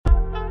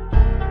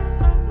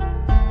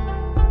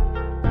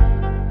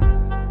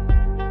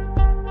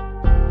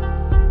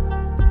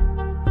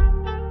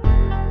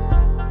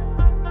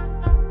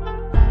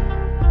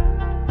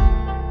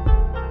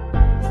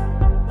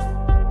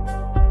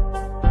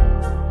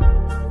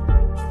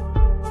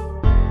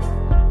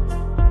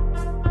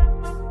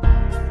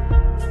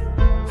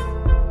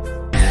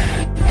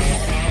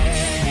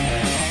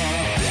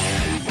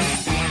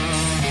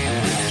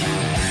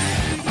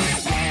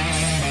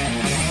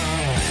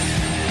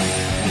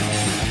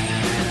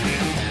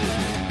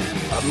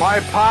My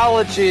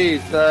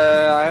apologies.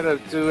 I had to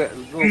do a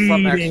little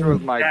something extra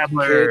with my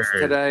kids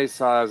today,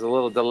 so I was a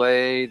little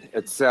delayed,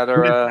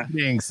 etc.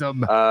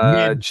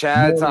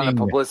 Chad's on a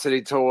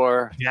publicity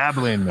tour.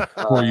 BeDabblin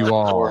for you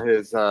all. For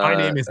his, my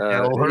name is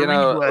El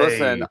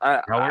listen,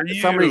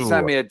 somebody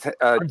sent me a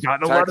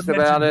text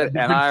about it,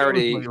 and I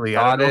already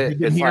got it.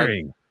 It's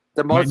like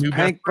the most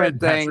Pinkman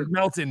thing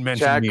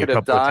Chad could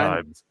have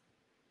done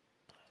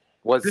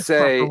was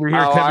say, "Oh,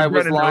 I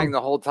was lying the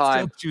whole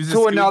time,"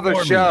 to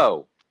another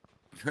show.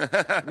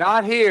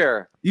 Not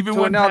here. Even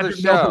to when another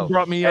Patrick show. Melton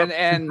brought me up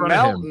and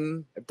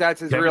Melton, if that's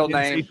his Kevin real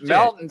didn't say name, shit.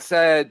 Melton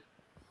said,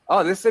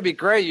 "Oh, this would be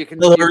great. You can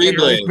Well, feel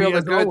Replay.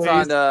 the goods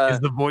on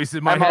is the voice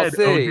in my head.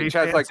 MLC."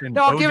 Chad's like,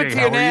 "No, I'll give it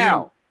to you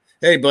now.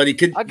 Hey, buddy,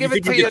 I'll give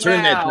it to you you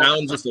turn now." that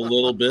down just a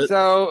little bit?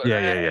 So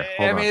yeah.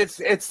 I mean,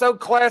 it's so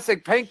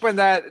classic Pinkman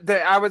that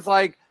I was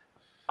like,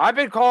 I've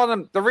been calling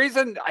him. The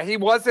reason he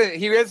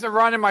isn't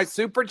running my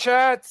super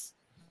chats.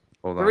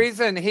 The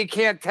reason he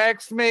can't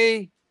text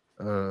me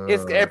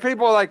is if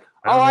people are like,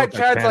 "Oh,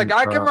 Chad's like,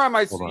 I can run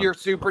your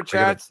super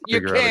chats." You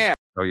can't.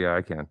 Oh yeah,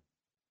 I can.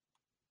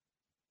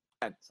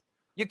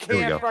 You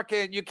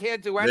can't you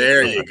can't do anything.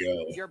 There you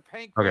go. You're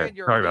Pinkman. Okay,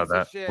 You're sorry about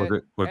that.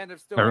 Was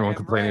everyone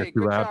complaining it's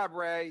too loud?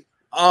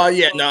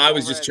 Yeah, no, I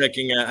was just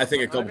checking. I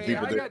think a couple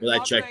people did, but I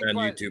checked on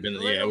YouTube, and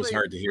yeah, it was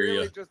hard to hear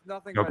you.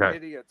 Okay.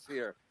 Idiots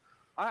here.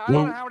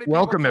 Well,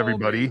 welcome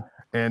everybody,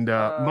 and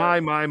my,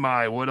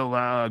 what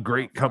a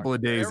great couple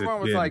of days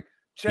it's been like,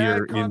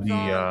 here in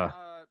the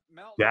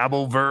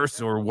Dabbleverse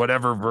or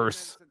whatever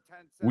verse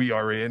we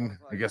are in.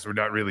 I guess we're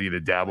not really in a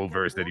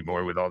Dabbleverse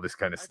anymore with all this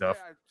kind of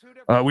stuff.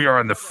 We are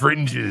on the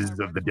fringes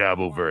of the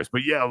Dabbleverse,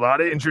 but yeah, a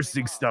lot of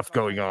interesting stuff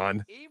going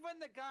on.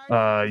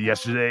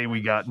 Yesterday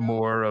we got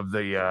more of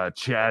the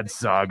Chad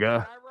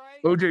saga.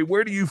 OJ,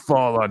 where do you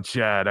fall on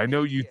Chad? I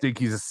know you think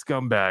he's a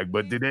scumbag,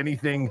 but did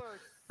anything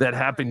that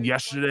happened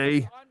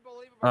yesterday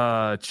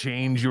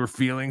change your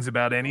feelings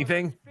about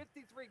anything?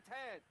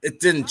 It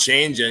didn't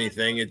change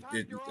anything.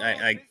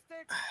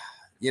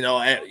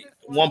 At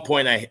one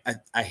point I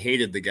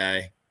hated the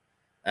guy,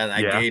 and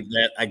I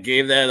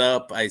gave that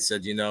up. I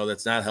said,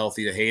 that's not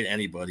healthy to hate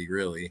anybody,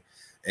 really.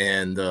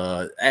 And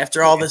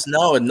after all this,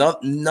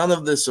 none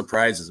of this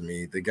surprises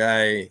me. The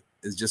guy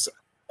is just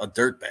a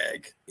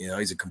dirtbag.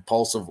 He's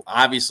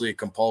obviously a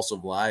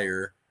compulsive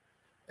liar.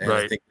 And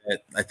right.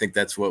 I think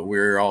that's what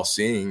we're all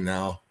seeing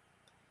now.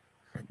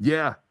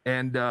 Yeah,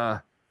 and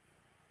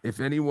if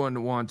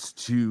anyone wants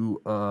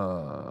to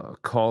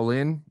call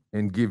in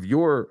and give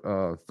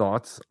your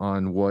thoughts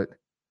on what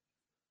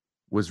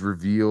was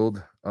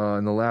revealed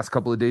in the last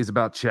couple of days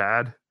about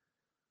Chad,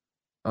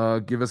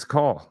 give us a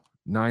call.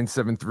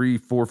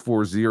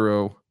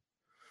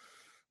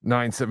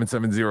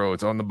 973-440-9770.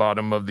 It's on the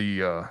bottom of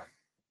the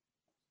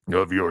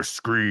of your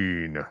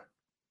screen.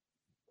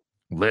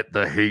 Let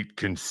the hate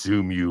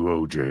consume you,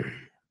 OJ.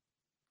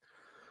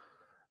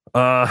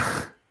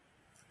 I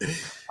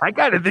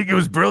kind of think it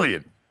was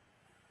brilliant.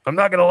 I'm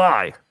not gonna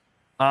lie.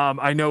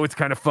 I know it's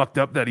kind of fucked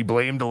up that he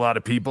blamed a lot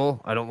of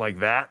people. I don't like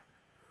that.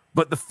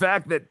 But the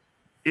fact that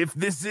if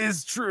this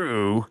is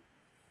true,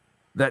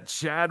 that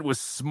Chad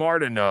was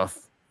smart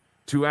enough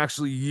to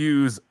actually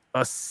use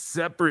a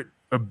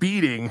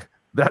beating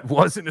that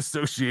wasn't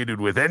associated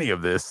with any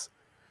of this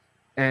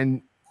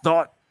and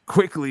thought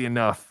quickly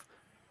enough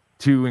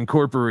to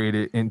incorporate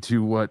it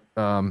into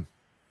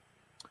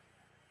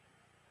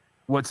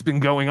what's been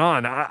going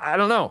on. I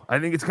don't know. I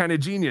think it's kind of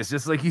genius.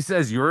 Just like he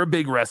says, you're a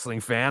big wrestling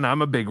fan.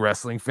 I'm a big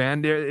wrestling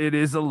fan. It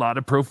is a lot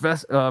of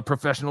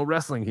professional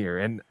wrestling here,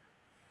 and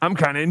I'm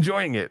kind of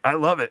enjoying it. I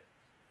love it.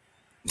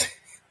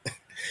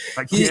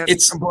 I can't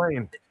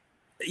complain.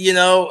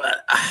 I'm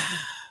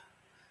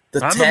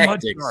tactics. A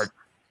mud shark.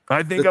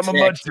 I think I'm a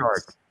mud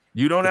shark.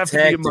 You don't have to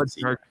be a mud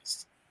shark.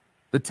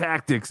 The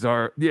tactics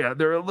are,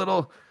 they're a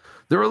little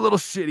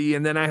shitty.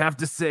 And then I have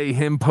to say,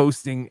 him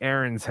posting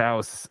Aaron's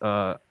house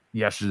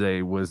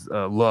yesterday was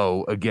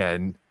low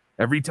again.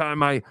 Every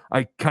time I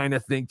kind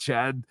of think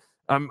Chad,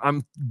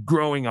 I'm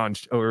growing on,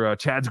 or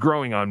Chad's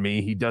growing on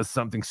me. He does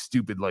something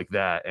stupid like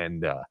that,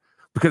 and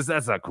because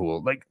that's not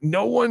cool. Like,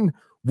 no one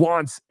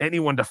wants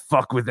anyone to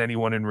fuck with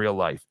anyone in real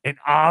life, and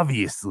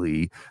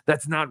obviously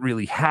that's not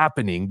really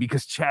happening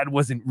because Chad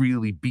wasn't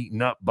really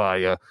beaten up by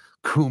a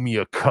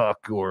Kumia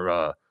Cuck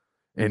or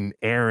an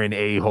Aaron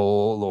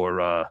a-hole or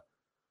a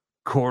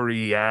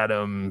Corey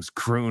Adams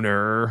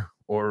crooner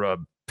or a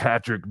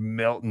Patrick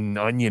Melton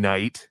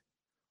onionite.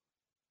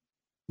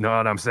 Know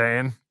what I'm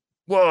saying?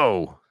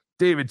 Whoa,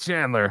 David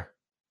Chandler,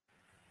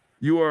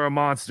 you are a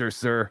monster,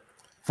 sir.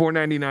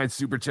 $4.99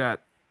 super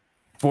chat.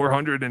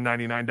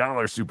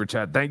 $499 super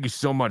chat. Thank you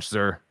so much,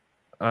 sir.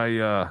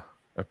 I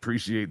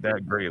appreciate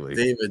that greatly.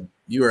 David,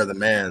 you are the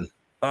man.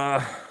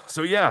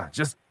 So yeah,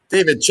 just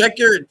David, check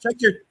your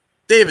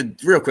David,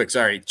 real quick,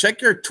 sorry.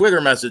 Check your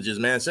Twitter messages,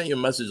 man. I sent you a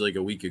message like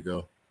a week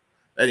ago.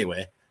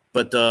 Anyway,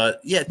 but Chad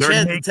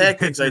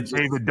tactics.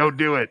 David, don't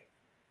do it.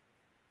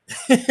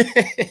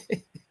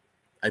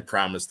 I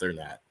promise they're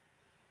not.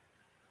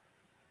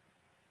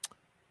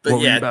 But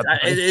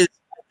it is.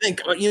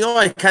 think,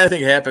 I kind of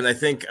think it happened. I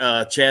think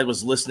Chad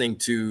was listening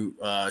to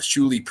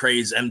Shuley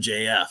praise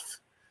MJF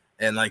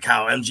and like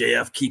how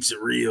MJF keeps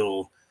it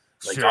real,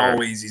 like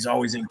always. He's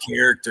always in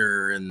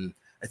character, and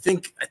I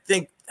think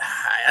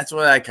that's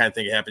what I kind of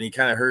think happened. He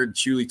kind of heard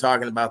Shuley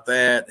talking about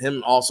that,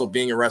 him also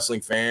being a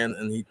wrestling fan,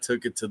 and he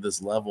took it to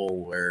this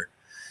level where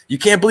you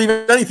can't believe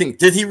anything.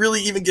 Did he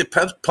really even get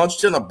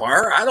punched in a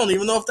bar? I don't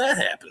even know if that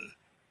happened.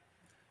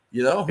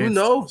 Who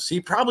knows?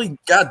 He probably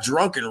got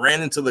drunk and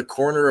ran into the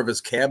corner of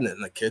his cabinet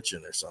in the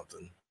kitchen or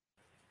something.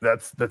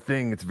 That's the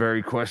thing. It's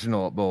very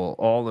questionable.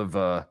 All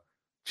of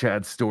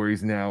Chad's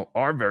stories now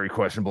are very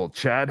questionable.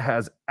 Chad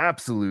has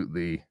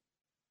absolutely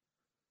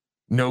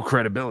no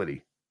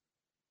credibility.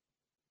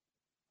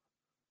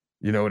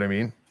 You know what I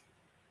mean?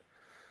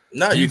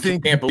 No, you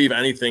can't believe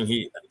anything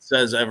he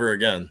says ever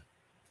again.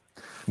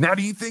 Now,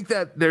 do you think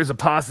that there's a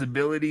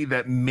possibility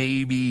that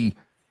maybe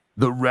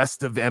the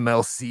rest of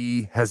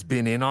MLC has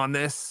been in on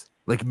this?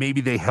 Like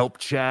maybe they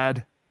helped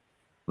Chad?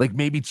 Like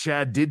maybe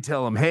Chad did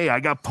tell him, hey, I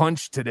got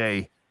punched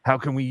today. How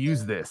can we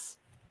use this?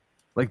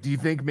 Like, do you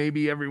think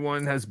maybe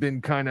everyone has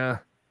been kind of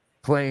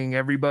playing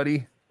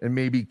everybody? And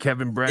maybe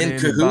Kevin Brennan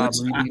and Bob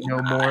Levy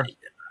know more?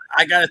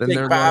 I got to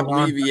take Bob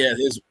Levy at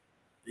his...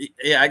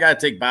 Yeah, I got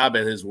to take Bob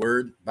at his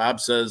word.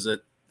 Bob says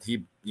that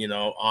he,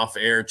 off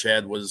air,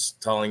 Chad was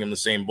telling him the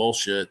same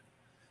bullshit.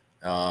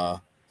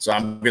 So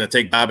I'm going to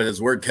take Bob at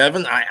his word.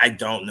 Kevin, I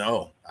don't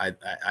know. I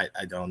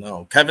don't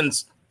know.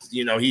 Kevin's,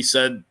 he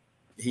said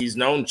he's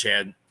known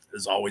Chad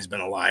has always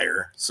been a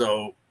liar.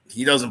 So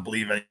he doesn't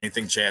believe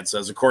anything Chad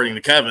says, according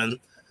to Kevin.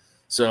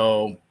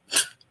 So,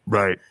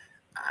 right.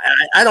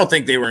 I don't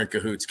think they were in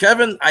cahoots.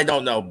 Kevin, I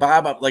don't know.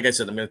 Bob, like I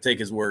said, I'm going to take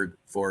his word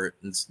for it.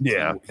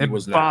 Yeah. He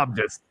was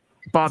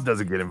Bob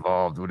doesn't get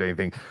involved with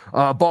anything.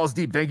 Balls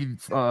Deep, thank you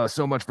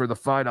so much for the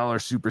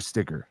 $5 super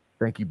sticker.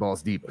 Thank you,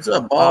 Balls Deep. What's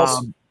up,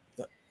 Balls?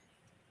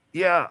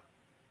 Yeah.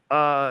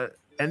 And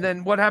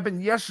then what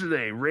happened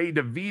yesterday? Ray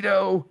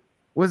DeVito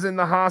was in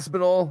the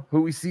hospital,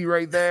 who we see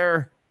right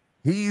there.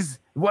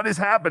 What is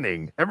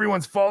happening?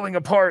 Everyone's falling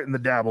apart in the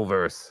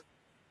Dabbleverse.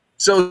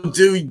 So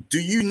do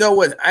you know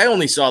what? I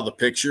only saw the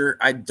picture.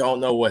 I don't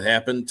know what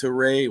happened to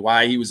Ray,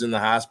 why he was in the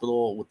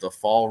hospital with the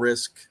fall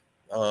risk.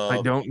 I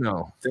don't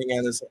know. Thing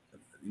on his,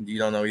 you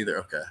don't know either?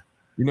 Okay.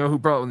 You know who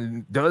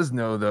probably does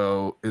know,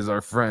 though, is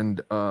our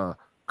friend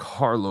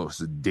Carlos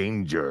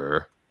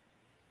Danger.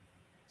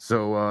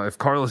 So if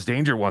Carlos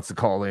Danger wants to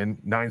call in,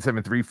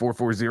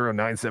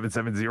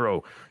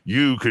 973-440-9770,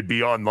 you could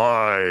be on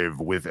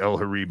live with El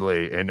Horrible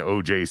and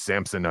OJ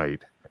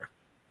Samsonite.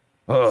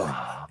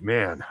 Oh,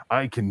 man,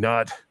 I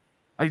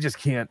just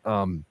can't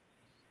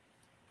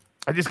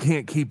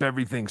keep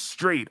everything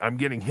straight. I'm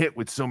getting hit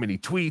with so many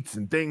tweets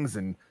and things,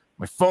 and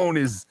my phone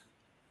is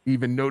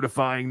even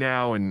notifying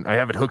now, and I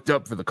have it hooked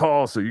up for the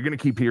call, so you're going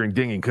to keep hearing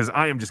dinging because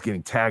I am just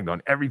getting tagged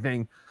on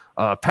everything.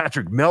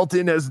 Patrick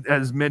Melton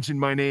has mentioned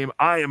my name.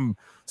 I am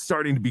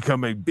starting to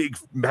become a big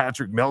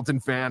Patrick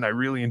Melton fan. I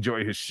really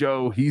enjoy his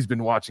show. He's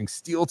been watching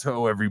Steel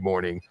Toe every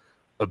morning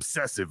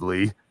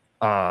obsessively.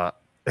 But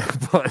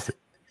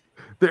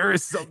there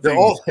is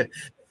something.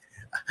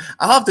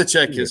 I'll have to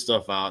check his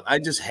stuff out. I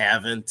just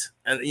haven't.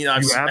 And,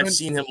 I've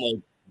seen him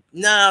like,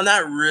 no,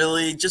 not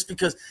really. Just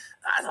because,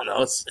 I don't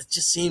know. It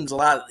just seems a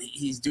lot.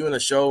 He's doing a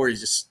show where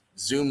he's just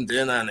zoomed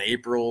in on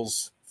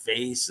April's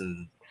face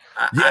and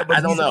but I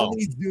don't know.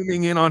 He's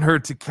zooming in on her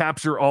to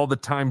capture all the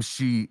time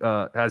she,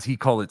 as he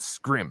called it,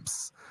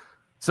 scrimps.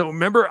 So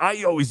remember,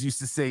 I always used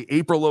to say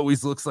April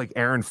always looks like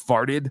Aaron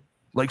farted.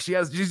 Like she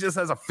just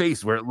has a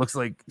face where it looks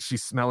like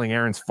she's smelling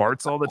Aaron's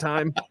farts all the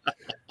time,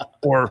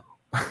 or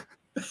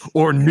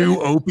new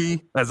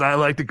Opie, as I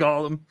like to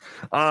call him.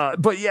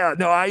 But yeah,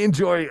 no, I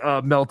enjoy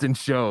Melton's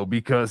show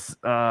because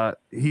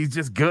he's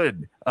just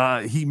good.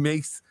 He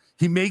makes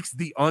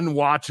the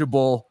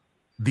unwatchable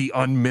the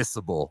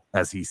unmissable,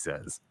 as he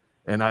says.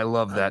 And I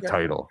love that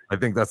title. I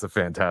think that's a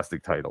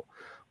fantastic title.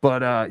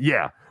 But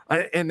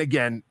and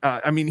again,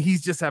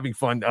 he's just having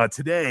fun.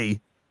 Today,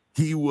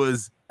 he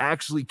was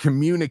actually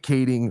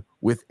communicating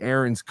with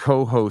Aaron's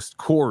co-host,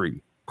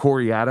 Corey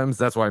Adams.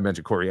 That's why I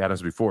mentioned Corey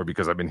Adams before,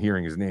 because I've been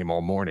hearing his name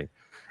all morning.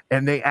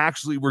 And they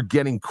actually were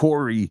getting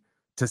Corey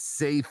to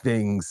say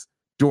things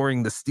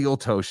during the Steel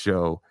Toe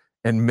show,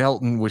 and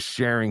Melton was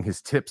sharing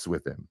his tips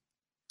with him.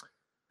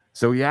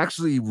 So he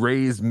actually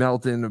raised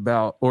Melton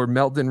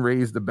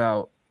raised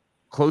about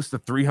close to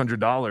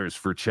 $300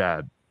 for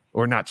Chad,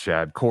 or not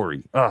Chad,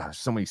 Corey.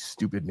 So many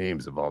stupid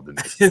names involved in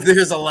this.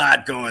 There's a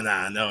lot going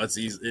on. No, it's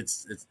easy.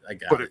 It's I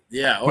got it.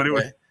 Yeah, okay.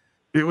 But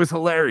it was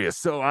hilarious.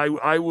 So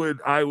I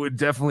would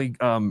definitely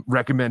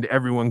recommend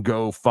everyone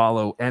go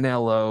follow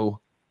NLO.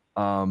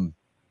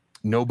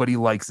 Nobody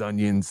Likes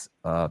Onions.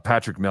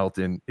 Patrick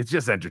Melton. It's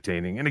just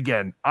entertaining. And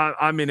again,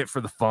 I'm in it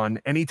for the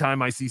fun.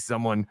 Anytime I see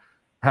someone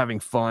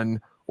having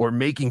fun or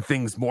making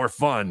things more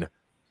fun,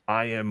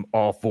 I am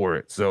all for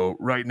it. So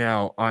right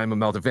now, I'm a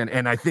Melton fan.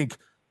 And I think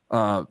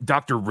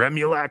Dr.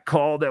 Remulac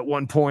called at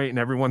one point, and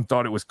everyone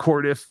thought it was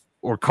Cardiff.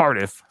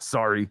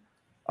 Sorry.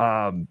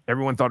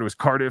 Everyone thought it was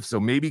Cardiff. So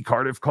maybe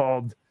Cardiff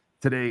called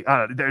today.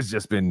 There's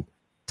just been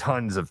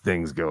tons of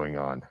things going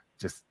on.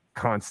 Just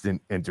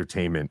constant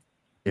entertainment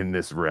in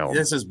this realm.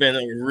 This has been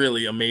a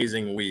really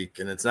amazing week,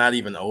 and it's not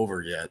even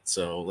over yet.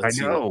 So let's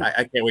see.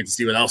 I can't wait to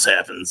see what else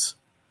happens.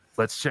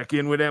 Let's check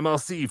in with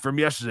MLC from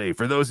yesterday.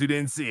 For those who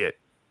didn't see it,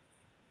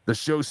 the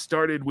show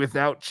started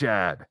without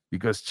Chad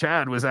because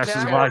Chad was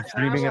actually live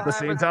streaming at the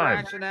same time.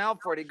 Rationale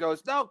for it. He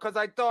goes, no, because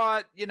I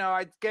thought,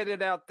 I'd get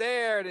it out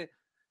there.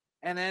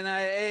 And then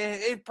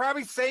it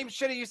probably same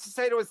shit he used to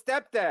say to his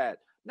stepdad.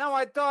 No,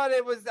 I thought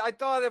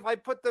if I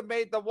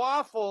made the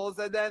waffles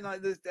and then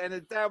and his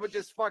dad would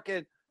just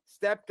fucking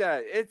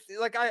stepdad. It's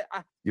like I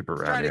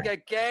trying to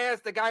get gas.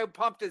 The guy who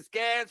pumped his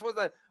gas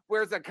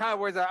wears a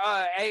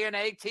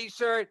A&A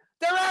t-shirt.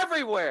 They're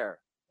everywhere.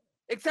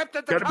 Except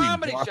at the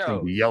comedy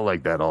show. Yell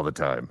like that all the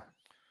time.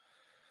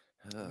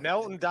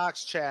 Melton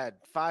Docs Chad,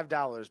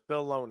 $5.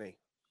 Bill Loney.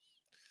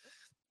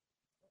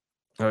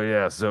 Oh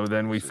yeah. So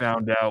then we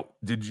found out.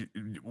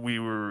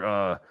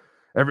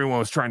 Everyone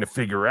was trying to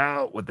figure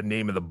out what the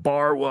name of the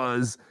bar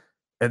was,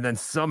 and then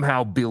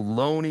somehow Bill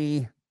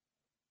Loney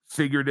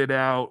figured it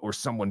out, or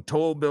someone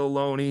told Bill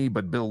Loney.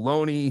 But Bill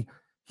Loney,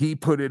 he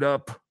put it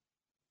up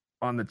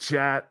on the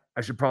chat.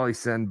 I should probably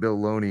send Bill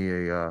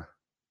Loney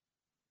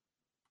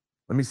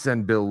let me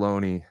send Bill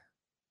Loney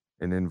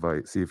an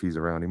invite, see if he's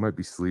around. He might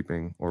be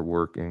sleeping or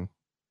working.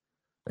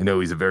 I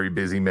know he's a very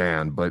busy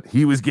man, but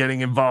he was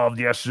getting involved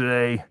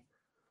yesterday.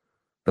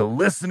 The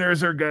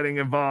listeners are getting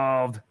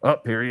involved. Oh,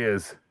 here he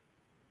is.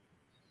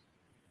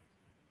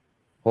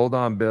 Hold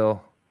on,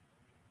 Bill.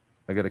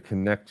 I got to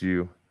connect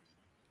you.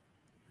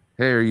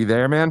 Hey, are you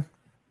there, man?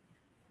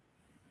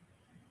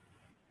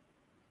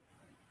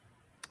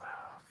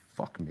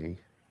 Fuck me.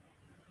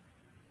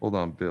 Hold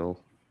on, Bill.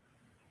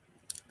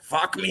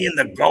 Fuck me in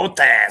the goat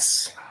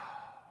ass. I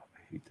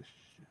hate this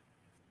shit.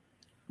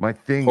 My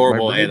thing.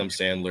 Horrible Adam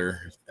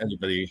Sandler. If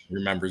anybody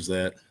remembers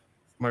that.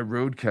 My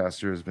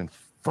Roadcaster has been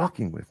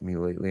fucking with me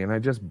lately, and I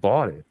just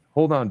bought it.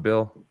 Hold on,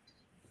 Bill.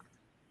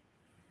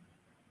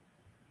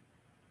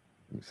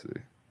 Let me see.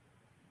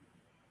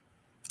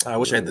 I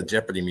wish I had the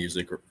Jeopardy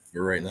music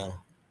for right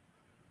now.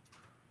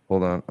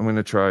 Hold on. I'm going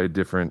to try a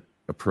different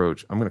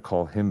approach. I'm going to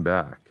call him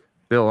back.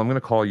 Bill, I'm going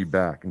to call you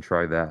back and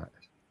try that.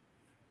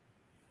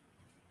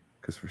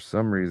 Because for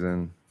some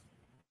reason,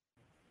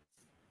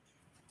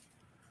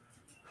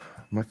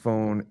 my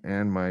phone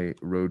and my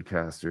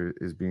Roadcaster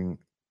is being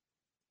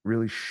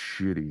really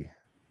shitty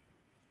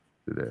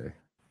today.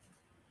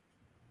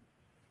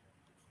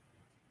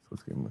 So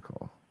let's give him a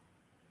call.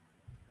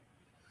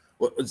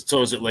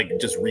 So is it like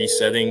just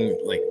resetting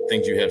like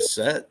things you have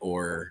set,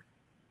 or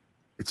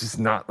it's just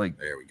not like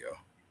there we go.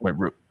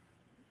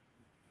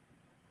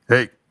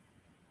 Hey,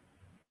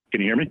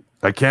 can you hear me?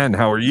 I can.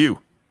 How are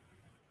you?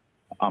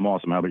 I'm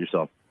awesome. How about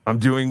yourself? I'm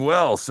doing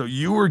well. So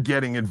you were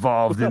getting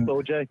involved in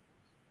OJ.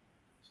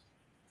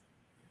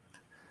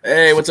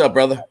 Hey, what's up,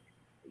 brother?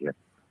 Yeah.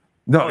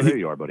 No, there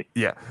you are, buddy.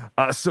 Yeah.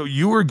 So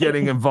you were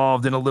getting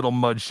involved in a little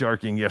mud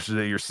sharking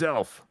yesterday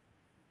yourself.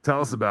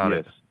 Tell us about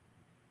it.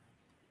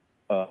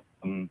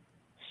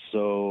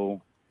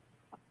 So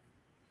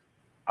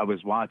I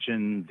was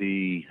watching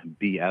the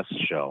BS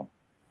show.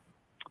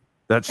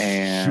 That's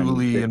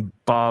Shuli and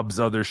Bob's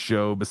other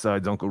show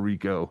besides Uncle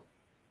Rico.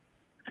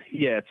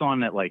 Yeah, it's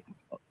on at like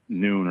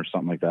noon or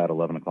something like that,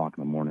 11 o'clock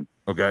in the morning.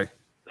 Okay.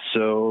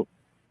 So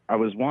I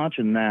was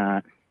watching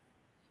that,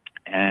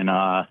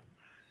 and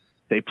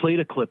they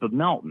played a clip of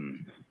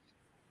Melton.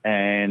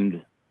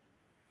 And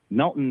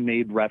Melton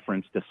made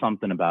reference to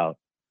something about,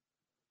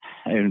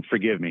 and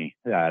forgive me,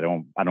 I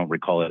don't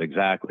recall it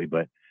exactly,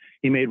 but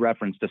he made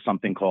reference to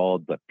something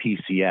called the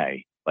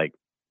PCA, like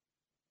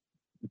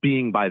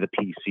being by the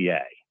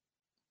PCA.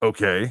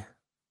 Okay.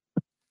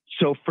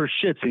 So for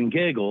shits and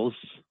giggles,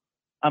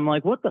 I'm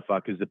like, what the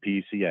fuck is the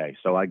PCA?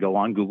 So I go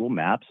on Google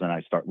Maps and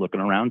I start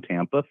looking around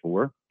Tampa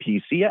for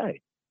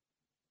PCA.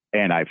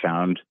 And I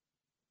found,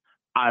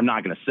 I'm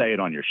not going to say it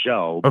on your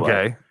show,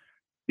 okay,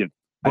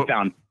 but I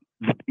found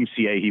the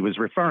PCA he was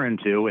referring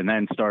to, and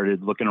then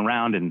started looking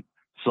around and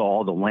saw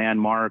all the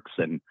landmarks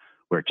and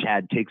where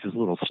Chad takes his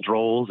little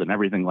strolls and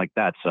everything like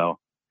that. So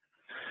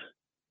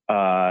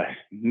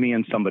me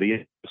and somebody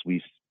else,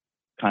 we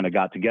kind of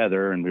got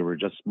together and we were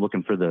just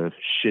looking for the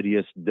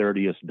shittiest,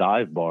 dirtiest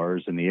dive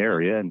bars in the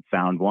area and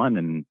found one.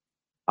 And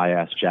I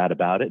asked Chad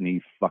about it and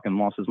he fucking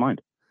lost his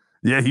mind.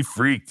 Yeah, he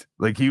freaked.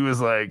 Like, he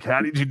was like,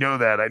 how did you know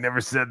that? I never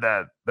said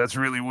that. That's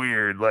really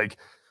weird. Like,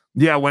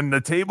 yeah, when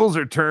the tables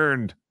are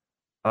turned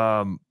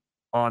on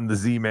the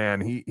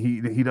Z-Man,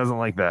 he doesn't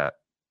like that.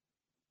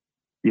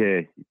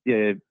 Yeah.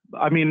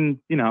 I mean,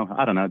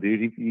 I don't know,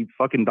 dude. He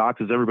fucking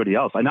doxes everybody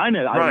else. And I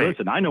know. Right.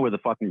 Listen, I know where the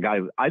fucking guy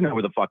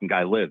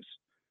lives.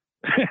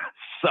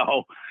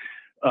 So,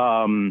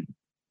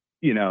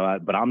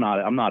 but I'm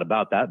not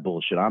about that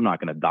bullshit. I'm not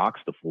going to dox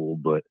the fool,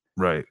 but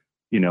right.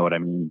 You know what I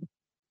mean?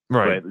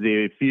 Right. But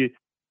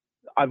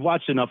I've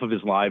watched enough of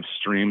his live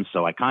streams,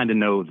 so I kind of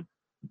know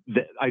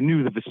that I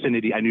knew the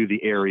vicinity, I knew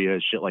the area,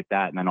 shit like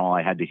that. And then all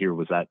I had to hear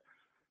was that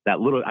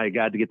little, I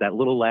got to get that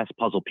little last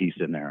puzzle piece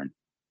in there. And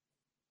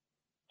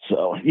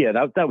so, yeah,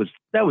 that was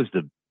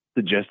the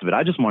the gist of it.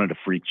 I just wanted to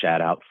freak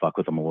Chad out, fuck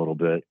with him a little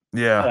bit.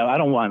 Yeah. I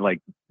don't want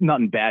like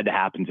nothing bad to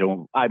happen to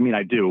him. I mean,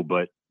 I do,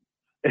 but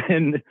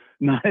and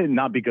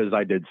not because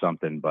I did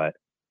something, but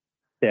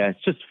yeah,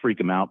 it's just freak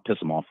him out,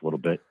 piss him off a little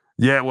bit.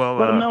 Yeah, well,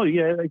 let him know.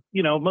 Yeah, like,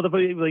 you know,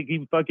 motherfucker, like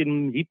he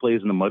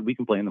plays in the mud. We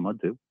can play in the mud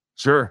too.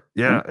 Sure.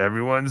 Yeah,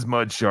 everyone's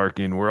mud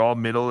sharking. We're all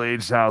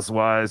middle-aged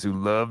housewives who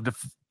love to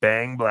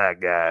bang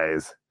black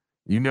guys.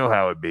 You know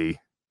how it be.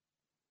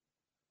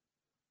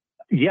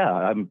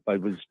 Yeah, I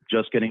was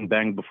just getting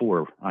banged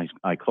before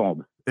I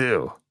called.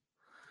 Ew.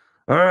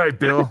 All right,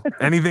 Bill.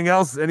 Anything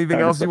else? Anything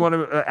else you want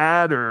to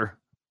add or?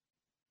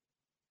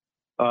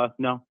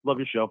 No, love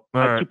your show.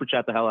 All right. Super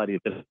chat the hell out of you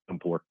if I'm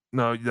poor.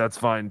 No, that's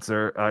fine,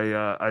 sir.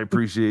 I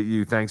appreciate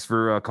you. Thanks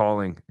for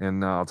calling,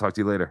 and I'll talk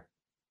to you later.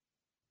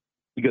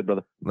 You good,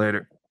 brother?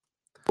 Later.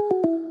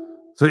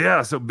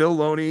 So Bill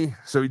Loney.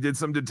 So he did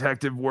some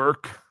detective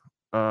work.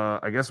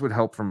 I guess with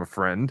help from a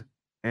friend,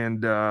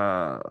 and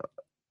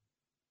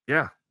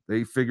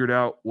they figured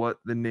out what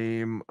the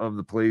name of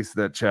the place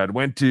that Chad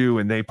went to,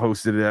 and they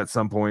posted it at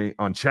some point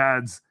on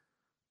Chad's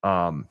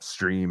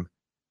stream,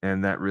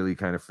 and that really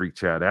kind of freaked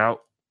Chad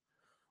out.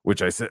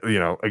 Which I said,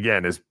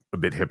 again, is a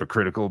bit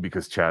hypocritical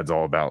because Chad's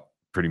all about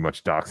pretty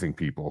much doxing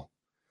people.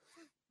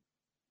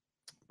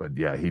 But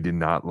yeah, he did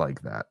not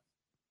like that.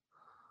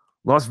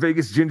 Las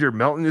Vegas Ginger,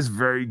 Melton is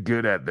very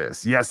good at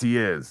this. Yes, he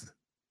is.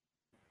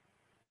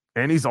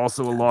 And he's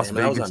also a Las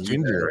Vegas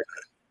Ginger.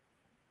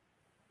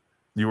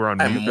 You were on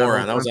mute. I'm a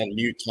moron. I was on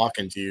mute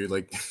talking to you.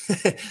 Like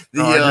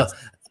I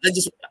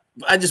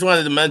just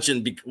wanted to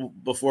mention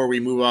before we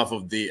move off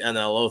of the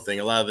NLO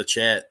thing, a lot of the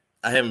chat,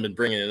 I haven't been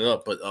bringing it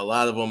up, but a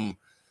lot of them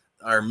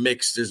are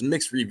mixed. There's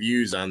mixed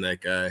reviews on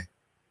that guy.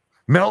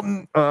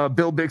 Melton,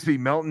 Bill Bixby,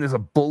 Melton is a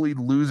bullied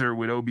loser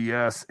with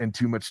OBS and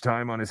too much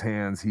time on his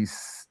hands. He's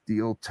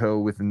steel toe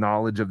with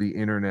knowledge of the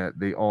internet.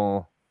 They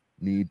all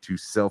need to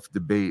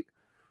self-debate.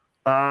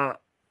 I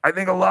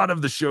think a lot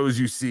of the shows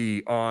you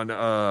see on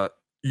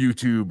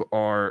YouTube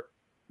are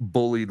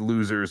bullied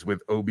losers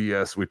with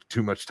OBS with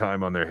too much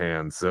time on their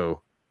hands.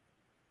 So,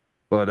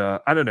 but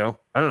I don't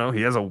know.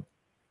 He has a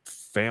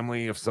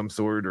family of some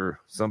sort or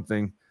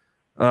something.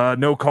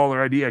 No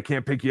caller ID. I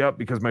can't pick you up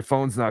because my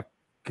phone's not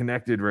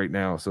connected right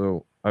now.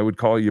 So I would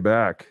call you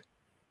back.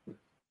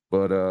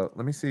 But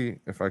let me see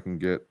if I can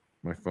get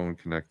my phone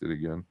connected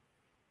again.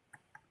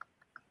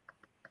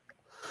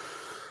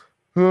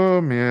 Oh,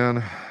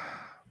 man.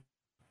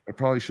 I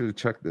probably should have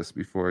checked this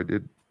before I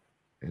did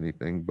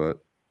anything, but.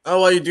 Oh,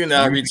 while you do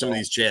now, I'll read some of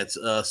these chats.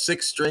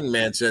 Six String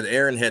Man said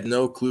Aaron had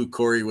no clue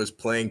Corey was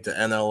playing to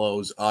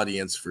NLO's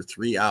audience for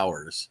 3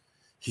 hours.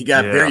 He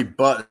got very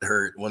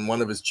butthurt when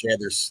one of his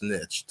chatters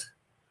snitched.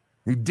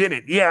 He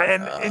didn't. Yeah,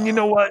 and you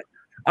know what?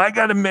 I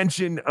got to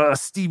mention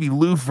Stevie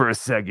Lou for a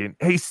second.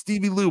 Hey,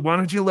 Stevie Lou, why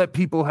don't you let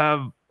people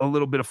have a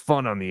little bit of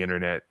fun on the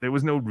internet? There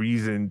was no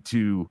reason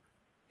to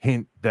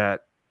hint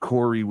that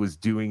Corey was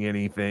doing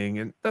anything.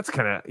 And that's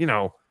kind of,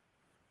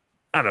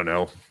 I don't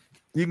know.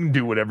 You can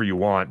do whatever you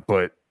want,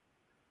 but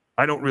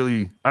I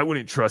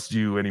wouldn't trust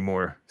you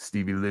anymore,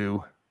 Stevie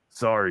Lou.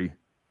 Sorry.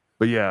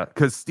 But yeah,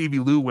 because Stevie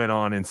Lou went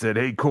on and said,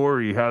 hey,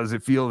 Corey, how does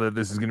it feel that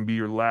this is going to be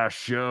your last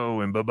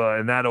show? And blah,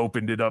 and that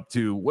opened it up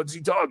to, what's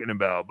he talking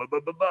about? Blah, blah,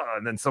 blah, blah.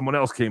 And then someone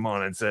else came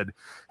on and said,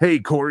 hey,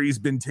 Corey's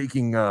been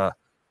taking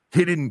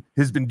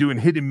has been doing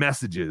hidden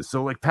messages.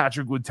 So like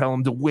Patrick would tell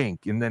him to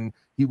wink, and then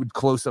he would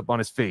close up on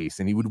his face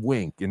and he would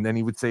wink. And then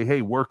he would say,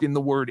 hey, work in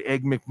the word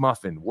Egg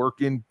McMuffin,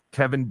 work in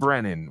Kevin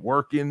Brennan,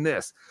 work in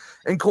this.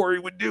 And Corey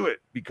would do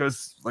it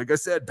because, like I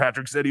said,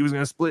 Patrick said he was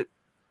going to split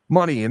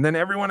money, and then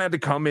everyone had to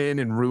come in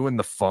and ruin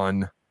the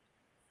fun.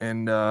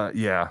 And I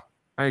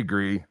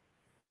agree.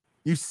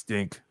 You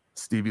stink,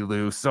 Stevie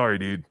Lou. Sorry,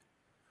 dude.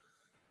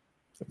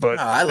 But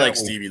I like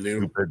Stevie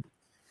Lou.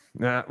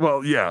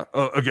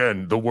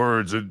 Again, the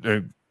words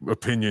and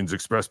opinions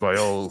expressed by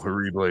El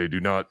Horrible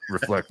do not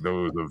reflect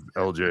those of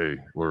LJ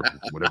or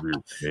whatever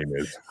your name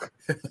is.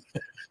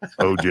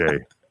 OJ.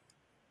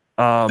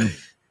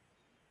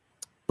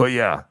 But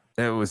yeah,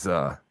 it was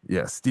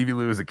Stevie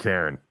Lou is a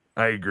Karen.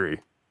 I agree.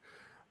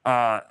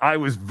 I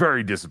was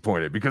very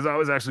disappointed because I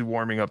was actually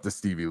warming up to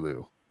Stevie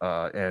Lou,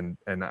 and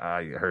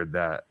I heard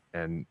that,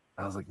 and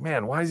I was like,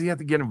 man, why does he have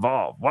to get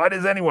involved? Why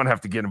does anyone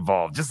have to get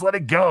involved? Just let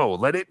it go.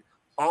 Let it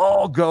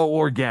all go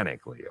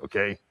organically,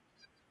 okay?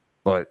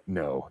 But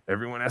no,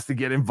 everyone has to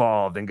get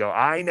involved and go,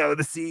 I know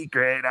the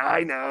secret.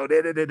 I know.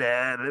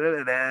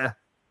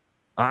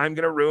 I'm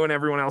going to ruin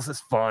everyone else's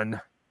fun.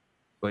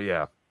 But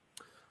yeah.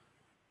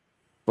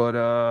 But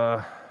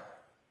I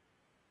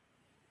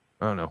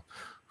don't know.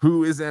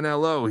 Who is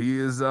NLO? He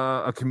is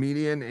a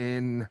comedian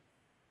in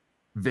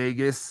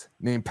Vegas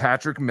named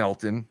Patrick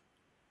Melton.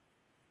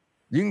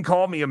 You can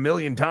call me a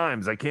million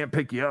times. I can't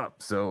pick you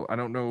up. So I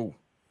don't know.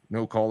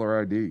 No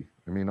caller ID.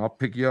 I mean, I'll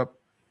pick you up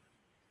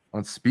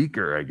on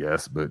speaker, I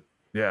guess. But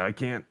yeah, I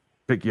can't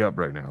pick you up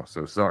right now.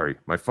 So sorry.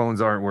 My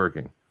phones aren't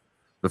working.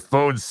 The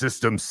phone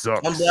system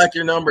sucks. Unblock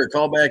your number.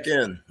 Call back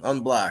in.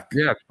 Unblock.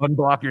 Yeah,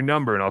 unblock your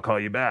number and I'll call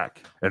you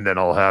back. And then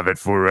I'll have it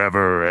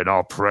forever and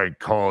I'll prank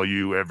call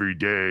you every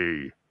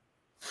day.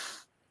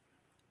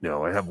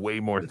 No, I have way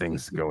more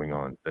things going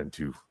on than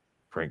to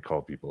prank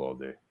call people all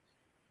day.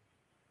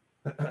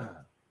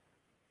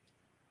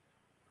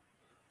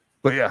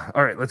 But yeah,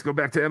 all right, let's go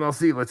back to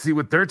MLC. Let's see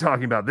what they're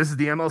talking about. This is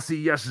the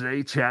MLC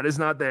yesterday. Chad is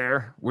not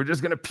there. We're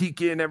just going to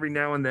peek in every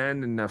now and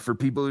then, and for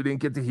people who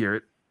didn't get to hear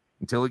it,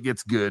 until it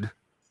gets good.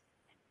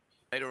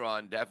 Later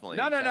on, definitely.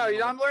 No.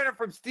 I'm learning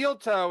from Steel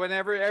Toe, and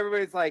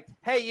everybody's like,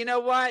 hey, you know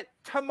what?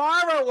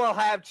 Tomorrow we'll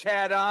have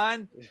Chad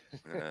on.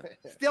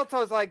 Steel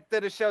Toe's like,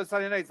 did a show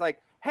Sunday night. He's like,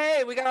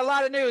 hey, we got a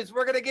lot of news.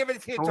 We're going to give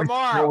it to you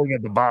tomorrow.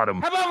 At the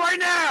bottom. How about right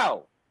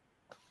now?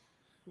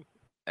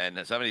 And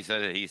somebody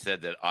said that he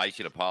said that I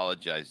should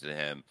apologize to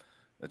him,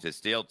 to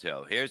Steel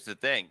Toe. Here's the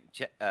thing.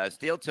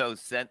 Steel Toe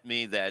sent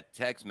me that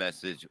text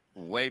message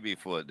way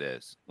before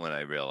this when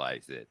I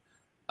realized it.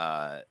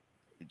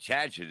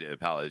 Chad should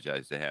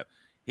apologize to him.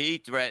 He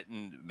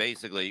threatened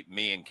basically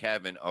me and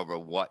Kevin over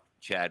what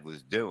Chad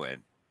was doing.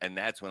 And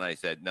that's when I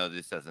said, no,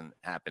 this doesn't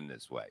happen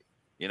this way.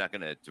 You're not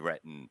going to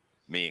threaten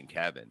me and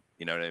Kevin.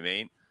 You know what I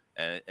mean?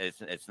 And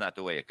it's not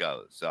the way it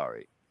goes.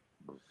 Sorry.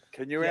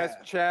 Can you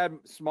ask Chad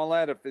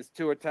Smollett if his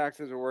two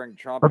taxes are wearing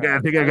Trump? Okay, I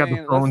think I got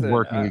the phones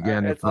working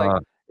again. It's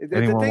like the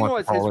thing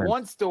was his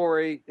one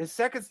story, his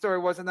second story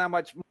wasn't that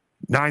much.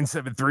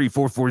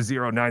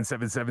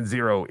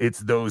 973-440-9770.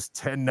 It's those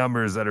 10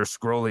 numbers that are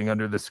scrolling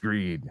under the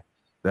screen.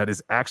 That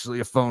is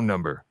actually a phone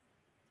number.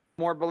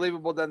 More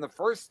believable than the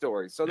first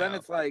story. So then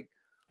it's like,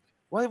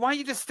 well, why don't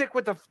you just stick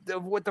with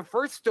the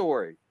first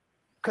story?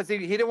 Because he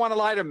didn't want to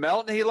lie to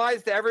Melton. He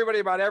lies to everybody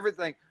about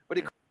everything, but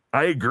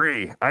I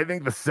agree. I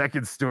think the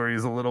second story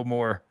is a little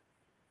more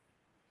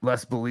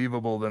less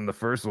believable than the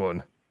first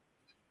one.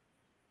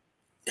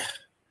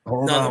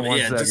 Hold on one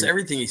second. Just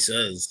everything he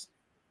says.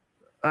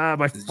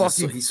 My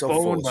fucking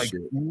phone, like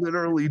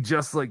literally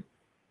just like.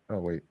 Oh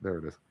wait, there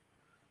it is.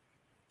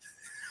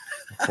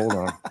 Hold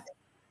on.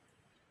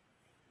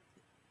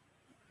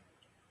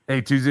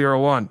 Hey,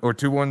 201 or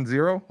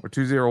 210 or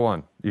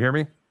 201. You hear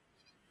me?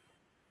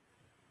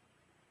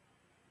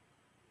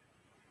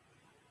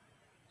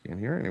 Can't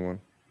hear anyone.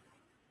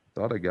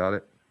 Thought I got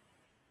it.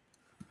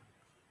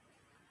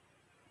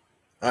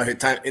 All right,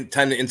 time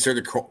to insert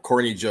a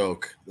corny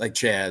joke. Like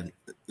Chad,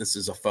 this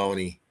is a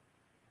phony.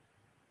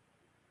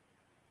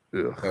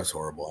 Ugh. That was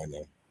horrible, I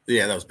know.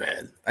 Yeah, that was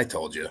bad. I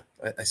told you.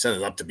 I set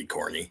it up to be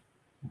corny.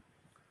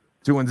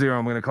 210,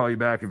 I'm going to call you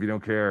back if you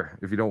don't care.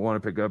 If you don't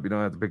want to pick up, you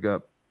don't have to pick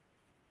up.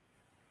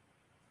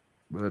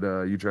 But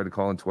you tried to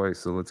call in twice,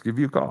 so let's give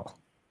you a call.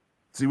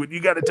 See what you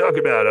got to talk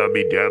about on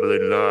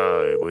BeDabblin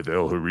Live with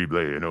El Horrible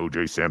and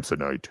OJ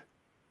Samsonite.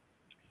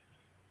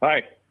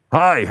 Hi.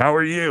 Hi, how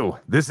are you?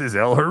 This is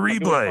El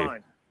Horrible.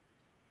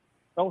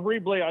 El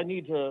Horrible, I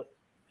need to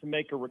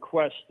make a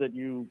request that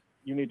you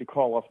need to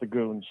call off the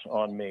goons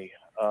on me.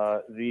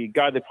 The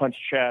guy that punched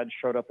Chad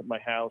showed up at my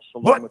house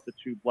along with the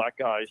two black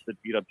guys that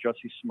beat up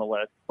Jussie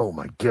Smollett. Oh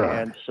my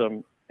God.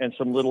 And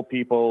some little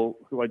people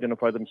who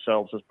identify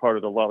themselves as part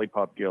of the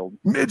Lollipop Guild.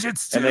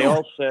 Midgets too. And they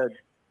all said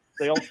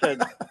don't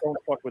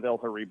fuck with El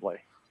Horrible.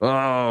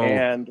 Oh.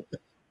 And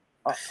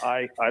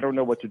I don't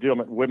know what to do.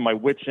 I'm at my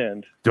wit's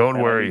end.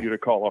 Don't worry. I need you to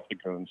call off the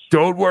goons.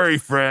 Don't worry,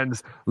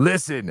 friends.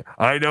 Listen,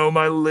 I know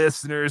my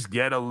listeners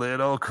get a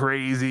little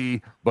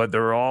crazy, but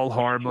they're all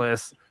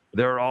harmless.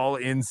 They're all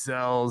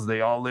incels.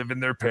 They all live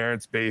in their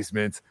parents'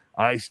 basements.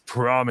 I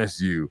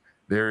promise you,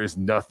 there is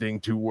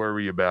nothing to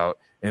worry about.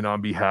 And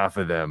on behalf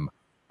of them,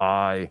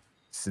 I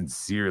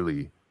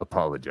sincerely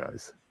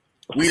apologize.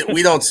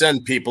 We don't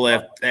send people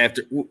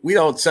after we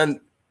don't send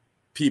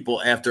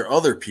people after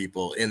other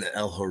people in the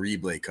El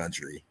Horrible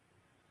country.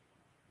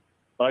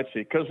 I see.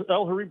 Because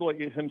El Horrible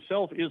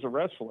himself is a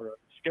wrestler. I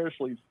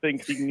scarcely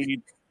think he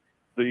needs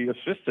the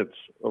assistance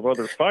of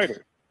other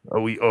fighters.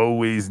 Oh, we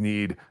always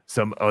need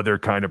some other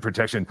kind of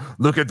protection.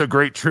 Look at the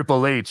great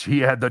Triple H. He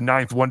had the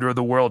ninth wonder of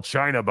the world,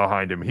 China,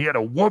 behind him. He had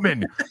a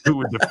woman who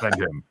would defend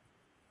him.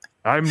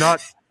 I'm not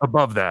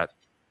above that.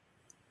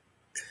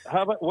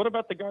 What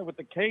about the guy with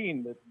the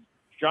cane that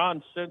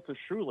John sent to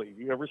Shuley?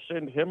 You ever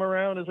send him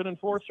around as an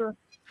enforcer?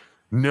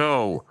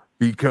 No,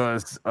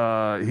 because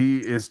he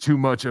is too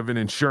much of an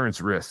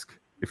insurance risk.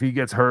 If he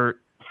gets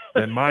hurt,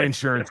 then my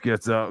insurance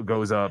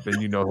goes up,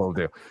 and you know he'll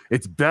do.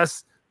 It's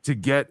best to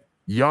get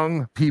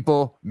young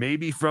people,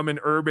 maybe from an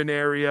urban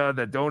area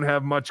that don't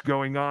have much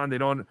going on. They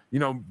don't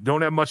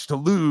have much to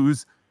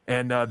lose,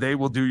 and they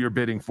will do your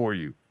bidding for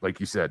you, like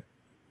you said.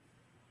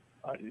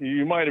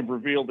 You might have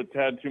revealed a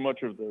tad too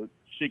much of the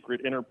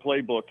secret inner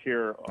playbook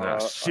here on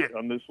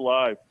this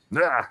live.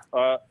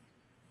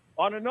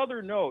 On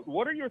another note,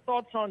 what are your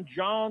thoughts on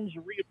John's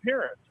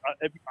reappearance?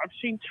 I've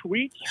seen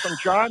tweets from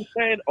John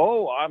saying,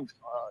 there's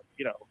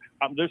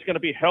going to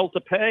be hell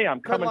to pay. I'm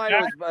coming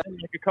back. Like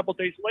a couple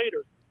days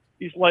later,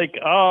 he's like,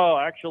 oh,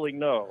 actually,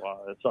 no,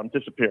 I'm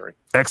disappearing.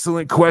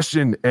 Excellent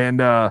question.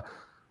 And I'm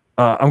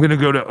going to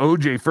go to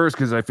OJ first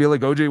because I feel like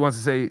OJ wants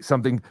to say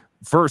something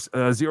first.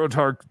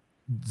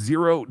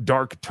 Zero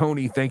Dark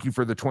Tony, thank you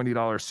for the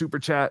 $20 super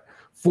chat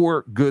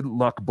for Good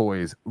Luck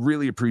Boys.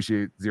 Really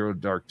appreciate Zero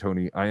Dark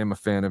Tony. I am a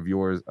fan of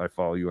yours. I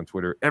follow you on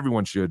Twitter.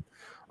 Everyone should.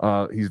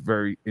 He's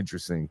very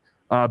interesting.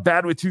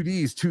 Bad with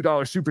 2Ds,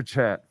 $2 super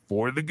chat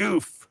for the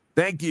goof.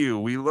 Thank you.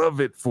 We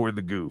love it for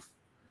the goof.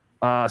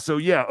 So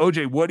yeah,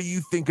 OJ, what do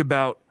you think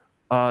about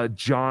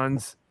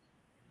John's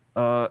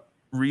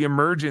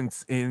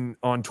reemergence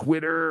on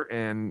Twitter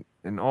and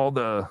all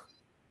the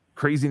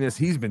craziness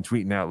he's been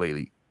tweeting out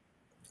lately?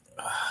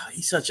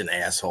 He's such an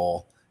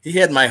asshole. He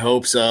had my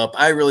hopes up.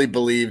 I really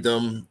believed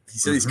him. He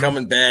said he's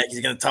coming back. He's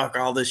going to talk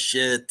all this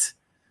shit.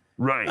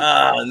 Right.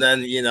 And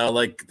then,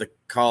 like the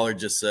caller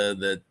just said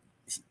that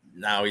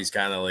now he's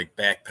kind of like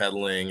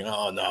backpedaling.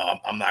 Oh, no,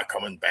 I'm not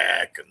coming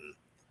back. And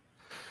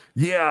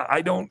yeah,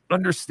 I don't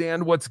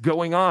understand what's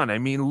going on. I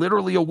mean,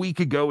 literally a week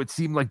ago, it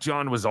seemed like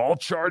John was all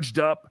charged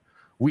up.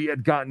 We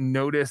had gotten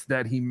notice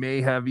that he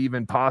may have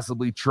even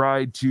possibly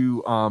tried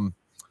to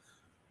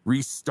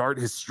restart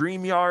his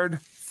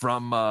StreamYard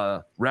from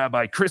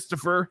Rabbi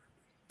Christopher.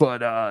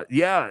 But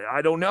yeah,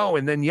 I don't know.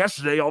 And then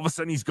yesterday, all of a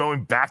sudden, he's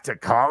going back to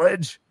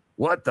college.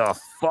 What the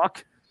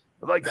fuck?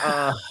 Like,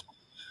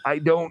 I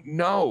don't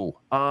know.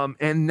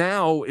 And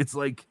now it's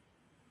like,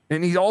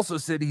 and he also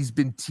said he's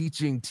been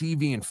teaching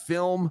TV and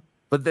film.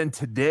 But then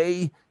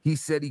today he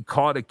said he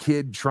caught a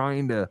kid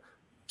trying to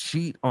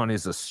cheat on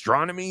his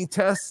astronomy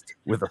test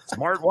with a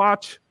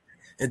smartwatch.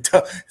 And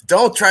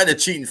don't try to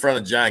cheat in front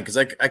of John, because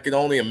I could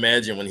only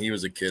imagine when he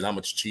was a kid how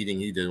much cheating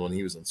he did when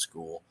he was in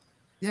school.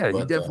 Yeah, he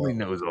definitely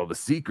knows all the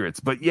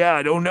secrets. But yeah,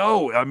 I don't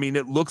know. I mean,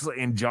 it looks like,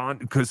 and John,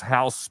 because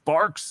Hal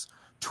Sparks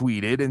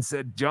tweeted and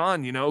said,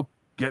 John,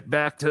 get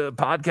back to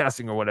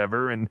podcasting or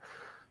whatever. And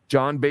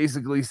John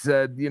basically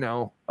said,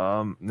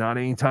 not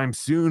anytime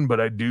soon,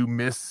 but I do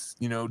miss,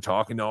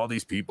 talking to all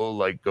these people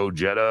like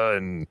Gojetta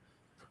and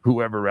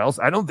whoever else.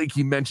 I don't think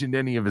he mentioned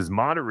any of his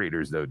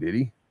moderators, though, did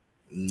he?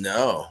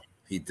 No,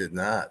 he did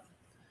not.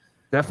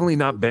 Definitely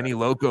not Benny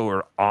Loco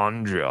or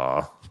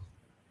Anja.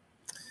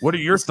 What are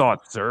your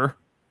thoughts, sir?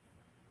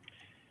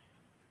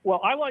 Well,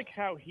 I like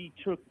how he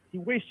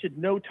wasted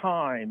no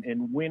time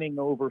in winning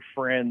over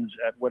friends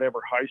at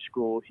whatever high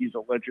school he's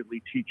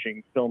allegedly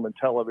teaching film and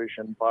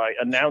television by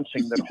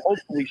announcing that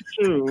hopefully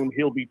soon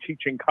he'll be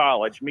teaching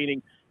college,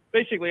 meaning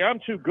basically I'm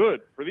too good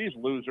for these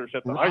losers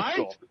at the high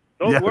school.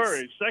 Don't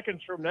worry,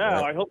 seconds from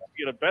now, I hope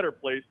you get a better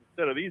place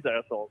instead of these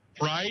assholes.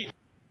 Right?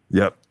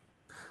 Yep.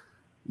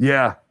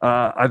 Yeah,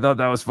 I thought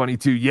that was funny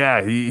too.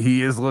 Yeah,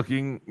 he is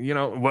looking,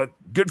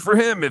 good for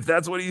him if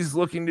that's what he's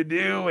looking to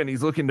do and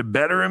he's looking to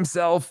better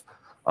himself.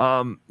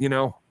 I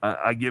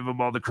give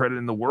him all the credit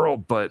in the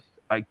world, but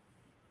I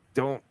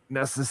don't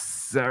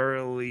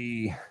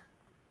necessarily.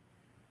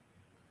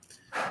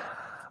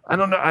 I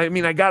don't know. I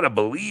mean, I gotta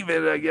believe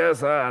it, I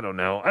guess. I don't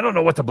know. I don't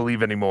know what to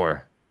believe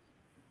anymore.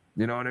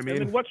 You know what I mean?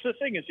 And then what's the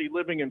thing? Is he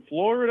living in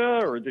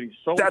Florida, or did he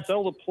sell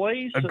the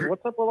place?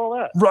 What's up with all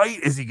that? Right?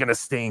 Is he going to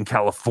stay in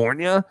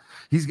California?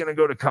 He's going to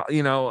go to,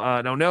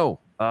 I don't know.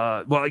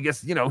 Well, I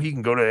guess, he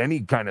can go to any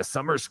kind of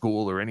summer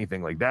school or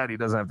anything like that. He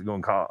doesn't have to go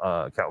in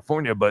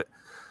California, but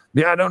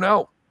yeah, I don't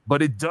know.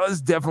 But it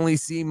does definitely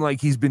seem like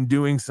he's been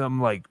doing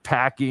some like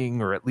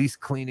packing or at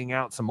least cleaning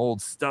out some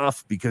old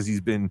stuff, because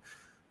he's been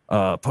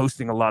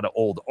posting a lot of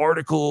old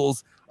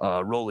articles,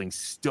 Rolling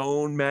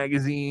Stone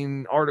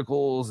magazine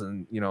articles,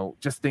 and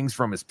just things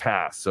from his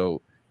past.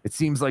 So it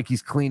seems like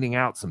he's cleaning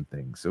out some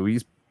things. So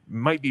he's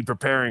might be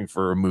preparing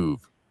for a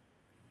move.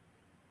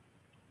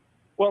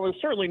 Well, there's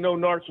certainly no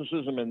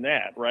narcissism in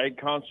that, right?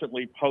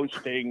 Constantly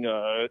posting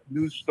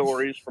news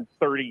stories from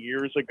 30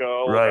 years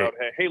ago about,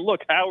 hey,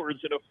 look, Howard's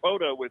in a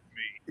photo with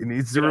me. You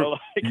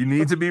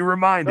need to be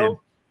reminded.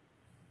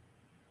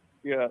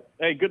 Yeah.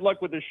 Hey, good luck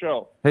with the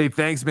show. Hey,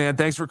 thanks, man.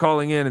 Thanks for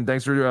calling in, and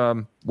thanks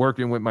for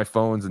working with my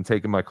phones and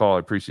taking my call. I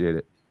appreciate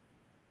it.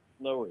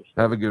 No worries.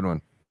 Have a good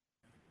one.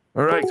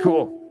 All right,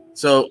 cool.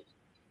 So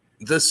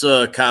this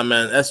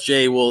comment,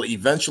 SJ will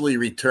eventually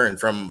return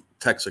from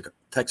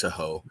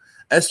Texaco.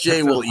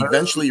 SJ will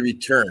eventually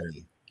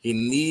return. He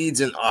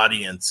needs an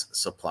audience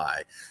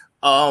supply.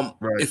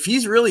 If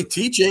he's really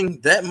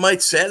teaching, that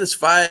might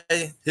satisfy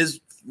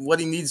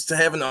what he needs to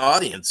have an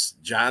audience.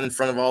 John in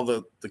front of all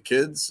the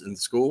kids in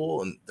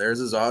school, and there's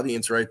his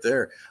audience right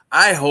there.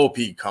 I hope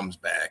he comes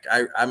back.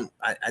 I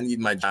need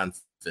my John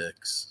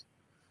fix.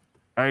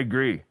 I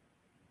agree.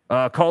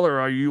 Caller,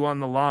 are you on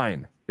the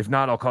line? If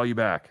not, I'll call you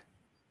back.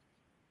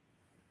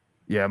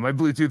 Yeah, my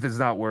Bluetooth is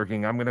not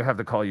working. I'm gonna have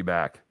to call you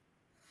back.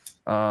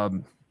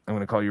 I'm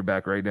gonna call you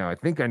back right now. I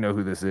think I know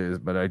who this is,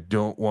 but I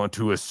don't want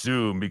to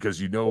assume,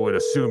 because you know what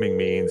assuming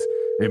means.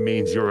 It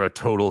means you're a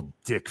total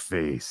dick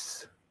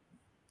face.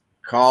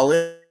 Call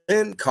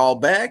in, call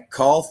back,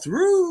 call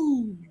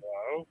through.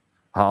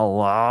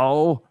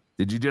 Hello?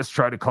 Did you just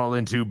try to call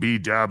into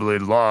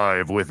BeDabblin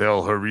Live with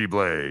El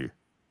Horrible?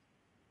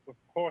 Of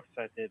course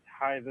I did.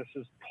 Hi, this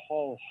is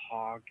Paul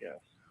Hoggis.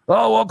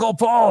 Oh, Uncle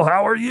Paul,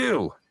 how are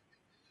you?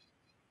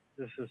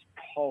 This is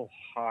Paul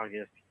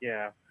Hoggis,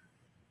 yeah.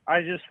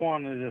 I just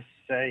wanted to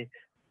say,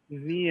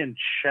 me and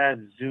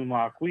Chad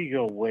Zumach, we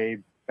go way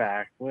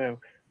back.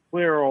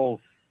 We're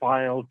old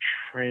file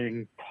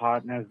trading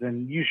partners,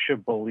 and you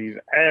should believe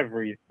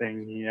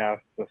everything he has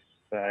to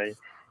say.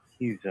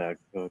 He's a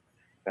good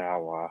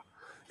fella.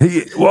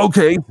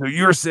 Okay, so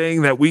you're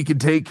saying that we could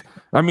take.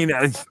 I mean,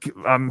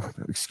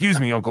 excuse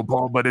me, Uncle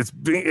Paul, but it's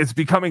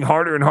becoming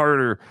harder and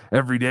harder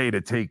every day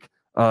to take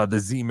the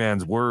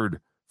Z-Man's word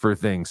for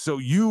things. So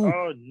you.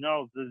 Oh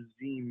no, the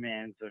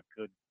Z-Man's a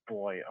good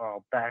boy.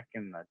 Oh, back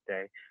in the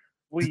day,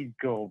 we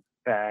go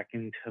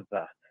into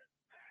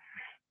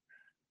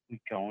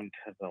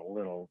the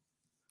little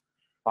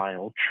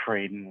file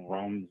trading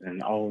rooms, and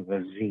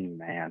the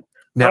Z-Man.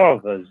 Now,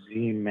 the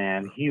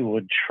Z-Man, he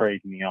would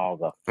trade me all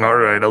the. All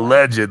right,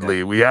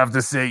 allegedly. We have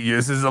to say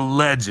this is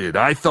alleged.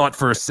 I thought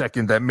for a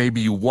second that maybe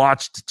you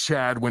watched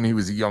Chad when he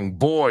was a young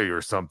boy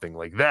or something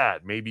like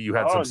that. Maybe you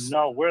had some.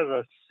 No, we're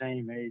the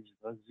same age.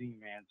 The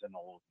Z-Man's an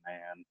old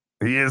man.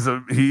 He is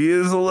a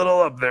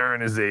little up there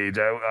in his age,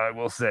 I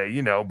will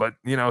say, but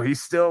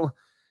he's still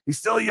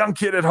a young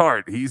kid at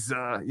heart. He's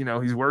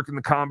he's working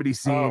the comedy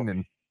scene,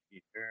 and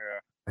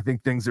I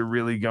think things are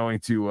really going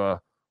to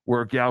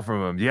work out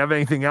from him. Do you have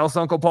anything else,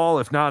 Uncle Paul?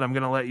 If not, I'm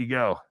going to let you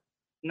go.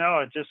 No,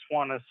 I just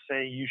want to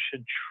say you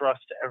should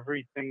trust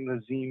everything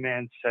the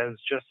Z-Man says,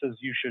 just as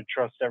you should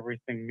trust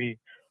everything me,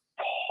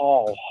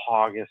 Paul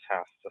Haggis,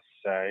 has to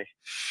say.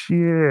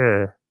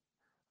 Sure.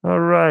 All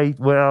right.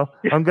 Well,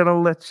 I'm going to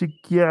let you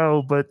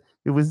go, but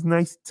it was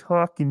nice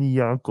talking to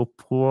you, Uncle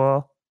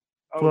Paul.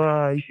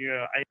 Bye.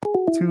 Yeah,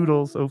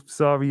 Toodles. Oh,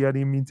 sorry. I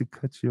didn't mean to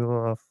cut you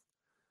off.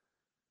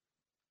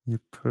 You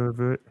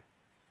pervert.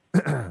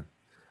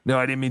 No,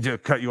 I didn't mean to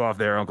cut you off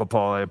there, Uncle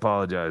Paul. I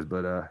apologize.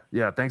 But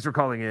yeah, thanks for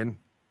calling in.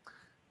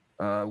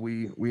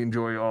 We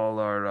enjoy all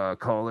our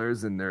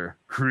callers and their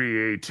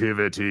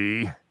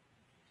creativity.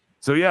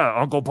 So yeah,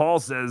 Uncle Paul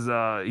says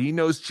he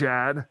knows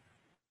Chad.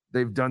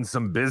 They've done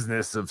some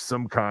business of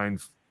some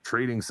kind,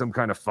 trading some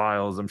kind of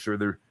files. I'm sure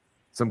they're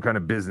some kind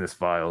of business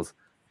files.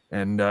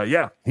 And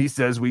yeah, he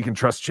says we can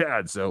trust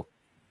Chad. So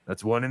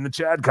that's one in the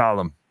Chad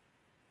column.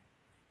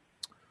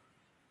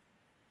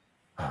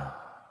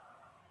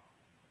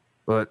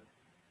 But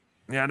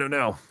yeah, I don't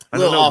know. A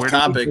little off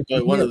topic,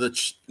 but one of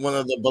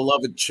the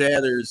beloved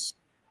chatters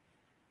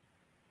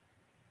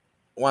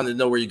wanted to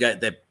know where you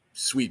got that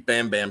sweet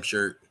Bam Bam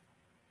shirt.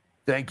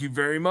 Thank you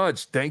very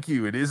much. Thank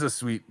you. It is a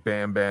sweet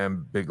Bam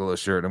Bam Bigelow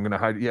shirt. I'm gonna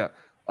hide it. Yeah.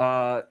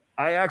 I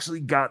actually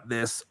got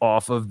this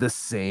off of the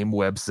same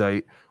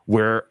website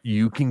where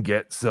you can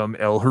get some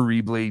El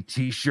Horrible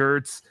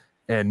t-shirts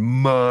and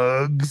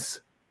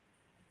mugs.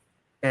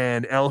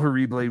 And El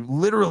Horrible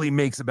literally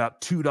makes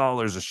about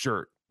 $2 a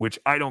shirt, which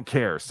I don't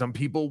care. Some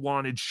people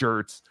wanted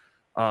shirts.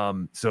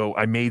 So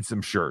I made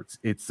some shirts.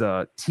 It's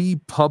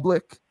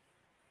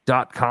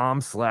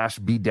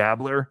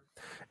tpublic.com/BeDabbler.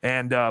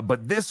 And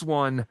but this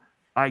one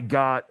I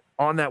got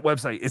on that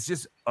website. It's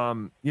just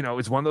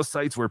it's one of those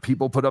sites where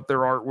people put up their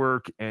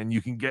artwork and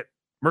you can get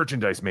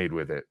merchandise made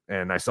with it.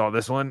 And I saw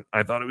this one.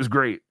 I thought it was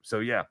great. So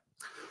yeah,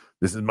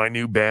 this is my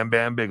new Bam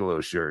Bam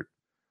Bigelow shirt.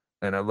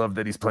 And I love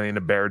that he's playing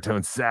a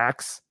baritone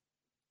sax.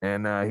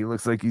 And he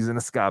looks like he's in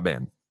a ska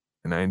band.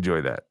 And I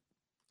enjoy that.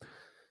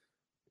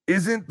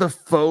 Isn't the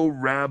faux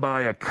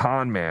rabbi a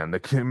con man?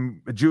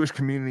 The Jewish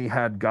community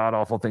had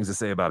god-awful things to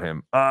say about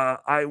him.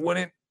 I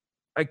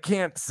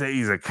can't say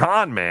he's a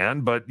con man,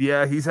 but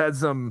yeah, he's had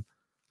some,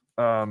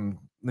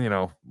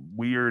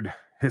 weird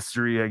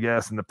history, I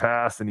guess, in the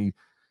past. And he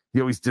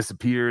always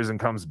disappears and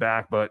comes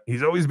back, but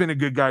he's always been a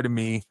good guy to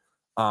me.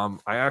 I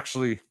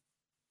actually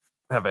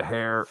have a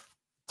hair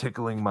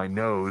tickling my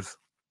nose.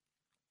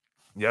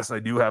 Yes, I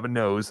do have a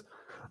nose.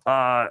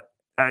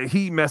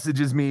 He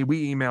messages me.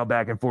 We email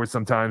back and forth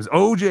sometimes.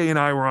 OJ and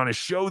I were on a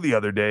show the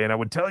other day, and I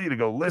would tell you to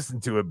go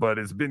listen to it, but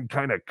it's been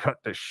kind of cut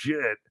to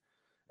shit,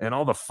 and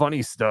all the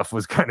funny stuff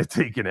was kind of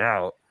taken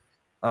out.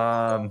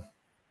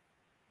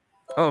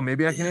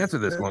 Maybe I can answer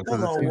this one. I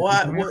don't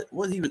know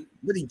what he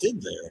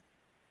did there.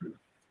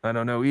 I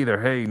don't know either.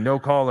 Hey, no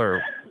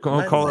caller.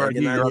 Caller ID,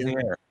 you're on the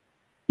air.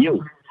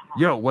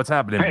 Yo, what's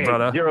happening,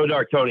 brother? Zero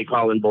Dark Tony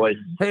calling, boys.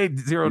 Hey,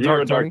 Zero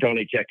Dark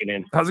Tony checking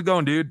in. How's it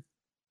going, dude?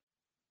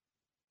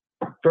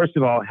 First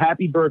of all,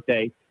 happy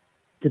birthday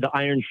to the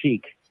Iron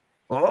Sheik.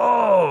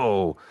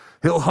 Oh,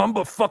 he'll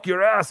fuck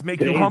your ass,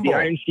 make you humble. The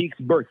Iron Sheik's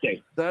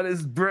birthday. That is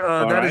is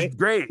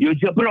great. You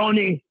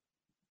jabroni.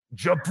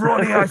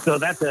 Jabroni, so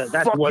that's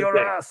fuck your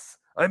ass.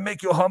 I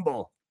make you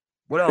humble.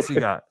 What else you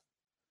got?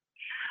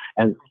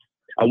 And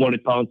I want to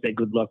call and say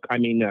good luck.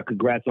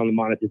 Congrats on the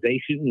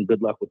monetization and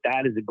good luck with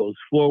that as it goes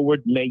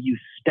forward. May you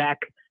stack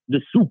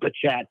the super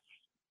chats.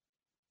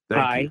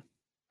 Thank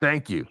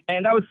you.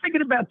 And I was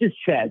thinking about this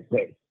Chad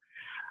thing.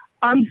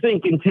 I'm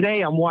thinking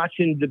today I'm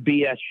watching the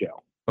BS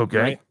show. Okay.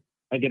 Right?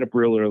 I get up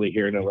real early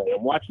here in LA.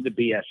 I'm watching the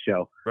BS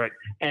show. Right.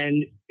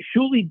 And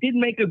Shuli did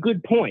make a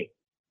good point.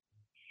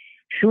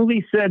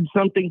 Shuli said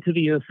something to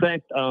the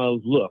effect of,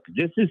 look,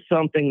 this is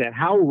something that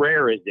how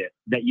rare is it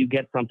that you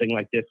get something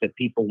like this that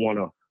people want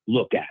to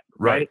look at,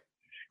 right?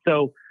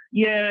 So,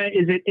 yeah,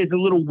 is a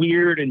little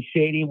weird and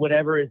shady,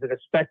 whatever. Is it a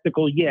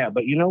spectacle? Yeah,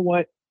 but you know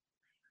what?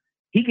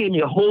 He gave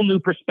me a whole new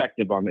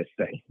perspective on this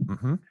thing,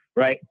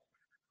 right?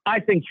 I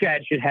think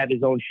Chad should have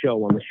his own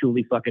show on the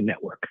Shuli fucking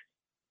network.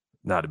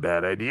 Not a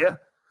bad idea.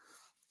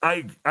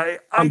 I've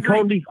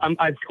totally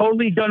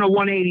done a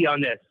 180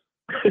 on this.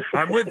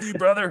 I'm with you,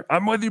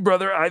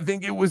 brother. I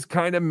think it was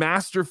kind of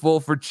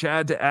masterful for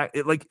Chad to act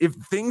like if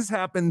things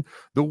happen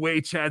the way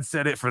Chad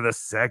said it for the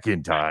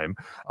second time.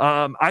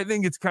 I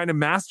think it's kind of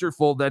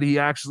masterful that he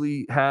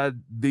actually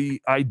had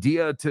the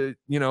idea to,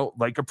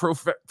 like a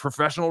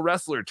professional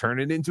wrestler, turn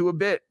it into a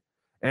bit.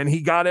 And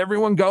he got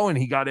everyone going.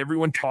 He got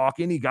everyone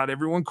talking. He got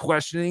everyone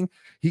questioning.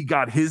 He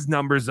got his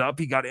numbers up.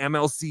 He got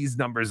MLC's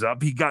numbers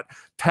up. He got,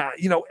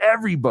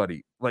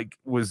 everybody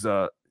was,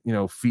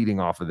 feeding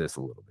off of this a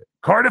little bit.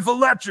 Cardiff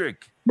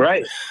Electric,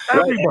 right?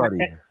 Everybody.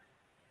 Right.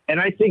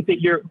 And I think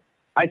that you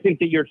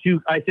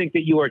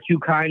are too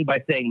kind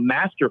by saying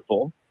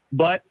masterful.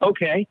 But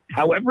okay,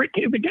 however it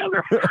came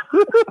together.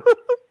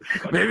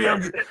 maybe I'm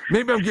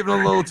giving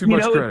a little too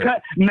much credit.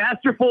 It's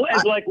masterful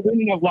as like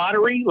winning a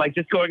lottery, like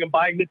just going and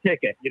buying the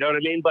ticket. You know what I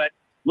mean? But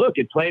look,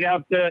 it played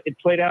out.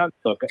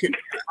 Look,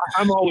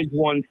 I'm always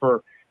one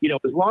for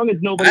as long as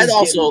nobody's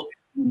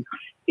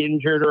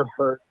injured or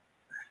hurt.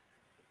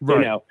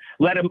 Right.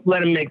 Let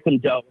him make some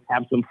dough and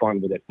have some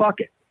fun with it. Fuck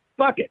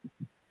it.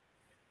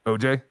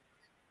 OJ.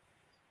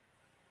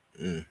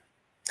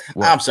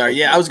 I'm sorry.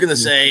 Yeah, I was gonna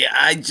say.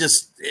 I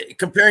just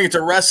comparing it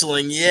to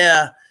wrestling.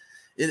 Yeah,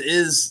 it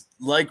is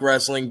like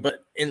wrestling,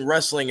 but in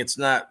wrestling, it's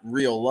not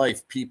real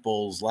life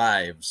people's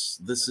lives.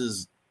 This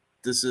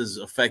has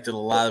affected a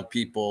lot of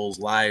people's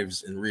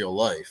lives in real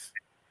life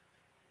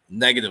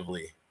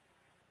negatively.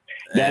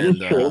 That is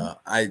true.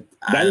 I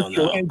don't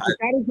know. And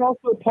that is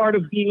also part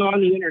of being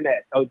on the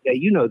internet. Okay,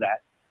 you know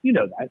that.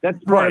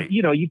 That's part of,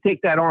 you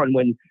take that on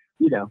when.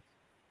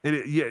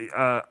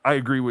 I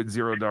agree with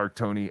Zero Dark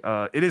Tony.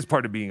 It is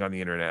part of being on the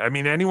internet. I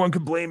mean, anyone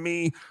can blame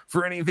me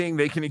for anything.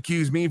 They can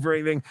accuse me for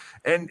anything,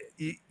 and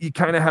you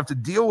kind of have to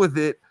deal with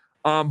it.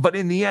 But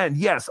in the end,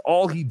 yes,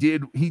 all he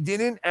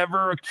didn't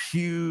ever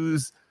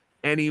accuse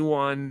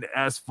anyone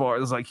as far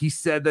as he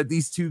said that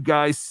these two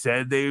guys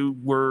said they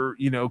were,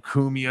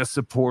 Kumia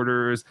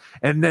supporters.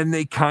 And then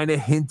they kind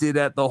of hinted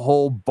at the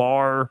whole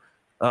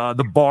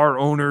the bar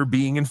owner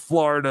being in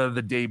Florida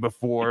the day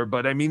before.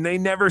 But I mean, they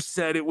never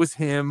said it was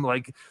him.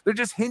 They're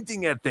just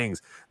hinting at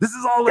things. This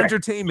is all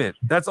entertainment.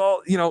 That's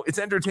all, it's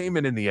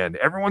entertainment in the end.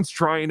 Everyone's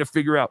trying to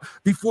figure out.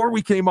 Before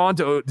we came on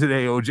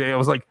today, OJ, I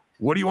was like,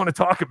 what do you want to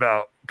talk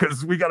about?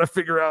 Because we got to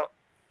figure out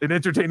an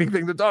entertaining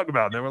thing to talk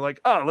about. And then we're like,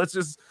 oh, let's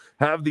just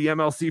have the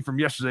MLC from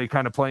yesterday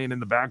kind of playing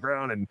in the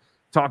background and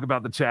talk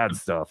about the Chad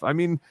stuff. I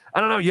mean, I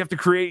don't know. You have to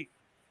create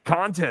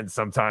content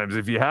sometimes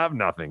if you have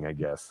nothing, I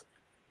guess.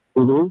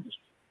 Mm-hmm.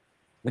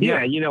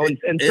 Yeah,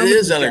 and it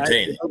is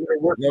entertaining.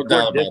 No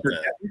doubt about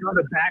that. They're on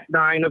the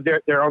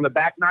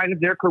back nine of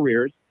their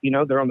careers.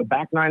 They're on the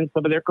back nine of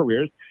some of their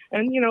careers,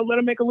 and let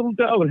them make a little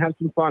dough and have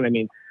some fun. I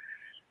mean,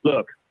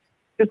 look,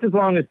 just as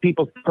long as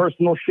people's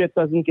personal shit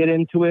doesn't get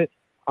into it,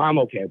 I'm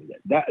okay with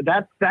it.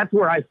 That's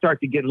where I start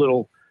to get a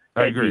little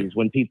edgy,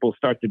 when people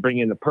start to bring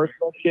in the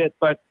personal shit.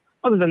 But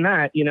other than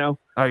that,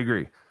 I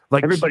agree.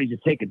 Everybody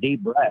just take a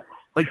deep breath.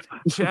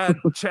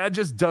 Chad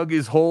just dug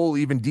his hole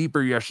even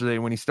deeper yesterday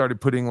when he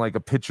started putting a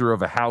picture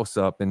of a house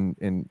up and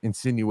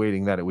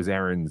insinuating that it was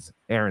Aaron's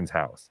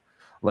house.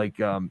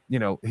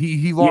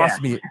 He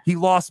lost me. He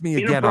lost me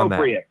again on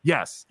that.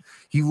 Yes,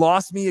 he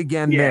lost me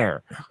again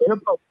there.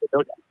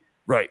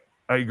 Right.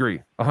 I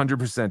agree.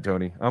 100%,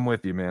 Tony. I'm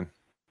with you, man.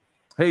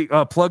 Hey,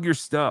 plug your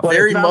stuff.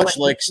 Very much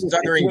like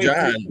Stuttering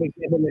John.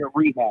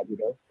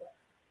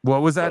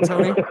 What was that,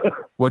 Tony?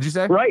 What'd you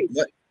say? Right.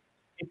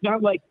 It's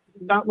not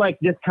like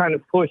this kind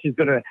of push is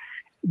gonna,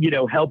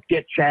 help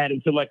get Chad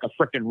into a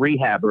freaking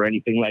rehab or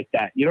anything like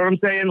that. You know what I'm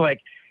saying?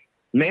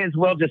 May as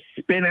well just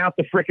spin out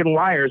the freaking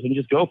wires and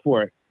just go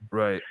for it.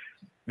 Right.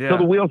 Yeah. So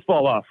the wheels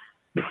fall off.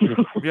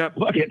 Yep.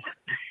 Fuck it.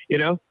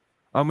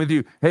 I'm with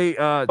you. Hey,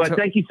 but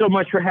thank you so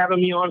much for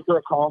having me on for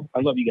a call. I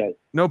love you guys.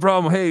 No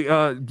problem. Hey,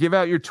 give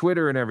out your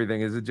Twitter and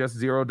everything. Is it just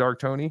Zero Dark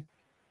Tony?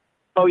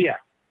 Oh yeah.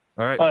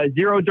 All right.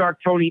 Zero Dark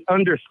Tony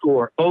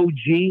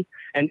 _OG,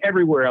 and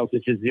everywhere else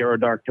it's just Zero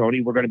Dark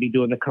Tony. We're going to be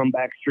doing the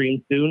comeback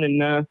stream soon,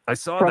 and I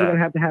saw probably that.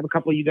 going to have a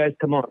couple of you guys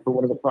come on for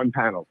one of the fun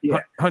panels.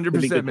 Yeah,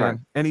 100%,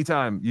 man.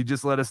 Anytime. You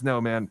just let us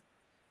know, man.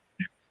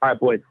 All right,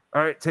 boys.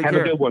 All right, take care.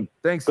 Have a good one.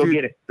 Thanks, Go dude.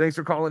 get it. Thanks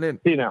for calling in.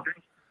 See you now.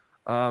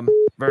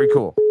 Very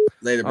cool.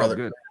 Later, brother.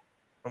 Good.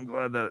 I'm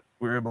glad that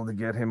we're able to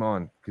get him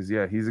on because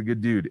he's a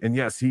good dude. And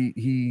yes, he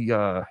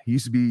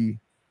used to be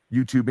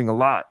YouTubing a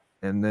lot,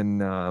 and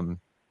then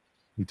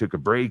he took a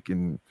break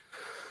and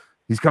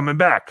he's coming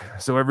back.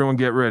 So everyone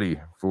get ready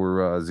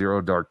for Zero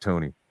Dark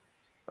Tony.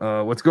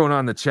 What's going on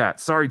in the chat?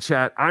 Sorry,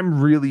 chat.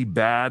 I'm really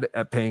bad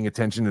at paying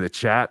attention to the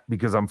chat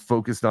because I'm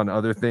focused on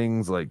other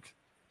things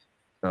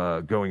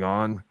going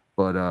on.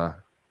 But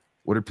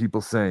what are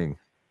people saying?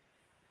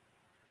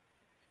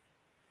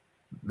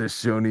 This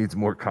show needs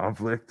more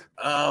conflict.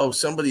 Oh,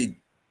 somebody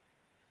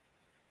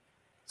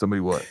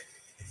what?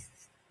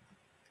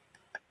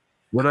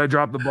 What did I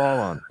drop the ball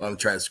on? I'm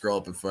trying to scroll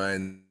up and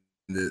find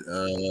it.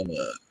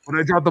 What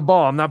did I drop the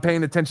ball? I'm not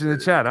paying attention to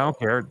the chat. I don't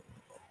care.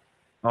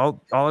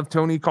 I'll have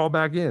Tony call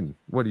back in.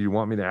 What do you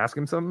want me to ask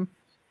him something?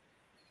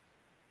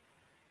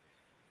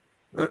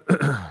 I'm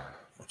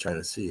trying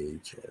to see.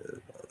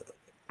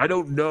 I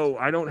don't know.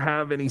 I don't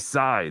have any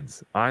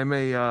sides. I'm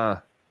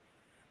a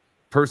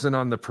person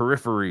on the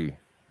periphery,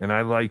 and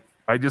I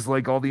just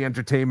like all the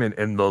entertainment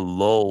and the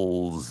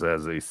lulls,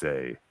 as they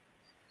say.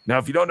 Now,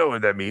 if you don't know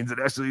what that means, it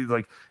actually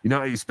like, you know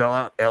how you spell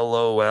out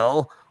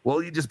LOL?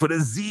 Well, you just put a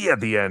Z at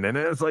the end, and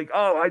it's like,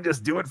 oh, I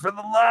just do it for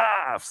the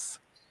laughs.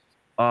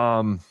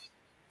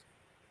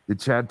 Did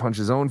Chad punch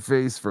his own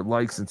face for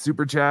likes and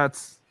super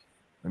chats?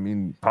 I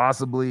mean,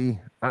 possibly.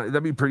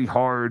 That'd be pretty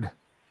hard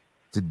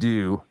to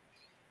do.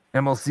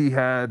 MLC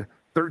had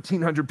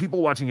 1,300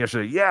 people watching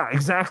yesterday. Yeah,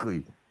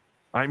 exactly.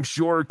 I'm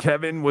sure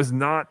Kevin was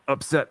not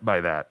upset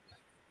by that.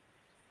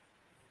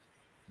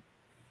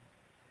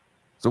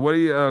 So what do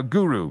you,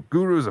 Guru?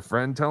 Guru's a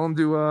friend. Tell him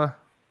to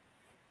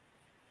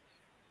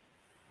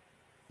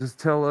just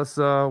tell us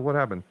what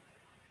happened.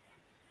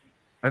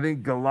 I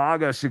think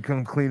Galaga should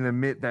come clean and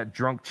admit that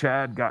drunk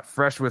Chad got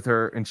fresh with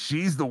her, and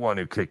she's the one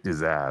who kicked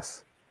his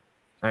ass.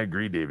 I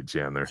agree, David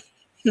Chandler.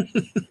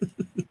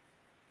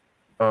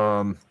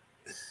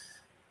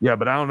 Yeah,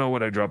 but I don't know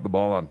what I dropped the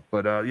ball on.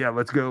 But yeah,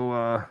 let's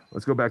go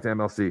back to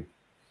MLC.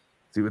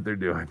 See what they're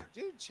doing.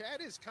 Dude,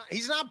 Chad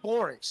he's not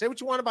boring. Say what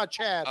you want about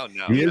Chad. Oh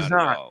no, he is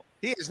not.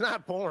 He is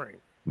not boring.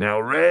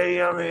 Now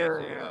Ray, I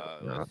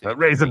mean,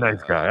 Ray's a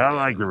nice guy. I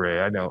like you,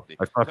 Ray. I know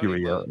I fuck you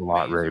a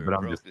lot, Ray, but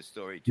I'm just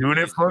doing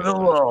it for the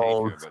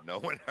lulz. But no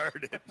one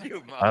heard it.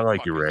 I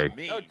like you, Ray.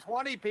 No,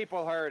 20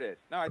 people heard it.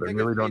 No, I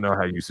really don't know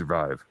how you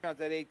survive. At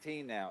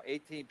 18 now,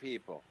 18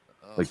 people.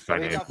 Like so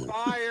he got financially.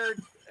 fired.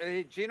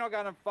 Gino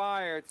got him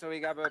fired, so he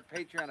got a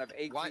Patreon of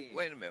 18.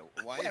 Wait a minute.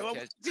 Why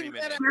is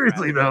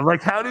Seriously though,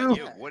 like how do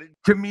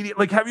comedian?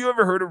 Like, have you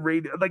ever heard of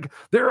radio? Like,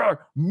 there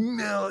are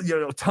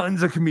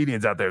tons of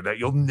comedians out there that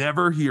you'll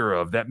never hear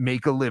of that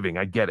make a living.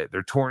 I get it;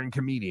 they're touring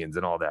comedians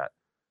and all that.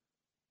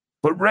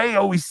 But Ray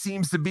always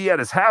seems to be at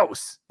his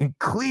house in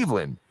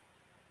Cleveland.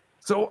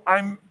 So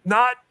I'm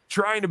not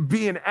trying to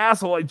be an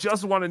asshole. I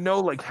just want to know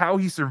like how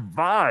he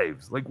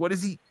survives. Like, what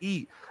does he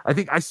eat? I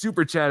think I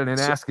super chatted and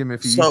asked him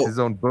if he eats his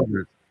own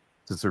boogers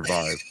to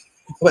survive.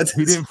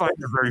 He didn't find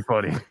it very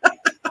funny.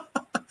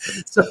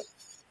 So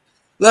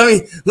let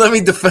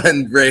me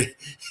defend Ray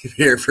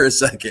here for a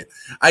second.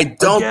 I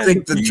don't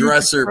think the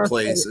dresser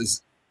place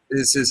is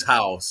his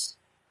house.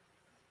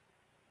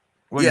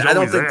 Well, yeah, I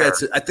don't think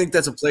that's. I think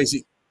that's a place.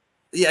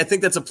 I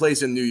think that's a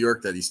place in New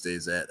York that he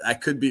stays at. I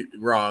could be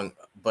wrong,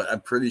 but I'm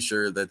pretty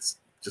sure that's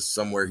just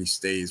somewhere he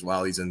stays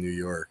while he's in New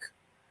York.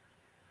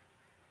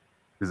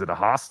 Is it a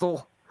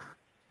hostel?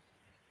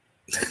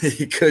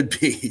 It could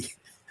be.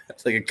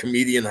 It's like a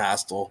comedian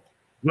hostel.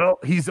 Well,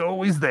 he's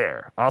always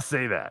there. I'll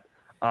say that.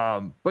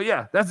 But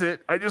yeah, that's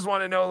it. I just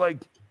want to know, like,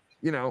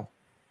 you know,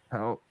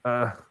 how.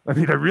 I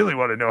mean, I really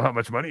want to know how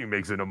much money he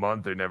makes in a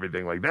month and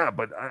everything like that.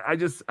 But I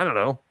don't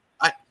know.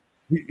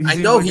 I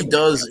know he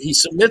does. He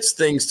submits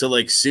things to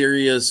like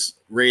Sirius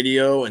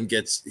Radio and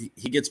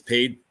he gets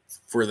paid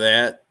for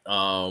that.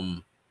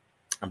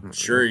 I'm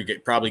sure he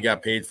probably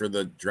got paid for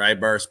the Dry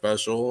Bar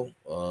special.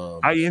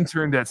 I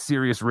interned at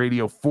Sirius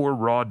Radio for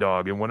Raw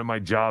Dog, and one of my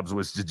jobs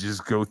was to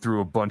just go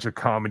through a bunch of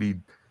comedy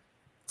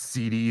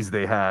CDs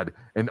they had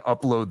and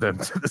upload them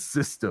to the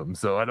system.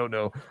 So I don't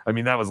know. I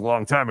mean, that was a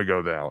long time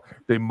ago now.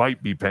 They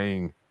might be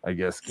paying, I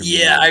guess.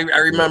 Yeah, I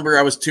remember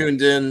I was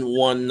tuned in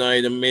one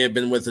night. It may have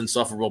been with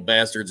Insufferable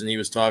Bastards, and he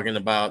was talking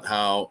about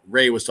how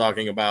Ray was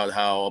talking about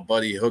how a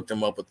buddy hooked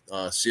him up with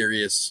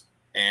Sirius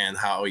and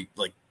how he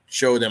like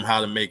showed him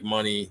how to make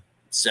money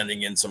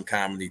sending in some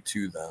comedy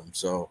to them.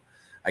 So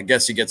I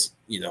guess he gets,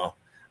 you know,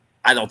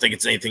 I don't think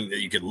it's anything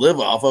that you could live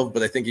off of,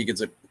 but I think he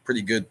gets a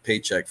pretty good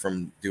paycheck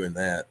from doing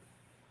that.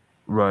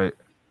 Right.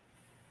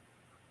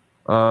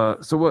 So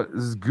what,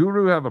 does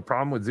Guru have a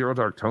problem with Zero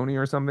Dark Tony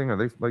or something? Are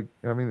they like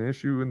having an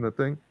issue in the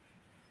thing?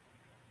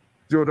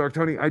 Zero Dark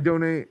Tony, I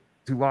donate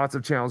to lots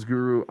of channels,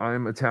 Guru.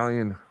 I'm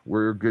Italian.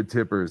 We're good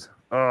tippers.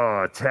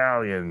 Oh,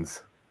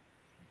 Italians.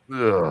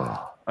 Ugh.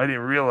 I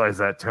didn't realize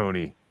that,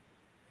 Tony.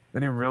 I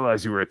didn't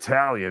realize you were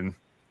Italian.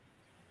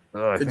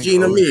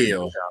 Gina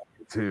Mio.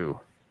 Too.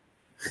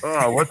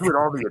 Oh, what's with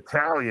all the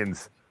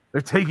Italians?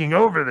 They're taking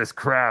over this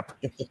crap.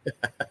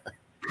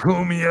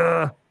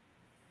 Cumia,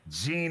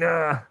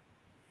 Gina,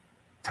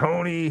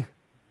 Tony.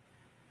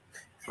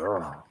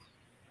 Oh.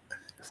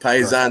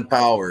 Paisan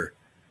power.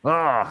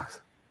 Ah.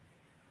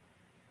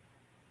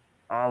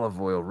 Olive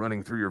oil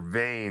running through your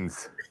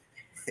veins.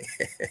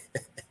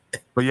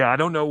 But yeah, I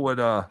don't know what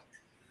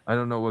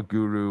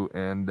Guru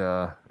and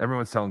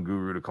everyone's telling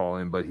Guru to call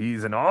in, but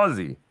he's an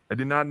Aussie. I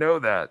did not know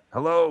that.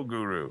 Hello,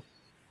 Guru.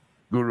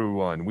 Guru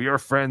One. We are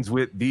friends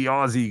with the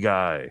Aussie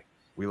guy.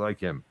 We like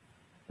him.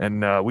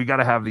 And we got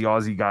to have the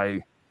Aussie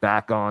guy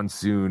back on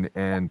soon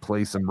and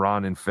play some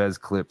Ron and Fez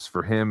clips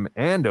for him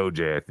and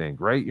OJ, I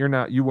think, right?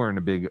 You weren't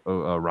a big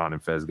Ron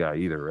and Fez guy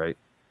either, right?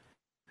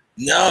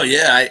 No,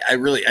 yeah.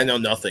 I know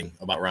nothing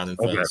about Ron and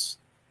Fez. Okay.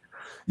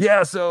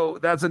 Yeah, so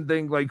that's the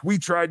thing. Like, we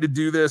tried to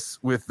do this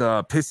with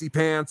Pissy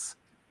Pants,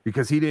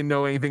 because he didn't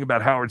know anything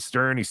about Howard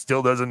Stern. He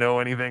still doesn't know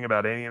anything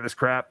about any of this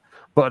crap.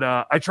 But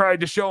I tried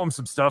to show him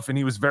some stuff, and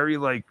he was very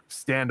like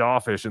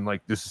standoffish and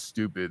like, this is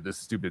stupid. This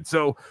is stupid.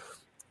 So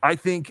I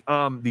think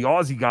the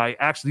Aussie guy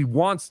actually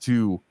wants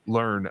to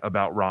learn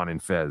about Ron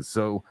and Fez.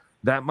 So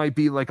that might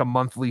be like a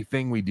monthly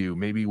thing we do.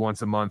 Maybe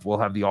once a month we'll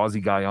have the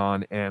Aussie guy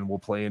on and we'll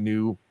play a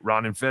new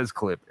Ron and Fez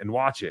clip and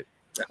watch it.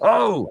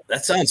 Oh,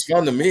 that sounds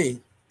fun to me.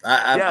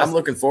 I'm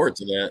looking forward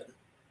to that.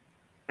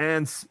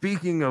 And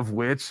speaking of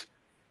which,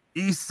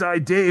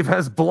 Eastside Dave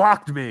has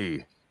blocked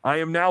me. I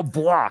am now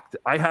blocked.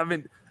 I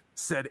haven't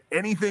said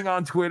anything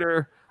on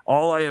Twitter.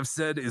 All I have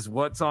said is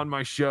what's on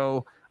my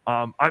show.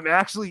 I'm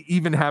actually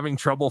even having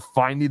trouble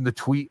finding the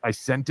tweet I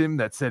sent him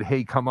that said,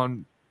 hey, come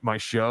on my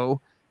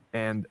show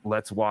and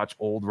let's watch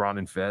old Ron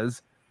and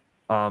Fez.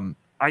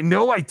 I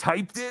know I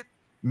typed it.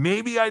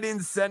 Maybe I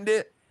didn't send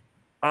it.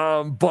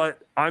 But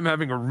I'm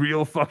having a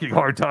real fucking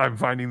hard time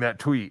finding that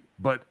tweet.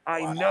 But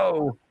I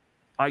know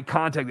I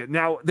contacted.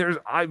 Now,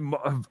 I'm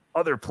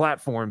other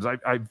platforms.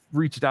 I've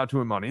reached out to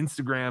him on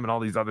Instagram and all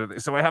these other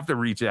things. So I have to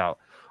reach out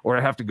or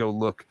I have to go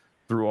look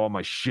through all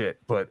my shit.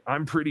 But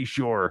I'm pretty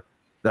sure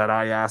that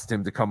I asked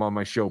him to come on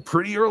my show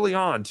pretty early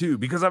on, too,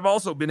 because I've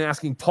also been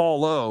asking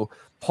Paul Lowe.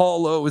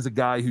 Paul Lowe is a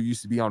guy who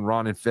used to be on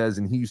Ron and Fez,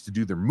 and he used to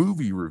do their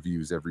movie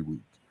reviews every week.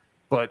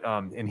 But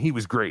and he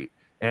was great.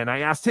 And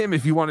I asked him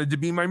if he wanted to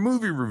be my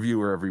movie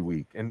reviewer every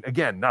week. And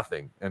again,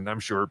 nothing. And I'm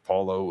sure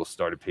Paul Lowe will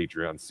start a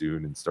Patreon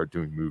soon and start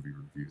doing movie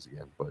reviews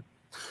again. But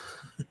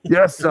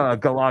yes,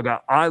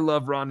 Galaga, I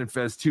love Ron and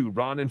Fez, too.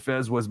 Ron and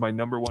Fez was my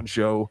number one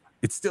show.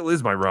 It still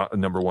is my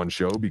number one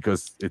show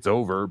because it's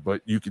over,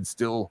 but you can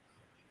still...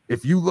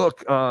 If you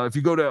look, if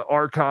you go to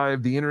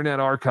archive, the Internet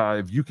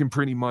Archive, you can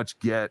pretty much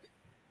get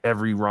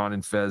every Ron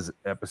and Fez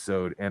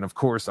episode. And of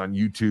course, on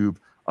YouTube,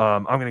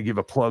 I'm going to give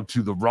a plug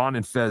to the Ron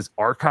and Fez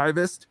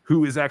archivist,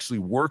 who is actually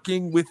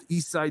working with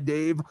Eastside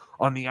Dave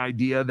on the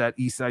idea that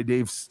Eastside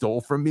Dave stole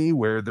from me,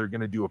 where they're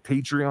going to do a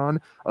Patreon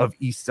of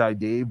Eastside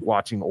Dave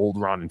watching old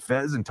Ron and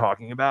Fez and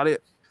talking about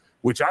it,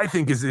 which I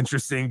think is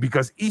interesting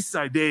because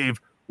Eastside Dave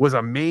was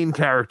a main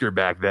character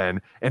back then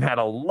and had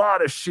a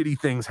lot of shitty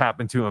things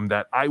happen to him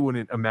that I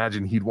wouldn't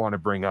imagine he'd want to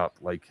bring up,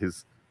 like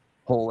his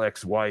whole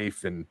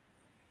ex-wife and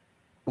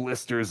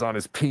blisters on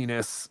his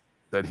penis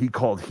that he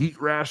called heat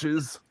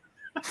rashes.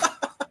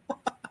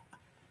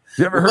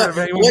 You ever heard of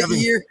anyone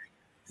having...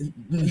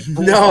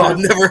 No, I've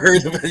never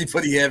heard of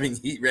anybody having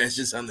heat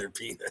rashes on their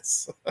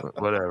penis.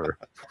 Whatever.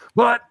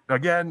 But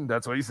again,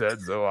 that's what he said,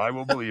 so I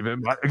will believe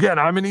him. Again,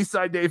 I'm an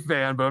Eastside Dave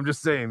fan, but I'm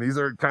just saying these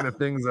are kind of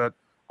things that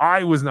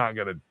I was not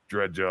going to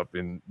dredge up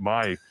in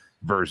my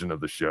version of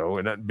the show,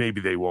 and maybe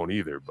they won't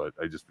either, but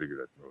I just figured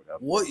I'd throw it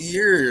out. What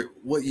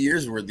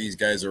years were these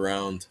guys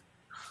around?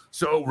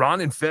 So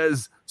Ron and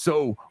Fez,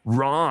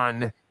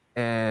 Ron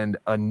and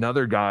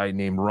another guy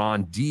named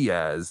Ron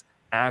Diaz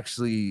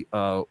actually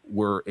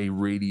were a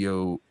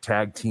radio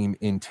tag team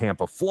in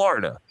Tampa,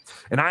 Florida.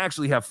 And I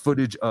actually have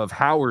footage of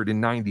Howard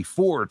in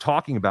 94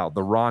 talking about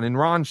the Ron and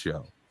Ron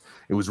show.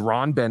 It was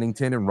Ron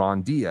Bennington and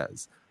Ron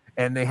Diaz.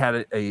 And they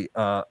had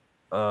a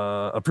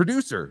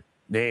producer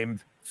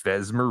named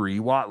Fez Marie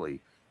Watley,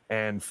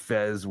 and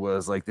Fez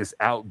was like this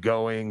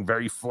outgoing,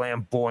 very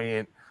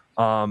flamboyant,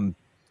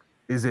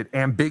 is it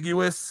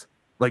ambiguous,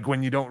 like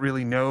when you don't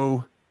really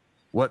know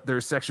what their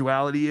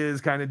sexuality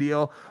is kind of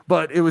deal,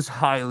 but it was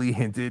highly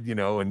hinted,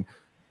 and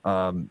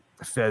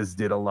Fez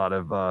did a lot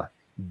of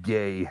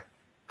gay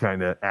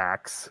kind of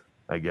acts,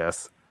 I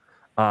guess,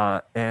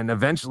 and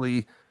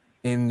eventually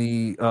in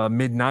the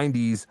mid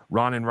 90s,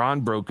 Ron and Ron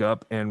broke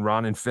up, and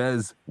Ron and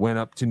Fez went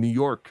up to New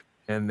York,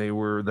 and they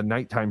were the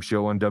nighttime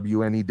show on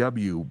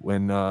WNEW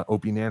when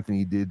Opie and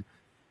Anthony did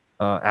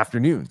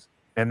afternoons.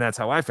 And that's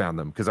how I found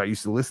them, because I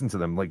used to listen to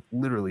them like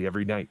literally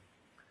every night.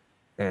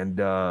 And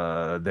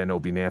then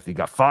Opie and Anthony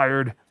got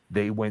fired.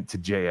 They went to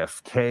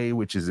JFK,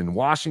 which is in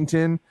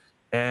Washington.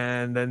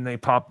 And then they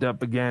popped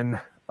up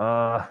again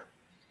after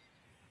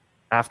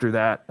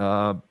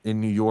that in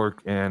New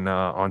York and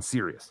on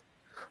Sirius.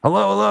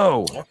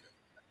 Hello.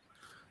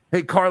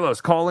 Hey,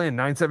 Carlos, call in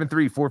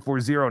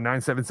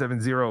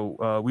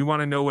 973-440-9770. We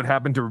want to know what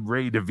happened to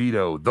Ray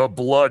DeVito, the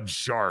blood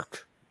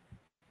shark.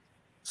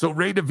 So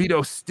Ray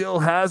DeVito still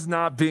has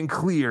not been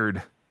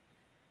cleared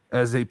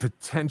as a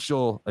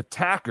potential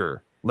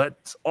attacker.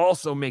 Let's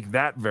also make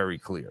that very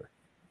clear.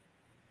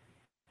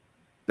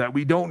 That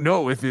we don't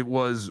know if it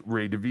was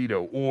Ray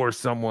DeVito or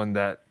someone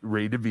that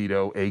Ray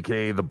DeVito,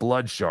 a.k.a. the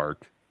blood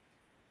shark,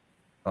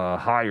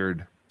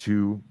 hired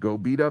to go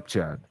beat up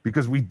Chad,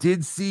 because we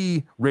did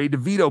see Ray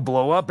DeVito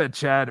blow up at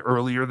Chad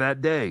earlier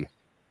that day.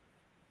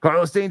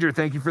 Carlos Danger,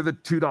 thank you for the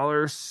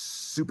 $2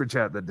 super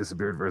chat that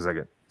disappeared for a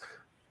second.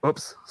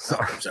 Oops,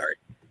 sorry. I'm sorry.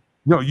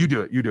 No, you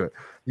do it.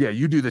 Yeah,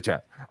 you do the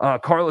chat.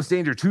 Carlos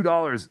Danger,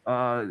 $2.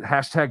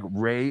 Hashtag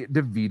Ray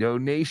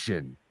DeVito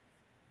Nation.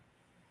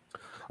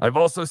 I've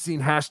also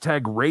seen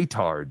hashtag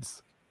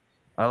Raytards.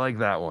 I like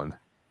that one.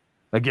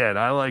 Again,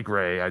 I like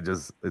Ray.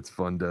 It's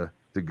fun to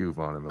goof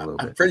on him a little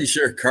bit. I'm pretty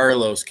sure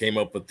Carlos came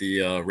up with the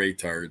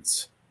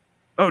Raytards.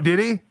 Oh, did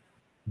he?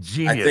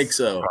 Genius. I think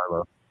so.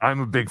 Carlos. I'm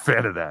a big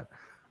fan of that.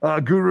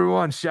 Guru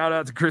One, shout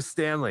out to Chris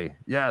Stanley.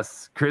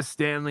 Yes, Chris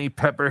Stanley,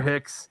 Pepper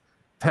Hicks,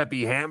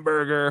 Peppy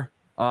Hamburger.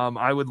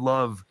 I would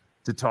love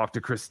to talk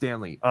to Chris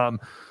Stanley.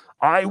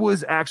 I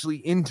was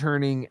actually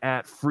interning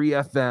at Free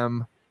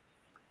FM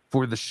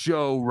for the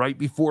show right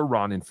before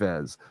Ron and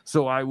Fez.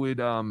 So I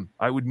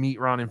would meet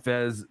Ron and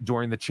Fez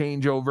during the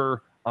changeover.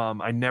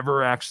 I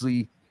never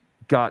actually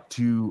got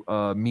to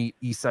meet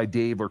Eastside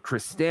Dave or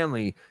Chris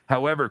Stanley.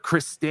 However,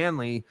 Chris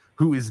Stanley,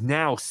 who is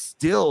now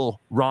still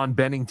Ron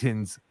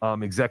Bennington's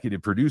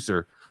executive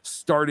producer,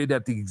 started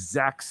at the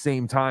exact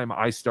same time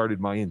I started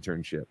my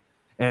internship.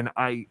 And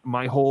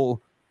my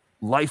whole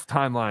life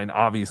timeline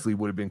obviously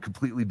would have been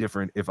completely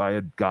different if I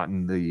had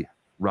gotten the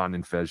Ron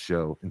and Fez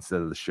show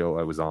instead of the show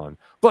I was on.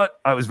 But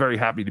I was very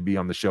happy to be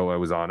on the show I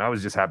was on. I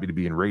was just happy to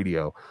be in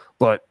radio.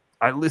 But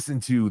I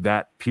listened to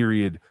that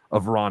period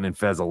of Ron and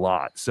Fez a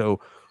lot. So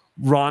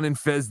Ron and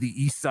Fez, the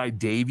Eastside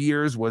Dave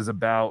years, was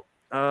about,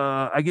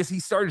 I guess he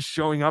started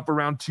showing up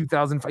around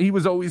 2005. He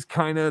was always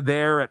kind of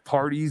there at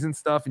parties and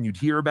stuff, and you'd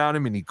hear about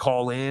him and he'd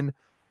call in,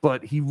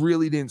 but he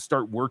really didn't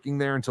start working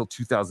there until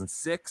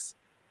 2006.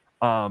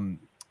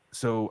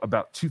 So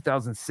about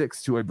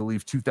 2006 to, I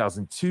believe,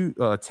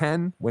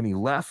 2010 when he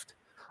left.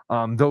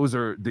 Those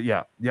are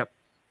yep.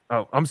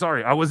 Oh, I'm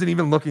sorry. I wasn't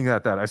even looking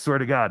at that. I swear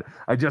to God.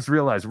 I just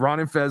realized Ron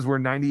and Fez were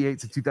 98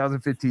 to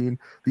 2015.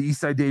 The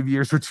Eastside Dave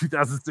years were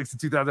 2006 to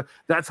 2000.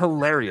 That's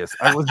hilarious.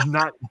 I was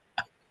not.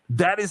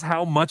 That is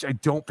how much I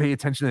don't pay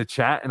attention to the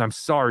chat. And I'm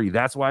sorry.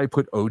 That's why I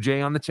put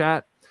OJ on the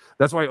chat.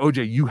 That's why,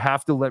 OJ, you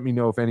have to let me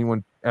know if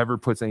anyone ever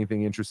puts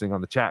anything interesting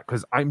on the chat,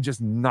 because I'm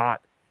just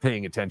not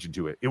paying attention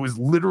to it. It was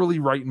literally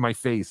right in my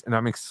face, and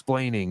I'm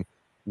explaining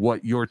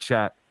what your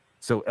chat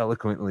so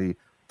eloquently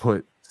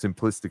put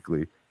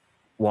simplistically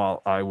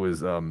while I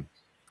was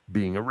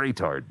being a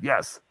retard.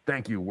 Yes,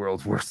 thank you,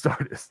 World's Worst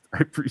Artist. I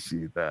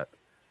appreciate that.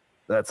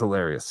 That's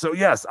hilarious. So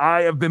yes,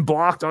 I have been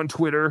blocked on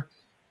Twitter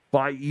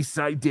by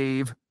Eastside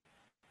Dave,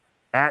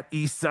 at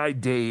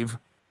Eastside Dave.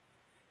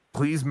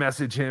 Please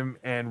message him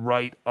and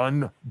write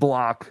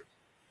unblock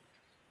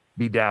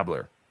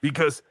BeDabbler,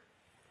 because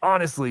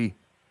honestly,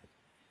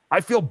 I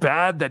feel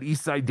bad that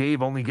Eastside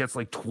Dave only gets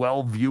like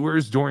 12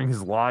 viewers during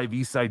his live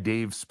Eastside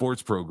Dave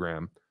sports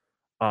program,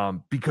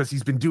 because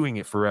he's been doing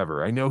it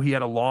forever. I know he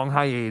had a long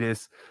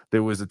hiatus.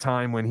 There was a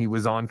time when he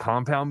was on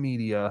Compound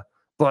Media,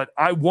 but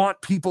I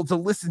want people to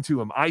listen to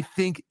him. I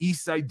think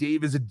Eastside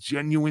Dave is a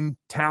genuine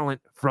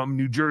talent from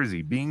New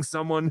Jersey. Being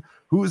someone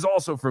who is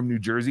also from New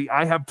Jersey,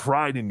 I have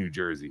pride in New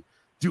Jersey.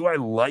 Do I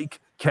like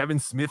Kevin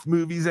Smith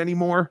movies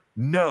anymore?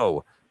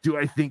 No. Do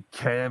I think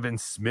Kevin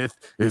Smith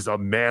is a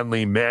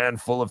manly man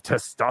full of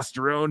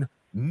testosterone?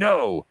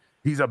 No.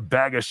 He's a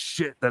bag of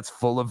shit that's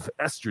full of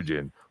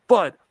estrogen.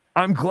 But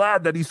I'm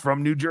glad that he's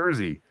from New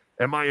Jersey.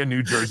 Am I a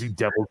New Jersey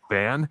Devils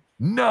fan?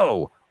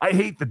 No. I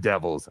hate the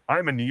Devils.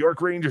 I'm a New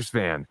York Rangers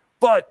fan.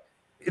 But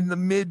in the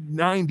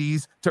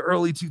mid-90s to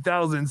early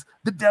 2000s,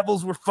 the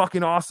Devils were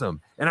fucking awesome.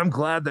 And I'm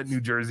glad that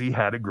New Jersey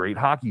had a great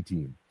hockey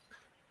team.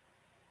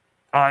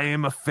 I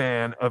am a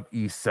fan of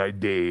Eastside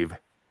Dave.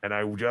 And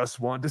I just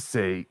want to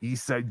say,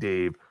 Eastside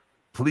Dave,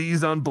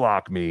 please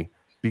unblock me,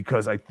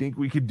 because I think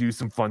we could do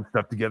some fun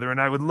stuff together.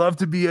 And I would love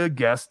to be a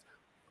guest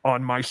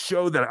on my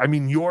show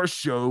your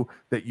show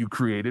that you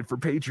created for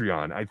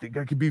Patreon. I think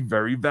I could be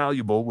very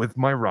valuable with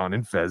my Ron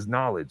and Fez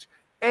knowledge.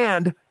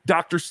 And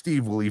Dr.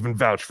 Steve will even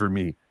vouch for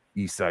me,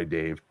 Eastside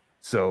Dave.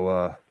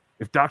 So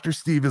if Dr.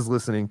 Steve is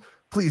listening,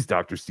 please,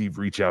 Dr. Steve,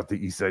 reach out to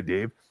Eastside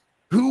Dave.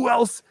 Who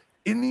else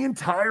in the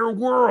entire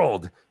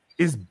world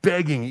is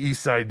begging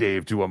Eastside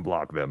Dave to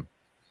unblock them?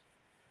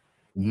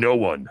 No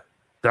one.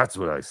 That's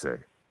what I say.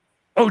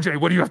 OJ,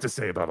 what do you have to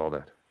say about all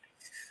that?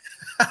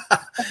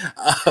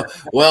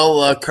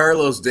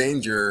 Carlos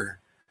Danger.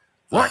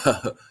 What?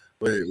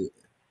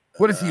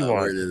 What does he want?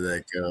 Where did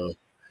that go?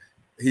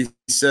 He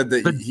said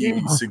that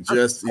he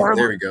suggests.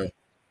 There we go.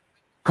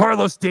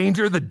 Carlos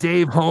Danger, the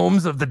Dave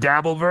Holmes of the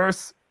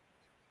Dabbleverse.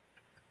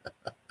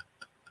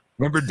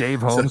 Remember Dave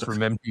Holmes from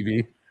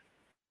MTV?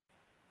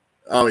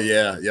 Oh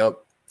yeah, yep.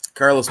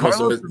 Carlos must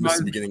have missed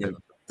the beginning of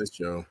this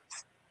show.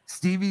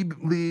 Stevie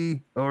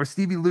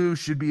Lou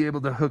should be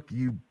able to hook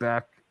you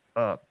back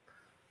up.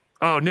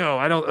 Oh no,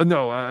 I don't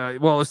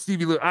know.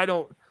 Stevie Lou, I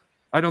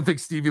don't think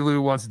Stevie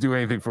Lou wants to do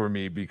anything for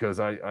me, because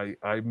I'm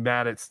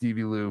mad at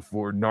Stevie Lou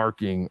for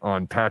narking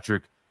on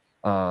Patrick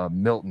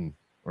Melton.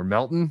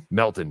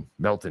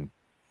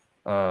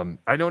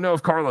 I don't know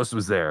if Carlos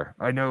was there.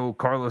 I know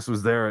Carlos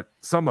was there at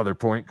some other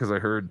point, because I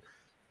heard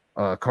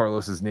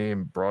Carlos's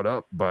name brought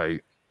up by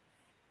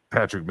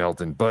Patrick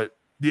Melton. But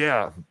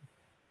yeah,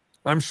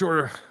 I'm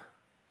sure.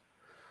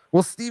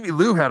 Well, Stevie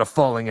Lou had a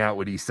falling out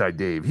with Eastside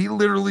Dave. He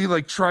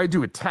literally tried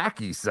to attack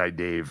Eastside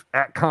Dave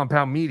at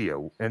Compound Media,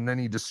 and then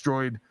he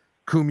destroyed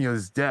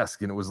Kumia's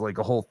desk, and it was like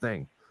a whole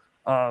thing.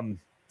 That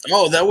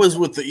was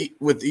with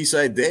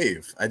Eastside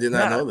Dave. I did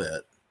not know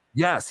that.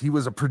 Yes, he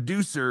was a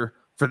producer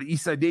for the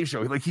Eastside Dave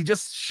show. He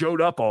just showed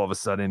up all of a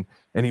sudden,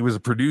 and he was a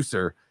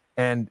producer,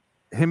 and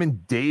him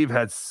and Dave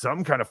had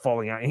some kind of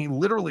falling out, and he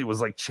literally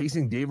was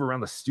chasing Dave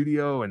around the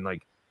studio, and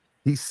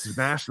he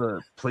smashed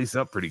the place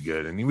up pretty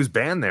good, and he was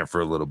banned there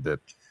for a little bit.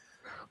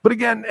 But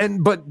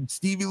again, but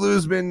Stevie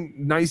Lou's been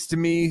nice to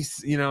me,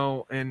 you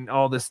know, and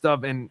all this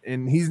stuff, and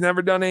he's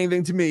never done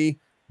anything to me.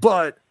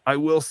 But I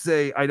will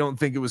say, I don't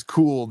think it was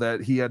cool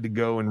that he had to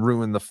go and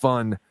ruin the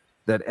fun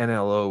that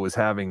NLO was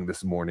having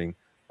this morning.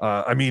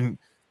 I mean,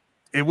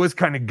 it was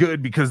kind of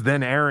good because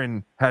then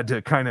Aaron had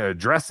to kind of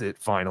address it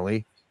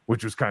finally,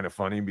 which was kind of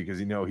funny because,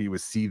 you know, he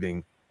was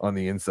seething on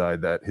the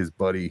inside that his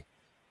buddy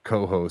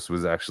co-host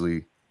was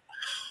actually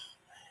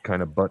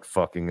kind of butt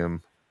fucking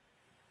him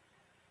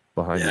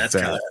behind his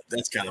back.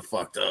 That's kind of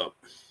fucked up.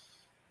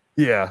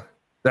 Yeah.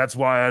 That's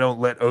why I don't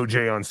let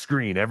OJ on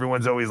screen.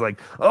 Everyone's always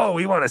like, oh,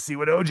 we want to see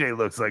what OJ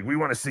looks like. We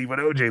want to see what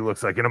OJ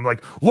looks like. And I'm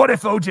like, what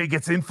if OJ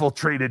gets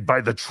infiltrated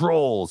by the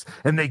trolls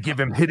and they give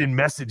him hidden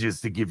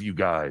messages to give you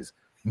guys?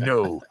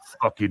 No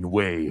fucking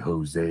way,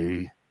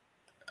 Jose.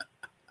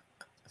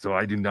 So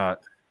I do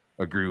not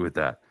agree with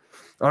that.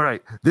 All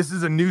right. This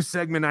is a new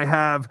segment I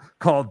have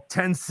called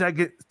 10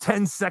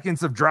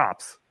 seconds of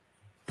drops.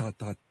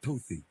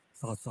 Toothy,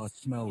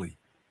 smelly.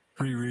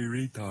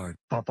 Retard.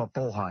 Papa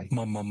Pohai.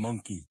 Mama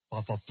monkey.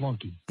 Papa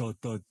flunky.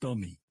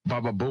 Dummy.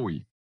 Baba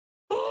Bowie.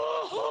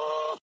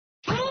 Oh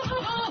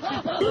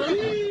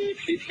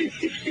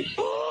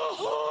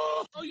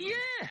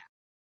yeah.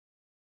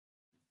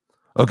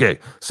 Okay,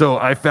 so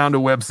I found a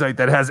website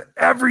that has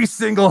every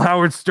single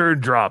Howard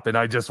Stern drop, and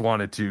I just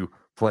wanted to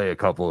play a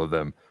couple of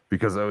them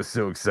because I was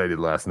so excited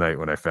last night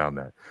when I found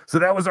that. So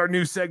that was our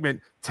new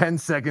segment, 10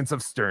 seconds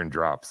of Stern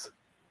drops.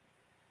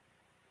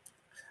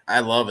 I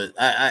love it.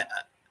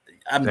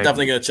 I'm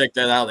definitely going to check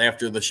that out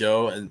after the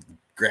show and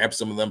grab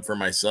some of them for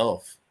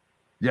myself.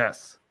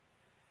 Yes.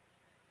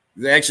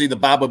 Actually, the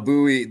Baba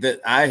Booey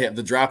that I have,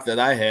 the drop that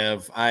I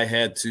have, I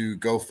had to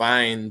go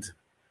find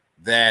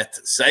that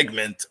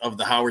segment of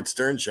the Howard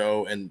Stern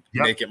show and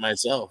make it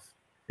myself.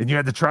 And you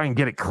had to try and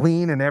get it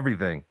clean and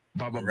everything.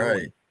 Baba Right.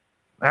 Bowie.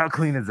 How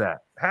clean is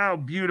that? How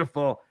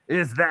beautiful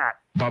is that?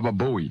 Baba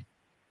Bowie.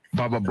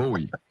 Baba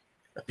Bowie.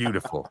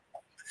 Beautiful.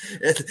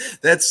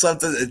 That's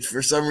something,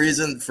 for some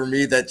reason, for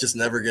me, that just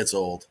never gets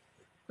old.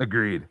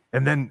 Agreed.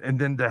 And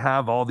then to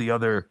have all the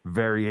other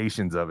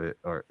variations of it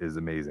is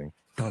amazing.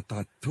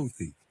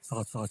 Toothy,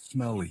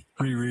 smelly.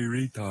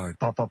 Retard.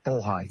 Papa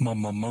Pohai.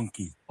 Mama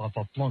monkey.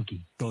 Papa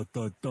flunky.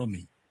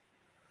 Dummy.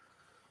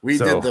 We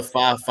did the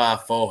fa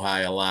fo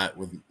hi a lot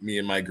with me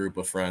and my group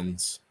of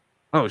friends.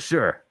 Oh,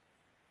 sure.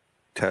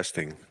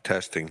 Testing.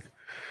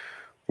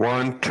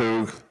 1,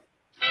 2.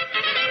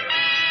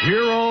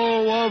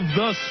 Hero of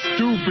the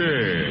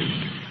stupid.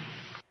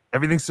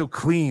 Everything's so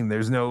clean.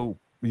 There's no,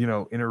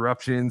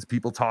 interruptions,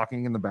 people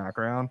talking in the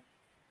background.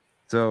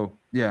 So,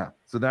 yeah.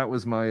 So that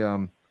was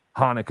my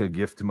Hanukkah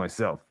gift to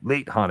myself.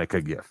 Late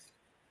Hanukkah gift.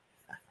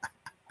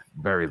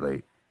 Very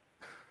late.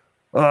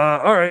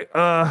 All right.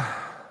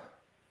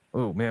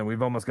 Oh, man,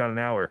 we've almost got an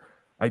hour.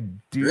 I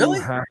do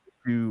have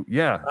to.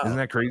 Yeah. Isn't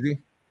that crazy?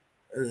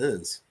 It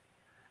is.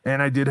 And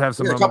I did have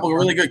some. A couple of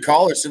really good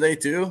callers today,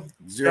 too.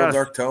 Zero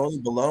Dark Tony,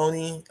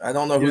 Baloney. I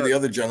don't know who the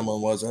other gentleman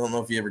was. I don't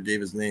know if he ever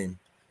gave his name.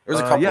 There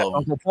was a couple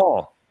of them.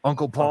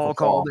 Uncle Paul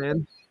called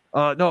in.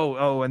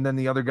 And then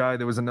the other guy,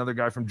 there was another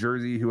guy from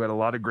Jersey who had a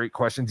lot of great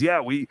questions.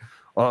 Yeah,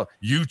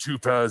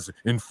 YouTube has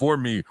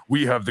informed me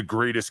we have the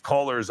greatest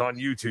callers on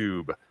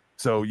YouTube.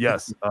 So,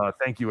 yes,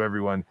 thank you,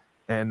 everyone.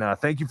 And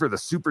thank you for the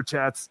super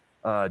chats,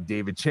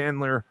 David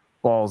Chandler,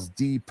 Balls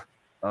Deep,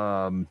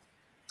 and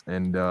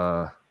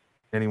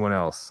anyone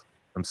else.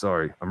 I'm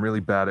sorry. I'm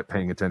really bad at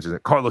paying attention.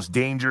 Carlos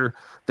Danger,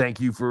 thank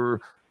you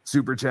for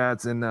super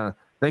chats. And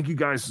thank you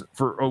guys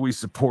for always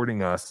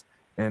supporting us.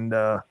 And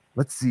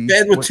let's see.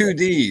 Bad with 2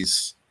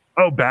 Ds.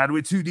 Oh, Bad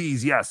with 2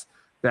 Ds. Yes.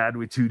 Bad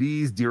with 2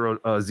 Ds.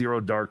 Zero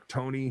Dark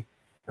Tony.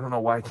 I don't know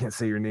why I can't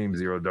say your name,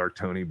 Zero Dark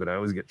Tony, but I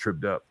always get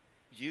tripped up.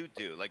 You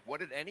do. Like, what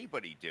did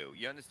anybody do?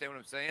 You understand what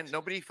I'm saying?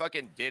 Nobody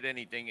fucking did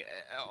anything.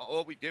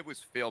 All we did was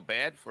feel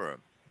bad for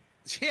him.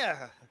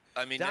 Yeah.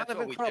 I mean, Donovan that's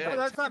what we Crawford. did.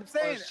 That's what I'm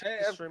saying.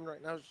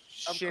 Right now,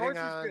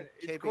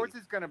 Of course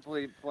he's going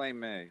to blame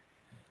me.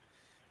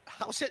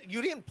 How's it?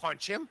 You didn't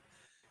punch him.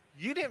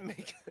 You didn't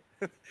make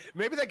it.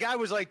 Maybe the guy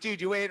was like, dude,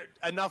 you ate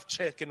enough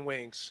chicken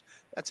wings.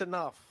 That's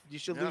enough. You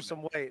should lose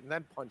some weight, and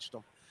then punched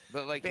him.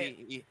 But like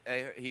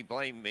he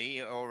blamed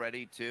me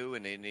already too,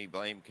 and then he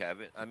blamed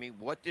Kevin. I mean,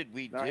 what did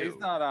we do? No, he's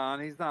not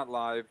on. He's not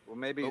live. Well,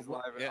 maybe he's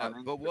live. Yeah,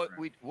 but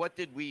what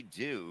did we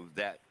do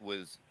that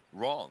was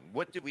wrong?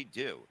 What did we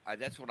do?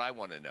 That's what I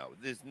want to know.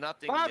 There's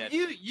nothing. Bob,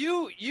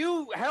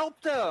 you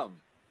helped him.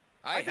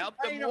 I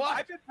helped him. What?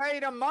 I've been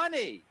paying him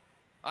money.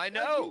 I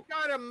know. You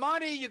got him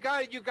money. You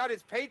got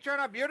his Patreon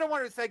up. You're the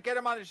one who said get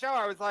him on the show.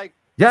 I was like,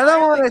 yeah, that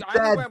one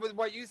I went with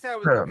what you said.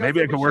 Was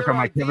maybe I could work on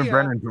my Kevin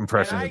Brennan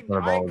impression in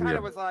front of all of you. I kind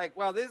of was like,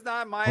 well, this is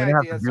not my idea.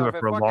 idea. Have to do it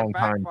for a long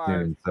time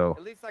soon, so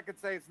at least I could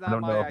say it's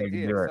not my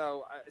idea.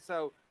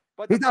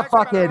 But he's a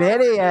fucking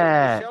idiot.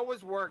 The show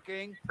was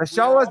working. The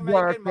show was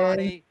working.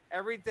 Money.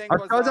 Everything Our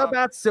was show's up,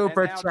 about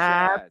super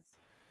chat.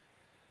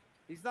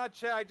 He's not.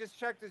 I just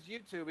checked his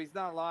YouTube. He's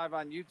not live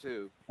on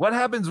YouTube. What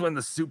happens when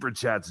the super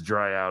chats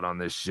dry out on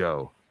this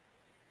show?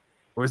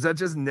 Or is that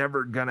just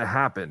never going to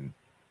happen?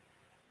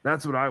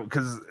 That's what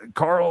because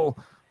Carl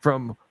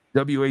from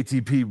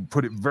WATP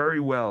put it very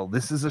well.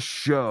 This is a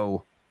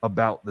show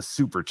about the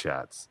super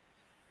chats.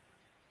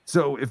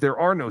 So if there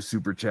are no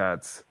super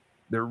chats,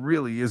 there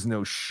really is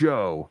no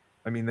show.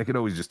 I mean, they could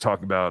always just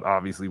talk about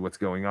obviously what's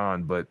going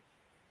on, but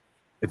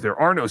if there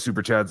are no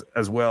super chats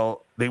as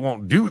well, they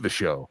won't do the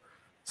show.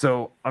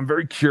 So I'm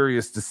very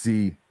curious to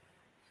see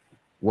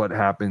what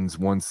happens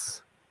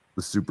once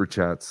the super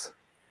chats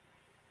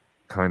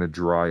kind of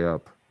dry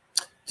up.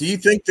 Do you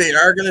think they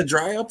are going to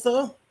dry up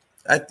though?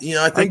 I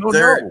think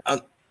they're.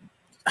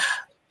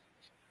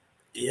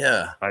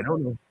 Yeah, I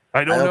don't know.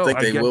 I don't think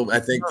they will.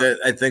 I think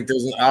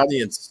there's an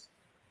audience.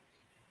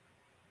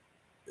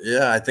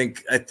 Yeah, I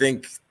think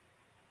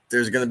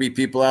there's going to be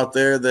people out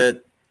there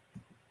that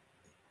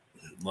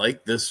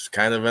like this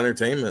kind of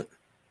entertainment.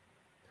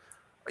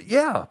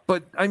 Yeah,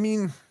 but I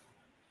mean,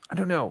 I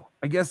don't know.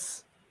 I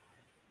guess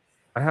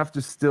I have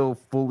to still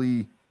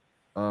fully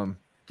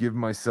give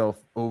myself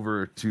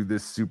over to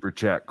this super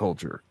chat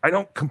culture. I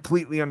don't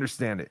completely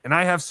understand it. And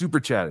I have super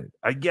chatted.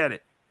 I get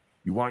it.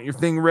 You want your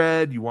thing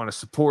read, you want to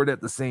support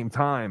at the same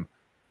time.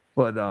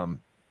 But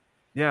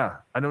yeah,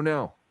 I don't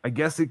know. I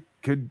guess it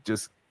could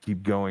just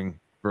keep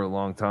going for a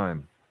long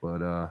time.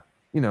 But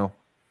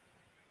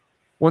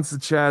once the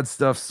Chad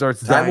stuff starts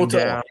dying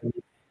down.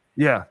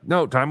 Yeah,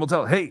 no, time will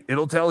tell. Hey,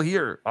 it'll tell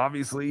here,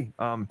 obviously.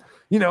 And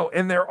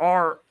there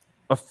are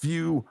a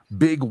few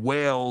big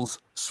whales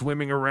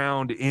swimming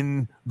around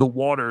in the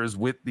waters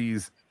with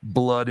these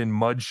blood and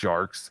mud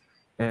sharks,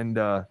 and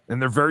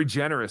they're very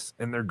generous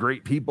and they're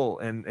great people,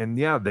 and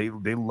yeah,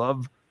 they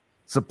love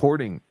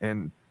supporting,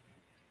 and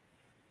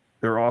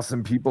they're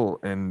awesome people,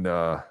 and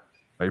I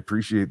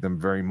appreciate them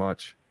very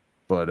much.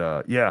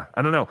 But yeah,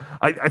 I don't know.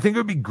 I think it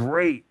would be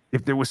great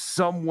if there was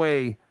some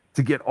way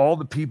to get all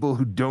the people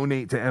who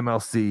donate to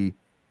MLC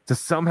to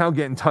somehow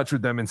get in touch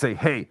with them and say,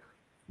 hey,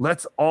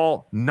 let's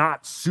all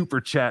not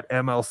super chat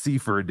MLC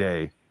for a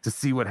day to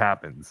see what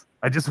happens.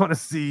 I just want to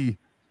see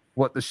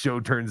what the show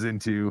turns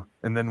into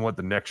and then what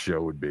the next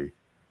show would be.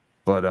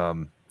 But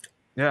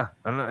yeah,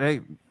 I don't know.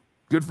 Hey,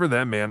 good for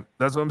them, man.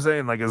 That's what I'm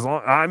saying. Like, as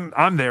long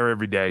I'm there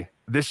every day.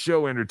 This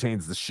show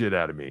entertains the shit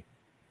out of me.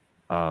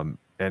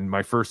 And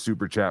my first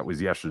super chat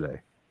was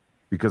yesterday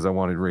because I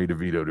wanted Ray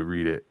DeVito to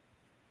read it.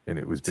 And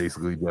it was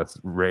basically just,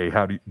 Ray,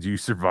 how do you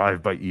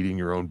survive by eating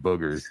your own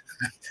boogers?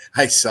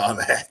 I saw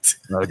that.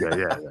 Okay,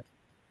 yeah.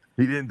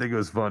 He didn't think it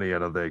was funny, I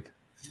don't think.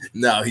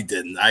 No, he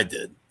didn't. I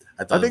did.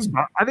 I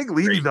think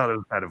Levy thought it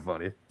was kind of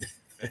funny.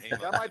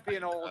 That might be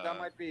that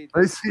might be.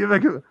 Let's see if I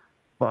can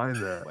find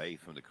that. Away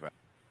from the crowd.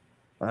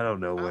 I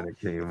don't know when it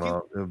came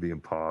up. It would be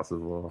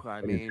impossible.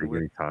 I didn't take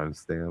any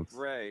timestamps.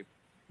 Ray.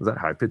 Was that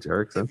high pitch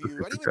Eric sent the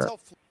super chat?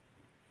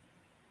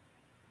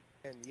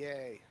 And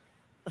yay.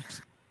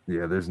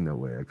 Yeah, there's no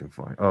way I can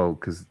find. Oh,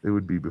 because it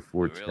would be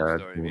before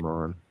Chad came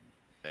on.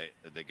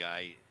 The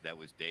guy that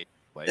was dating.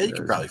 Yeah, you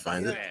can probably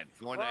find it.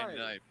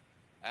 $4.99.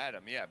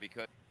 Adam, yeah,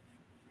 because.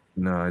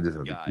 No, I just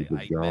have to keep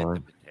it going. I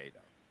meant the potato.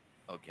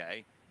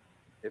 Okay.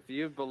 If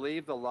you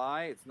believe the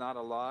lie, it's not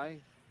a lie.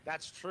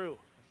 That's true.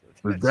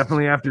 It was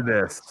definitely after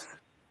this.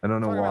 I don't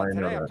know why I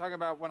know that. I'm talking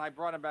about when I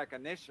brought him back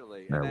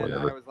initially. Yeah, and then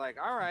whatever. I was like,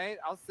 all right,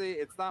 I'll see.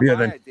 It's not Yeah, my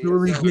then idea.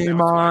 Julie So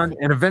came on,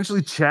 and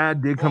eventually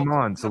Chad did come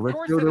on. So let's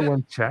go to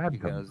when Chad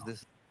comes on.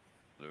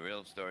 The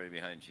real story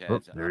behind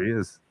Chad's. Oh, there he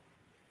is.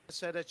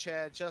 Said a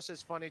Chad, just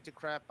as funny to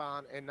crap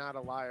on and not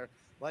a liar.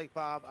 Like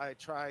Bob, I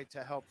tried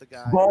to help the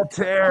guy.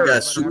 Voltaire.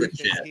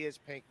 He is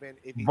Pinkman.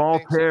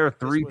 Voltaire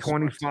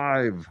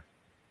 325.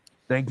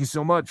 Thank you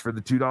so much for the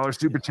 $2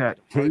 super chat.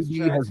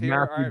 KD has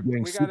mastered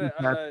doing super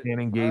chats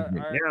and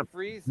engagement. Yeah,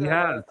 freeze, he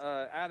has.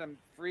 Adam,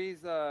 freeze.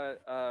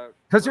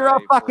 Because you're a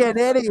fucking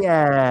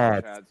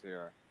idiot.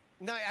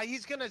 No,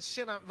 he's gonna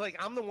sit on. Like,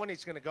 I'm the one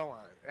he's gonna go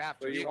on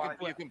after. You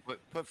can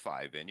put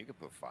 5 in. You can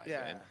put 5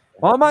 in.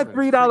 All my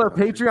 $3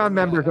 Patreon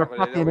members are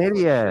fucking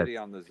idiots.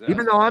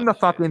 Even though I'm the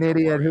fucking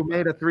idiot who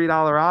made a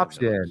 $3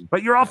 option.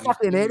 But you're all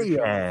fucking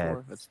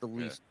idiots. That's the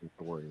least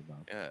to worry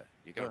about. Yeah,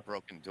 you got a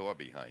broken door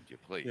behind you,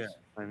 please. Yeah,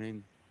 I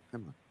mean,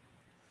 come on.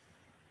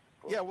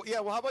 Yeah,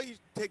 well, how about you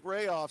take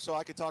Ray off so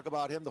I can talk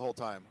about him the whole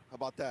time? How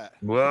about that?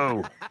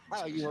 Whoa.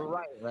 You were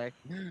right, Ray.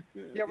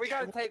 Yeah, we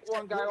got to take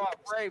one guy off.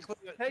 Ray,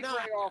 take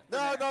Ray off.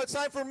 No, it's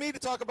time for me to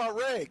talk about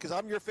Ray because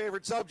I'm your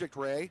favorite subject,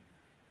 Ray.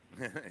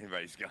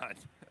 Everybody's gone.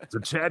 So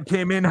Chad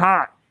came in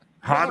hot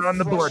on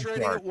the board. How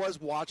frustrating it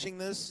was watching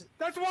this.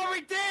 That's why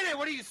we did it.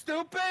 What are you,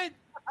 stupid?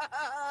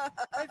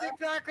 That's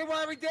exactly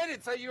why we did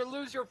it, so you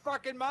lose your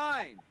fucking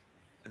mind.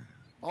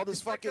 All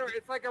this fucking.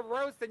 It's like a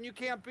roast, and you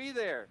can't be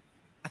there.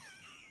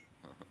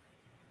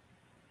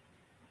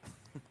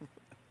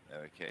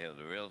 Okay,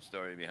 the real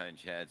story behind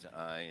Chad's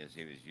eye is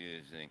he was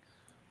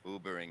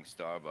Ubering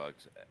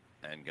Starbucks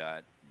and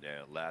got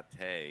their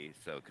latte.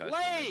 So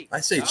I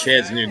say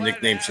Chad's new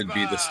nickname should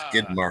be the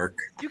Skid Mark.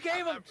 You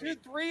gave him 2,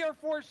 3, or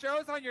 4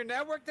 shows on your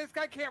network. This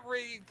guy can't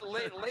read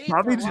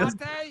Bobby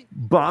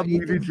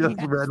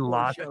just read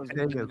latte.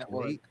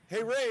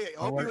 Hey Ray,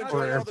 I hope you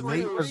enjoyed all the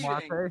views.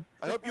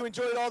 I hope you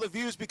enjoyed all the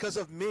views because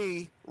of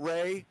me,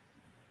 Ray.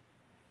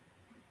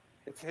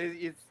 It's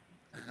his.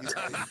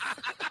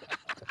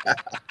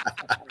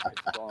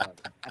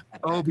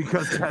 Oh,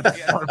 because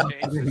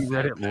he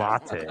read it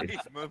latte. He's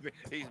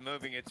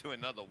moving it to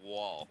another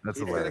wall. That's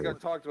He's hilarious. gonna go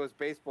talk to his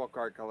baseball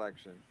card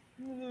collection.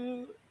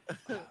 The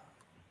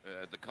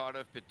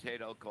Carter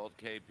potato called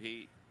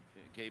KB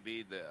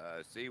the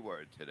C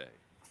word today.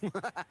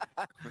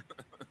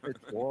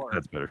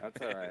 That's better.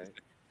 That's all right.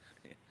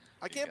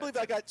 I can't believe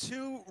I got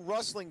two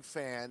wrestling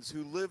fans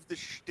who live the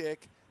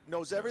shtick,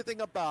 knows everything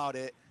about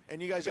it,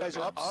 and you guys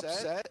are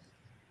upset.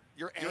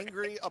 You're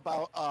angry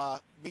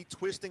about me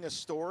twisting a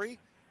story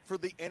for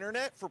the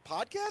internet, for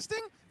podcasting,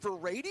 for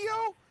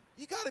radio?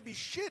 You got to be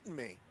shitting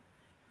me.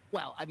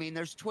 Well, I mean,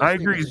 there's twisting I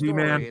agree, the story,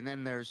 Z-Man. and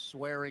then there's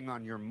swearing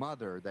on your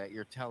mother that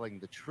you're telling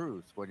the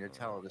truth when you're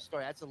telling the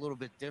story. That's a little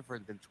bit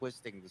different than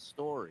twisting the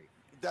story.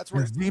 That's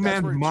where Is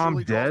Z-Man's mom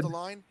Julie draws dead? the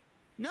line.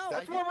 No,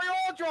 That's where we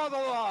all draw the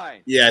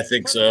line. Yeah, I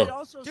think so.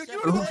 Dude, you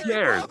Who don't even like your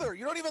cares? brother.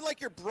 You don't even like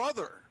your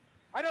brother.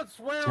 I don't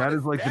swear. Chad on is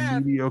his like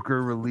dad. the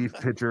mediocre relief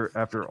pitcher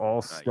after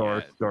all-star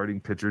yet.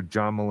 starting pitcher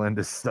John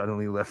Melendez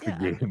suddenly left the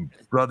game.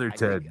 Brother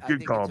Ted,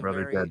 good call,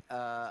 brother Ted.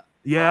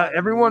 Yeah,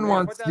 everyone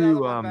wants Put that other to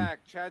one back.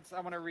 Chad's.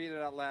 I'm gonna read it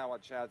out loud.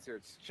 What Chad's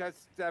here.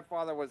 Chad's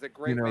stepfather was a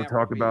great man.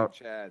 talk for me, about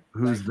Chad.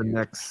 who's Thank the you.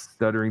 next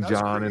stuttering That was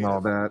John and all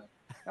that.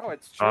 No,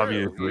 it's true.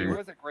 Obviously. He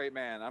was a great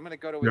man. I'm gonna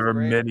go to his There are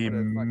grave and many, put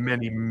a fucking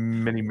many,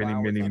 many, many,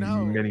 flowers many,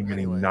 on it.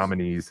 many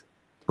nominees,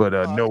 but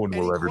no one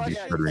will ever be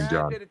Yeah, stuttering Chad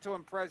John. did it to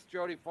impress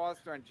Jodie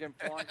Foster and Jim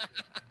Florence.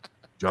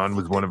 John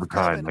was one of a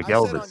kind, Kevin, like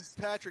I said on Elvis.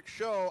 Patrick's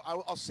show,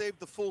 I'll save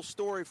the full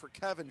story for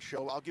Kevin's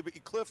show. I'll give it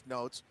you cliff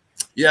notes.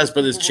 Yes,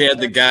 but is Chad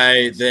the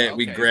guy that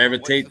we Okay,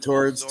 gravitate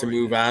towards to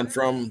move on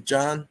from,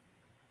 John?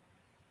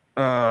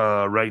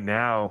 Right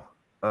now,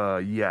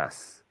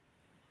 yes,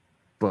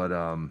 but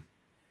I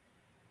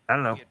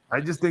don't know. I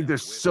just think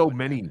there's so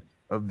many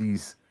of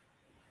these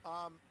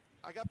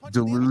I got punched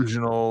in the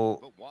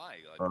delusional,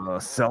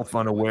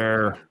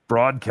 self-unaware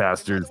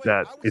broadcasters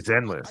that it's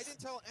endless. I didn't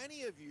tell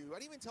any of you. I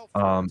didn't even tell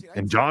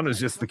And John is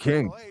just the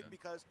king.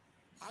 because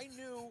I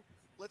knew.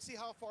 Let's see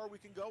how far we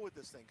can go with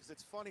this thing because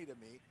it's funny to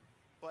me.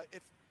 But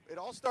if it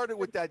all started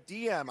with that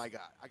DM I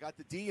got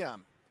the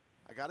DM.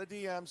 I got a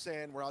DM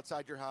saying we're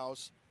outside your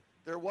house.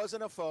 There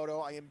wasn't a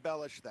photo. I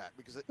embellished that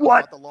because I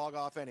What? got the log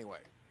off anyway.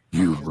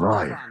 You Hold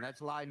liar. on,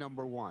 that's lie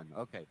number one.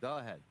 Okay, go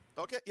ahead.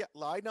 Okay, yeah,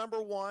 lie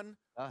number one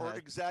Go or ahead.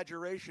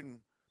 exaggeration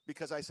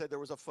because I said there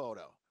was a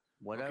photo.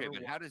 Whatever. Okay,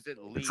 but how does it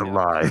lead It's a up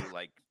lie. to,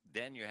 like,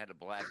 then you had a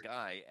black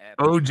eye.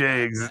 after you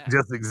OJ got that?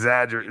 just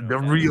exaggerated. The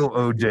real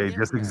OJ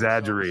just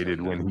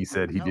exaggerated when he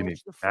said he Tell didn't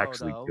us the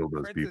actually photo. kill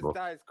those Princess people.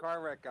 Di's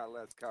car wreck got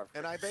less coverage.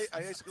 And I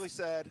basically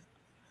said,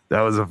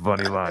 That was a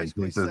funny line.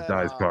 basically Princess said,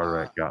 Di's car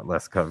wreck got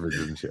less coverage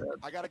than Chad.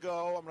 I gotta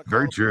go. I'm gonna call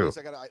Very the true.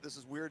 police. This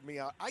is weirding me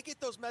out. I get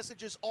those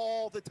messages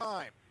all the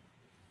time.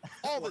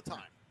 All the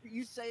time.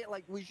 You say it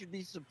like we should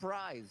be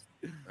surprised.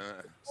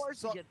 Of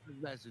course, you get the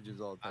messages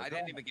all the time. I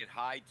didn't even get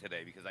high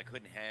today because I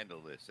couldn't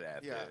handle this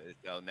after. Yeah.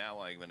 So now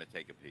I'm going to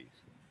take a piece.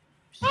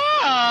 Go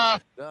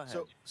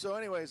ahead. So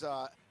anyways,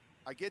 I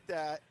get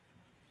that,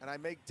 and I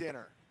make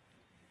dinner.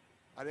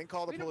 I didn't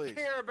call the We police.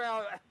 don't care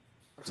about.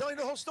 I'm telling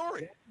you the whole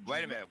story.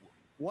 Wait a minute.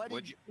 What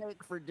Would did you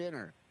make for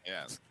dinner?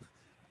 Yeah.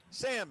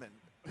 Salmon,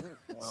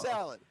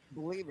 salad.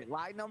 Believe it.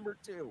 Lie number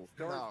two.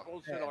 Story's No.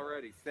 bullshit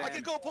already. I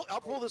can go.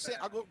 I'll pull the.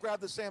 I'll go grab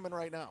the salmon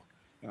right now.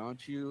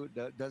 Don't you?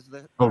 Does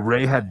the? Oh,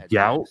 Ray Go had ahead,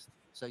 gout? next.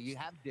 So you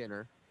have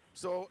dinner.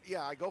 So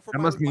yeah, I go for That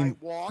my, must mean my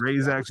walk.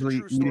 Ray's That was a actually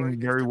true story. eating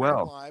very Instagram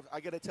well. Live. I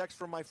get a text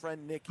from my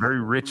friend Nikki.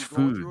 Very rich who's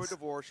going through a foods,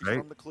 divorce. She's right?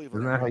 from the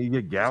Cleveland Isn't that how area. you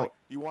get She's gout? like,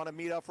 you want to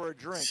meet up for a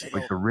drink? I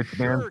Like go, the rich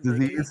man's sure,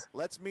 Nikki, disease?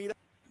 let's meet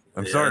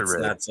I'm sorry,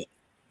 Ray.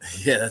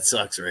 Yeah, that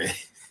sucks, Ray.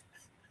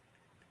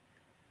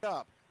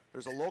 up.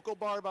 There's a local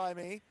bar by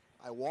me.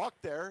 I walk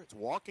there. It's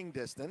walking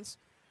distance.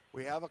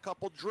 We have a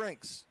couple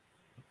drinks.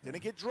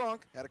 Didn't get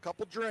drunk. Had a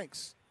couple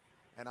drinks.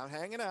 And I'm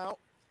hanging out.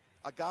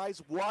 A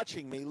guy's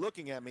watching me,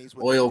 looking at me. He's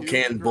with Oil a dude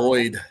can and a girl,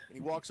 Boyd. And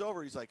he walks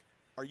over. He's like,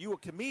 "Are you a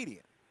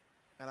comedian?"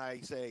 And I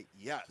say,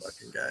 "Yes."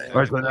 All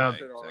right, so now,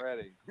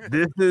 already.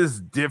 this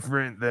is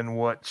different than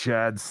what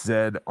Chad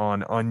said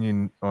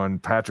on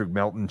Patrick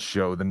Melton's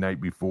show the night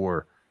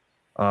before.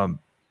 From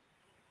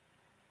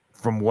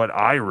what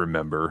I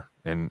remember,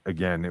 and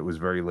again, it was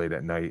very late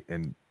at night,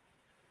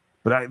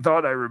 but I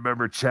thought I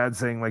remember Chad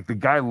saying, like, the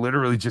guy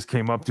literally just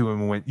came up to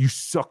him and went, "You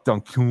sucked on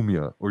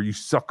Cumia," or "You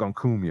suck on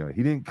Cumia."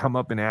 He didn't come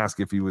up and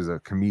ask if he was a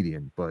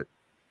comedian, but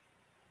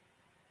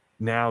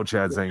now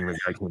Chad's saying the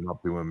guy came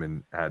up to him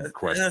and had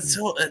questions.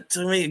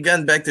 To me,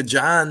 again, back to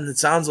John, it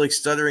sounds like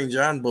stuttering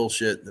John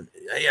bullshit.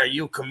 Hey, are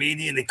you a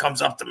comedian? He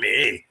comes up to me.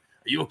 Hey,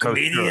 are you a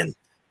comedian? sure.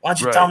 Why don't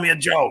you Right. tell me a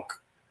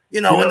joke?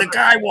 You know, Yeah. and the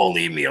guy won't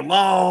leave me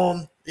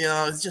alone. You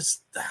know, it's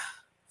just.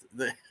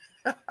 No,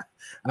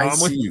 I'm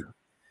with you.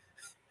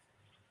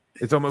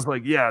 It's almost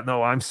like, yeah,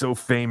 no, I'm so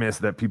famous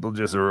that people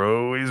just are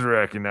always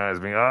recognize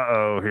me.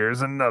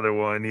 Here's another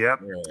one.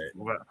 Yep. Right.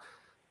 Well,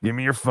 give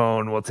me your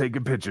phone. We'll take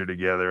a picture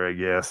together, I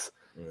guess.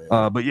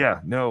 Right. But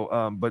yeah,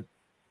 no. But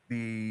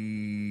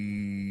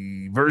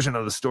the version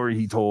of the story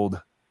he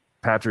told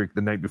Patrick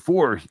the night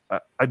before.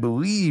 I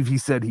believe he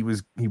said he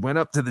went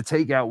up to the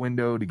takeout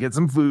window to get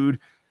some food,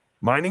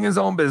 minding his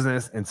own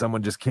business, and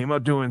someone just came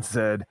up to him and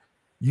said,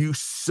 "You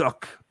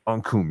suck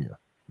on Cumia."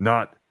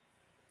 Not,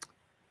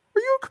 "Are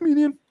you a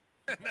comedian?"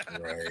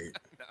 Right.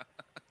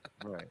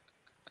 Right.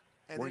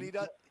 And then he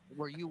does.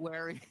 Were you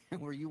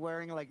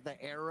wearing like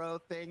the arrow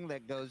thing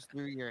that goes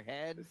through your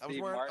head? I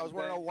was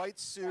wearing a white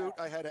suit.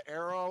 I had an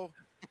arrow.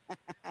 I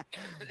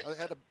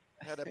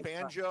had a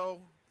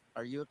banjo.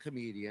 Are you a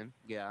comedian?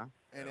 Yeah.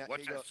 And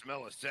what's that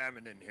smell of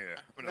salmon in here?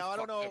 I'm now I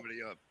don't know.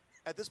 Somebody up.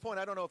 At this point,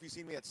 I don't know if you've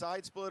seen me at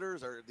Side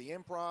Splitters or the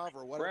Improv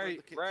or whatever.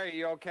 Ray,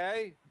 you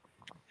okay?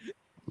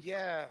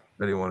 Yeah.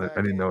 I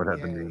didn't know it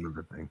had the name of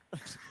the thing.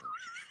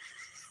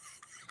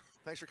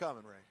 Thanks for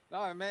coming, Ray.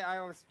 No,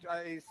 man,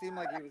 he seemed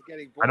like he was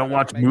getting bored. I don't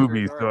watch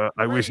movies, so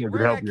I wish I could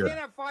help you. I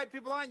can't have 5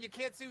 people on. You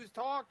can't see who's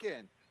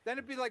talking. Then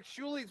it'd be like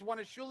one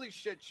of Shuli's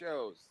shit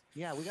shows.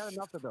 Yeah, we got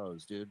enough of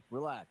those, dude.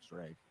 Relax,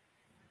 Ray.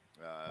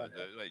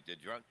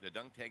 The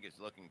dunk tank is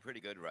looking pretty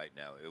good right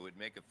now. It would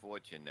make a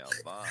fortune now.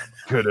 Bob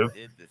could have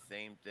did the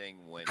same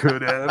thing when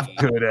could have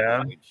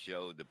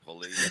showed the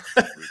police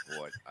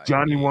report.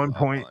 Johnny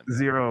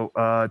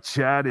 1.0.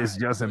 Chad is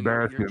just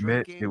embarrassed to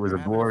admit it was a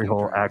glory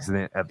hole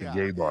accident at the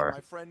gay bar. My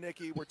friend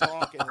Nikki, we're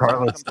talking.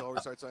 Carlos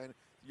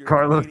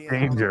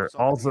Danger.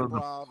 Also, the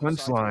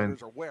punchline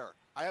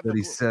that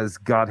he says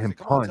got him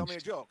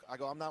punched.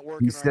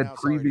 He said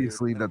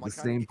previously that the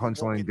same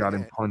punchline got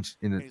him punched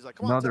in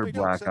another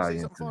black eye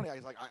incident.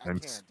 I'm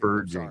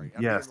spurging.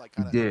 Yes,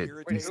 he did.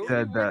 He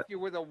said that. You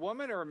with a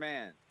woman or a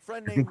man? I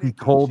think he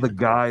told the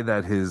guy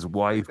that his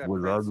wife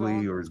was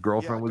ugly or his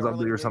girlfriend was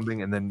ugly or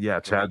something, and then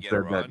Chad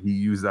said that he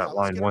used that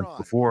line once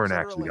before and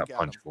actually got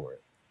punched for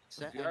it.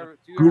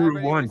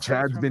 Guru 1,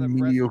 Chad's been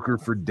mediocre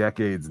for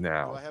decades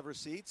now. Do I have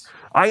receipts?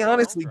 I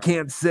honestly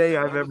can't say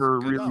I've ever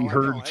really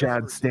heard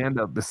Chad stand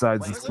up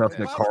besides the stuff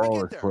that Carl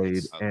has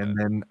played. And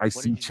then I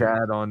see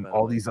Chad on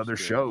all these other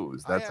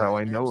shows. That's how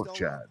I know of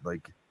Chad.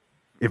 Like,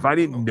 if I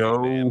didn't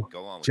know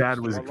Chad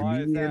was a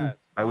comedian,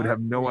 I would have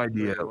no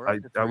idea.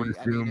 I would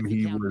assume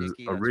he was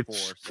a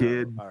rich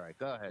kid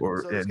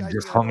and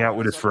just hung out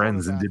with his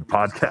friends and did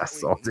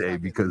podcasts all day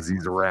because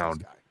he's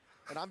around.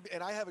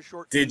 And I have a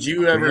short. Did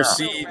you ever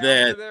see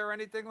that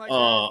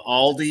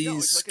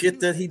Aldi skit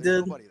that he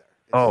did?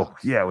 Oh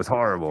yeah, it was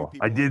horrible.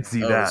 I did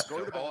see that.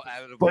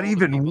 But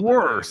even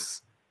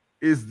worse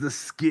is the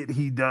skit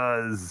he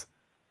does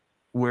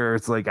where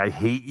it's like, "I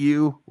hate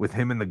you" with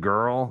him and the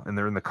girl, and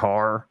they're in the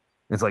car.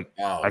 It's like,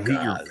 "I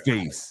hate your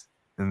face,"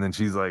 and then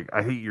she's like,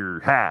 "I hate your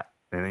hat,"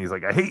 and he's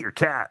like, "I hate your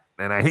cat,"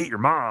 and "I hate your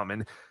mom,"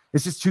 and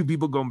it's just two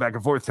people going back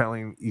and forth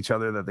telling each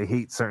other that they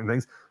hate certain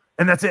things.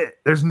 And that's it.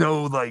 There's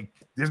nothing.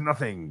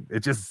 It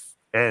just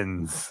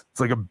ends. It's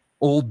like an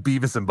old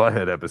Beavis and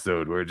Butthead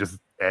episode where it just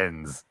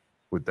ends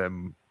with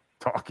them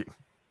talking.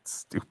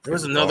 Stupid. There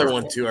was another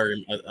one too.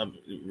 I'm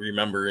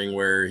remembering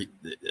where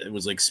it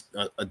was like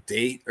a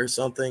date or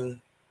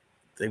something.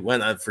 They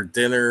went out for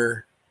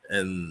dinner,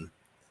 and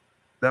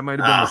that might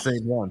have been the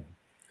same one.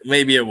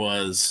 Maybe it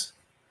was.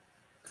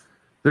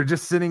 They're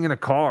just sitting in a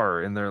car,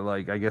 and they're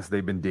like, I guess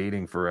they've been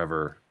dating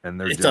forever, and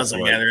they're. It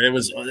doesn't matter. It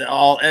was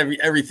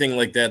everything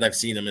like that. I've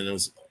seen them, and it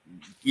was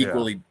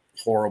equally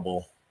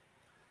horrible.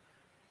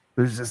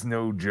 There's just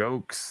no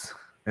jokes,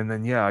 and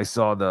then I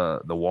saw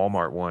the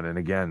Walmart one, and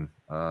again,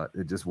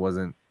 it just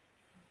wasn't.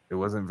 It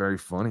wasn't very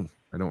funny.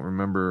 I don't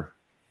remember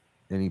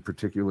any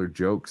particular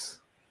jokes,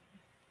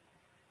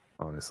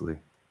 honestly.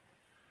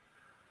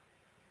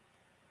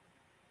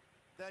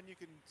 Then you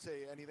can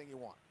say anything you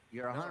want.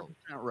 You're 100%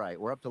 right.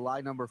 We're up to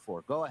lie number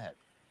 4. Go ahead.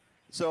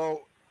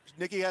 So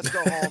Nikki has to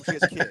go home. She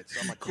has kids.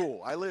 So I'm like,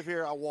 cool. I live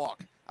here. I'll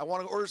walk. I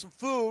want to order some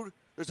food.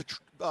 There's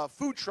a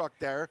food truck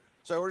there.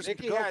 So I ordered some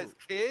Nikki has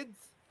kids?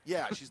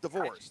 Yeah, she's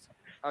divorced.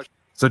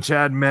 So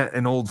Chad met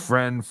an old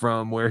friend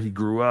from where he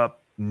grew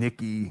up.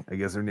 Nikki, I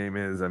guess her name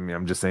is. I mean,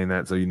 I'm just saying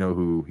that so you know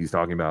who he's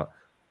talking about.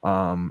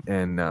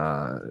 And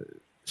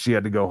she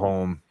had to go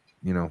home,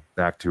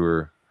 back to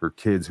her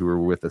kids who were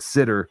with a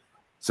sitter.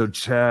 So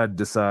Chad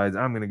decides,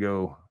 I'm gonna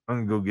go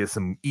get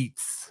some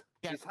eats.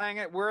 She's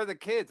hanging. Where are the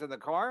kids? In the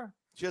car?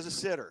 She has a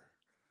sitter.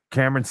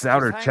 Cameron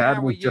Souter.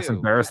 Chad was just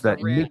embarrassed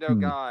that Nikki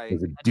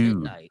was a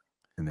dude,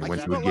 and they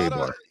went to a gay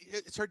bar.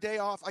 It's her day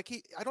off. I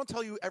don't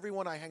tell you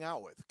everyone I hang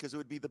out with because it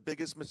would be the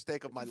biggest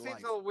mistake of my life. It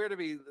seems a little weird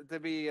to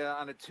be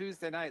on a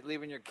Tuesday night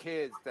leaving your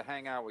kids to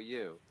hang out with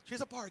you.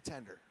 She's a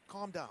bartender.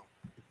 Calm down.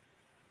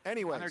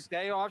 Anyways, on her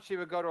day off, she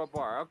would go to a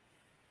bar. Okay.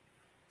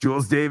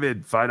 Jules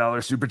David,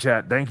 $5 super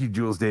chat. Thank you,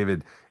 Jules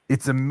David.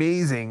 It's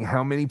amazing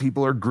how many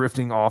people are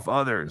grifting off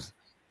others.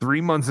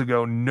 3 months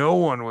ago, no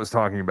one was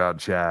talking about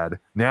Chad.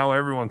 Now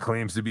everyone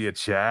claims to be a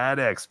Chad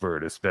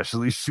expert,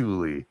 especially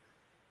Shuli.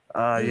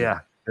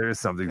 Yeah, there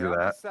is something to that.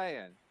 I'm just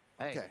saying.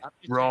 Hey,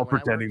 we're all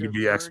pretending to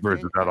be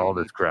experts without all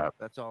this crap.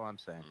 That's all I'm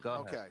saying.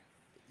 Go ahead. Okay.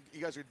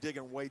 You guys are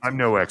digging way too I'm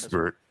no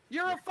expert.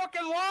 You're a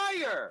fucking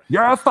liar.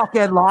 You're a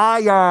fucking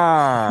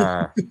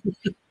liar.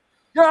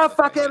 You're a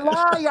fucking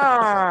liar.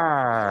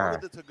 I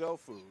ordered the to-go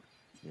food.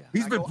 Yeah.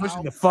 He's been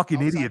pushing the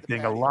fucking idiot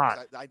thing a lot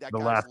the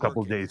last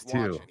couple days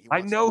too.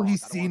 I know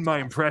he's seen my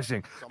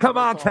impression. Come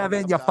on,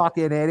 Kevin, you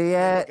fucking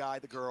idiot. The guy,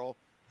 the girl,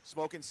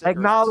 smoking cigarettes.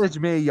 Acknowledge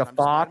me, you I'm just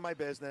minding fuck. my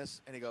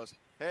business, and he goes,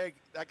 "Hey,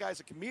 that guy's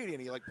a comedian."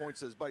 He like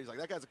points to his buddy. He's like,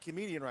 "That guy's a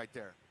comedian right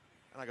there."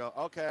 And I go,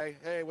 "Okay,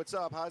 hey, what's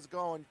up? How's it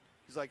going?"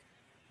 He's like,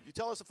 "You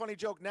tell us a funny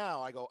joke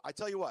now." I go, "I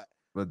tell you what."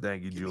 But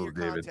thank you, Jules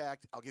David.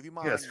 Contact. I'll give you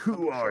mine. Yes,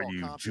 who are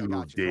you,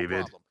 Jules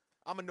David? No,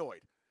 I'm annoyed.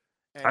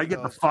 And I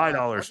get the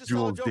 $5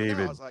 Jules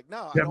David. Like,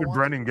 no, Kevin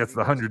Brennan gets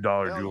the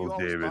 $100 Jules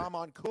David. Bomb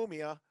on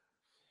Kumia.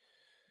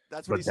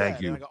 That's what he said.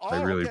 Thank you. I go,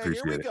 I really okay,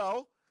 appreciate here we it.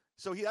 go.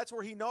 So that's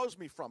where he knows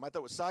me from. I thought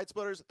it was Side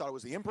Splitters. I thought it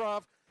was the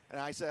Improv. And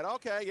I said,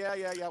 okay,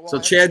 yeah. Well, so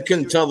Chad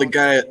couldn't tell the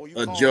guy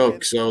a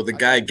joke, so the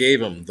guy gave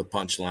him the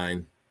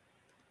punchline.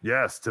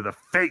 Yes, to the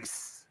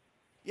face.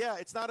 Yeah,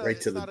 it's not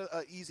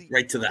easy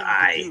right to the thing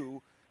eye. To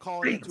do,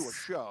 calling into a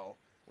show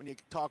when you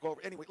talk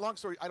over. Anyway, long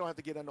story. I don't have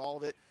to get into all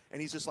of it.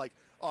 And he's just like,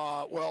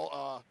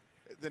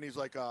 then he's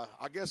like, I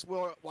guess,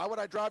 why would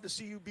I drive to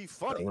see you be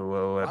funny?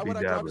 LOL at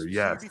BeDabblin.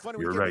 Yes,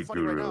 you're right,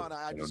 Guru. Right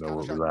I don't know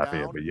what we're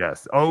laughing at, but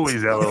yes,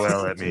 always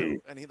LOL at me.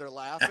 And they're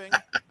laughing.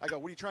 I go,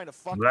 what are you trying to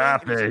fuck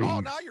laughing. Me? And he's like, oh,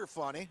 now you're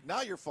funny.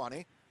 Now you're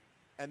funny.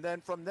 And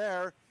then from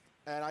there,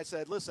 and I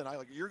said, listen,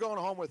 you're going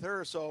home with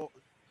her, so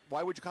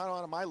why would you count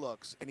on my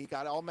looks? And he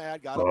got all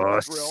mad, got up on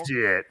the grill.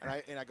 Shit.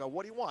 And I go,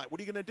 what do you want?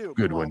 What are you going to do?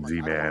 Good one,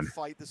 Z-Man. I don't want to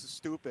fight. This is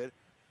stupid.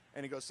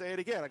 And he goes, say it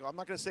again. I go, I'm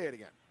not going to say it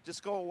again.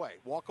 Just go away.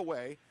 Walk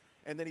away.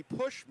 And then he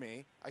pushed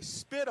me. I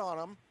spit on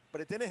him, but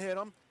it didn't hit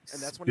him.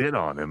 And that's when spit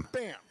on him.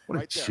 Bam! What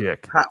right a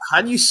chick!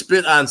 How do you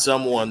spit on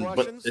someone,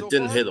 but it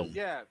didn't hit them?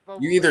 Yeah,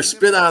 you either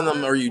spit on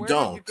them or you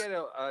don't. You get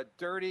a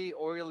dirty,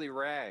 oily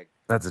rag.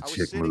 That's a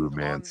chick move,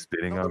 man.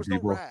 Spitting on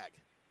people. No rag,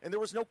 and there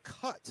was no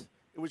cut.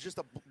 It was just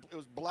it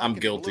was black. I'm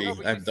guilty.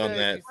 I've done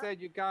that. You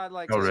said you got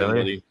like. Oh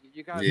really?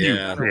 You got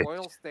an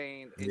oil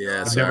stain.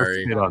 Yeah,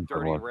 sorry. Spit on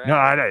someone. No,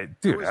 I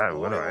dude.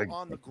 What do I?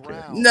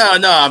 No.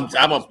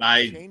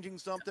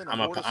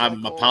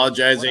 I'm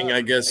apologizing.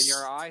 I guess.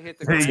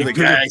 Hey, the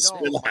guy I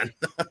spit on.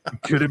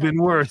 Could have been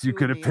worse. You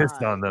could have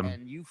pissed on them.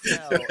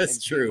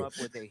 That's true.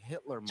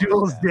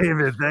 Jules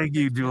David, thank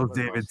you, Jules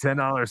David.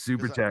 $10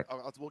 super chat.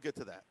 We'll get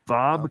to that.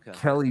 Bob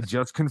Kelly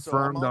just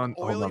confirmed on.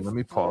 Hold on, let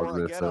me pause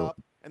this so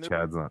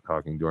Chad's not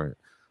talking during it.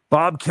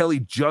 Bob Kelly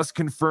just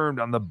confirmed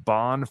on the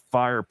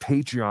Bonfire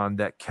Patreon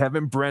that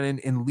Kevin Brennan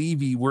and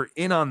Levy were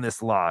in on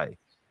this lie,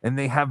 and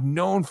they have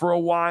known for a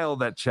while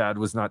that Chad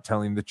was not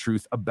telling the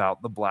truth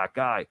about the black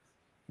guy.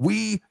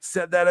 We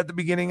said that at the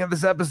beginning of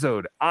this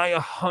episode. I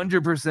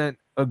 100%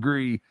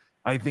 agree.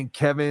 I think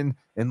Kevin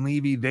and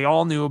Levy, they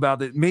all knew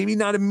about it. Maybe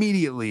not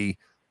immediately,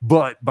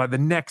 but by the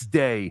next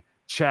day,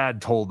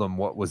 Chad told them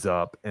what was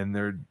up, and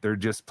they're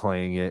just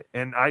playing it.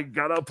 And I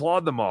gotta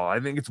applaud them all. I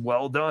think it's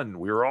well done.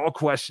 We were all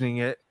questioning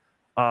it.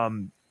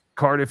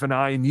 Cardiff and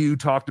I and you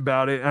talked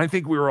about it, and I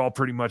think we were all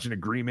pretty much in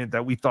agreement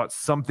that we thought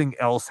something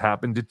else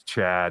happened to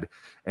Chad,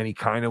 and he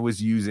kind of was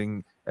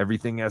using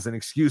everything as an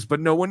excuse, but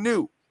no one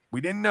knew.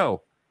 We didn't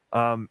know.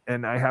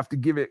 And I have to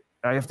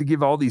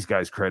give all these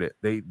guys credit.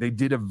 They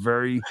did a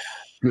very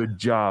good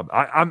job.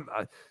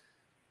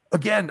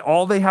 Again,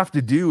 all they have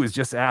to do is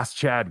just ask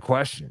Chad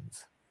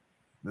questions.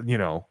 You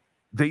know,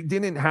 they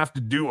didn't have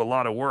to do a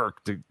lot of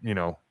work to,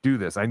 do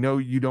this. I know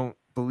you don't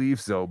believe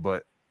so,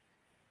 but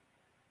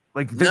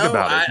think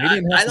about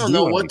it. I don't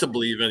know what to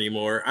believe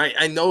anymore.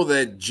 I know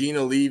that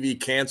Gina Levy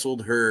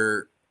canceled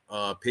her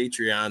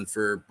Patreon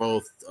for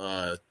both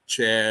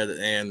Chad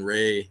and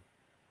Ray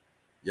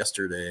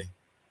yesterday.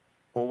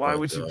 Well, why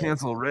would she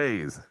cancel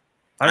Ray's?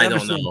 I never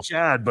seen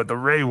Chad, but the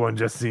Ray one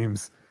just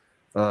seems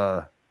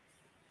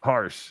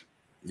harsh.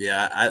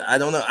 Yeah, I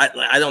don't know.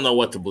 I don't know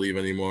what to believe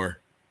anymore.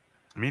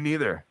 Me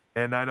neither.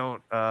 And I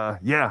don't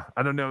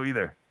know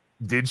either.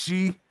 Did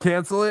she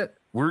cancel it?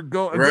 We're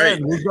going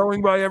again. We're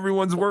going by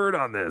everyone's word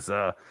on this.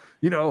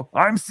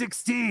 I'm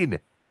 16.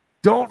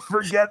 Don't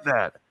forget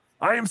that.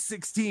 I am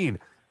 16.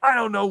 I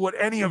don't know what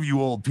any of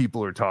you old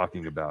people are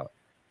talking about.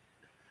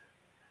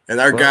 And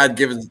our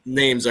God-given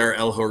names are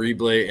El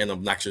Horrible and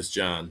Obnoxious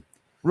John.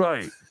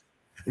 Right.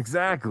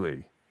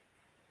 Exactly.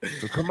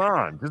 So come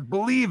on, just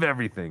believe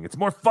everything. It's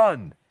more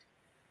fun.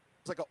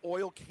 It's like an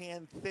oil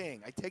can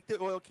thing. I take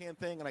the oil can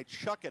thing and I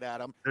chuck it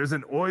at him. There's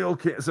an oil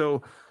can.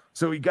 So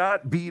he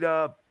got beat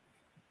up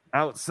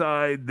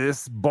outside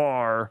this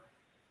bar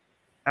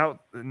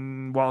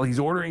while he's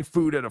ordering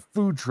food at a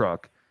food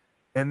truck,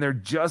 and there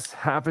just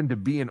happened to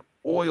be an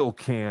oil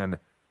can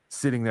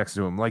sitting next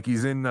to him, like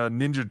he's in a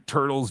Ninja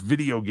Turtles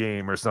video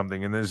game or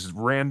something, and there's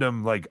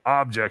random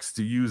objects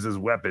to use as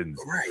weapons.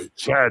 Right.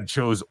 Chad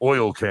chose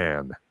oil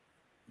can.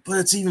 But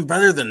it's even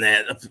better than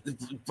that.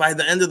 By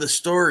the end of the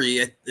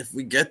story, if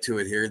we get to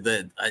it here,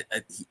 that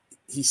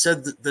he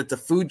said that the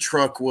food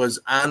truck was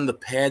on the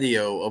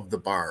patio of the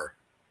bar.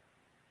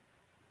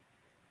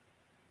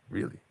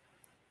 Really?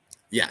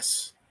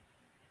 Yes.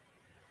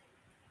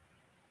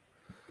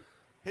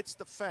 Hits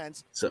the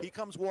fence. So, he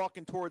comes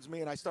walking towards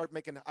me, and I start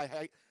making.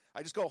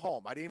 I just go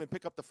home. I didn't even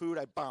pick up the food.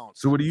 I bounce.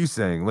 So what are you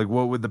saying?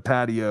 What would the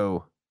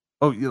patio?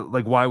 Oh,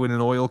 why would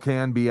an oil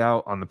can be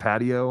out on the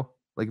patio?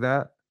 like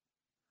that?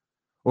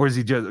 Or is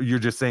you're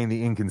just saying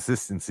the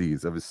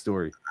inconsistencies of his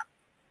story?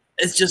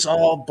 It's just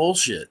all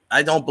bullshit.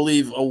 I don't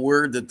believe a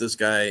word that this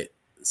guy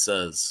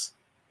says.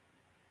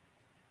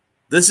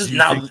 This is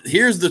now,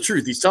 here's the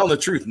truth. He's telling the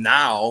truth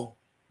now,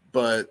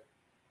 but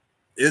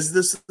is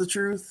this the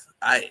truth?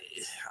 I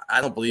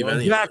don't believe any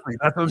of it. Exactly.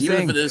 That's what I'm saying.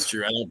 Even if it is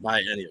true, I don't buy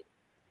any of it.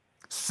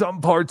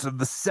 Some parts of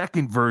the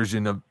second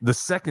version of the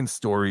second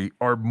story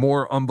are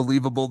more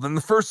unbelievable than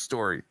the first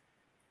story.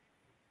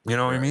 You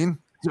know what I mean?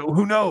 So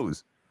who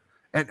knows?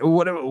 And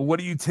what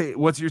do you take?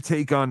 What's your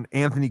take on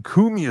Anthony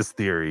Cumia's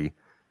theory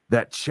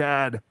that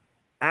Chad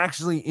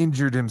actually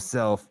injured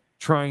himself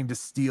trying to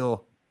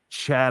steal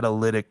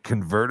Chadalytic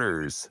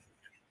converters?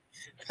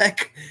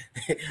 Heck,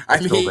 I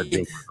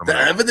mean, the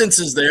evidence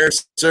is there,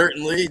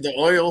 certainly. The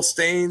oil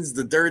stains,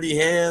 the dirty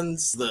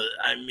hands,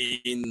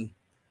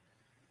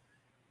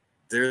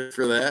 they're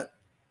for that.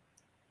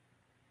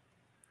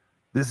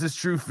 This is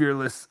true,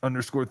 Fearless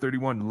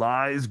 _31.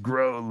 Lies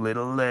grow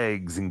little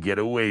legs and get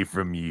away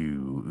from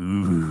you.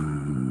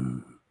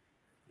 Ooh.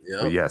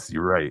 Yep. But yes,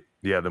 you're right.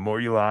 Yeah, the more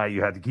you lie,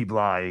 you have to keep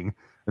lying,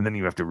 and then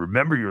you have to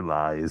remember your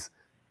lies.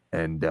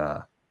 And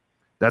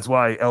that's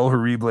why El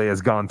Horrible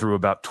has gone through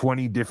about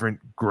 20 different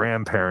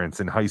grandparents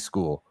in high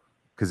school,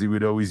 because he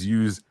would always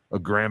use a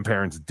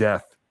grandparent's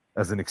death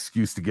as an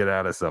excuse to get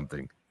out of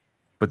something.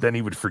 But then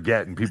he would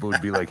forget, and people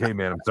would be like, hey,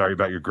 man, I'm sorry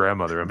about your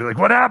grandmother. I'd be like,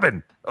 what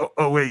happened?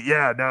 Oh, wait,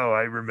 yeah, no,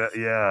 I remember.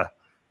 Yeah,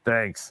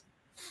 thanks.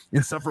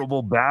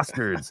 Insufferable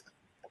bastards.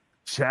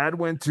 Chad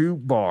went to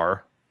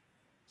bar,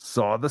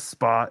 saw the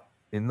spot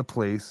in the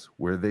place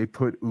where they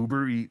put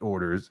Uber Eats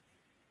orders,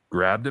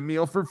 grabbed a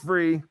meal for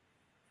free,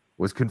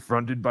 was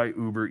confronted by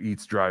Uber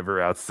Eats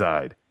driver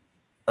outside.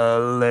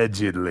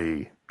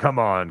 Allegedly. Come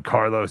on,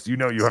 Carlos. You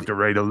know you have to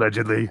write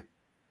allegedly.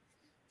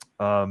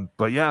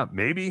 But yeah,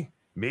 maybe.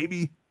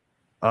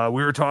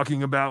 We were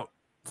talking about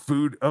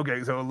food.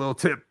 Okay, so a little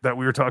tip that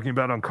we were talking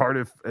about on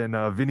Cardiff and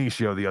Vinny's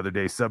show the other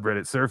day,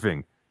 subreddit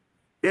surfing.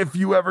 If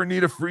you ever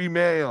need a free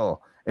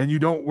meal and you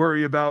don't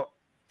worry about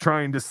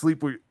trying to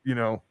sleep with,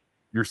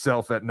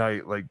 yourself at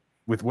night, like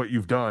with what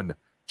you've done,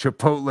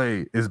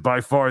 Chipotle is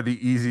by far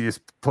the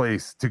easiest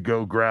place to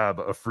go grab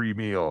a free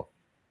meal.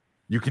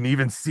 You can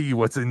even see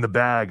what's in the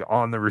bag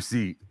on the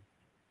receipt.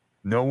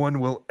 No one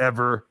will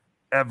ever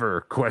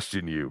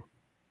question you.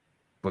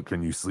 But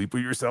can you sleep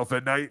with yourself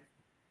at night?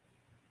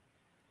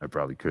 I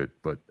probably could,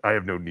 but I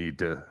have no need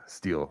to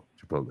steal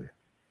Chipotle.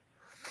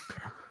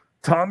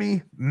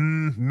 Tommy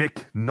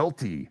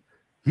McNulty.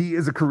 He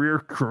is a career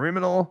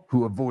criminal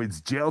who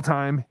avoids jail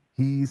time.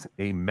 He's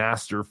a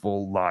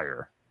masterful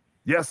liar.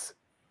 Yes,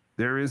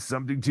 there is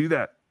something to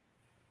that.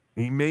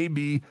 He may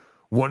be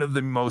one of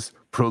the most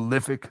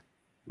prolific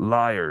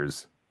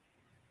liars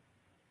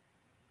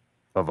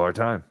of our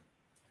time.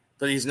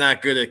 But he's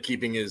not good at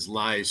keeping his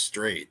lies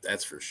straight,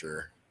 that's for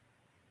sure.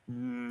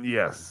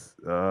 Yes.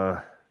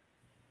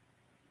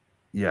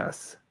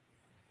 Yes.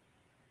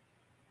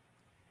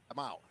 I'm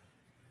out.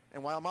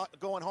 And while I'm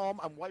going home,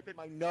 I'm wiping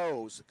my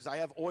nose because I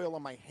have oil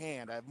on my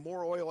hand. I have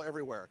more oil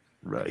everywhere.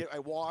 Right. I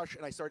wash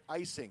and I start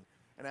icing.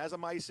 And as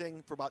I'm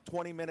icing for about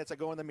 20 minutes, I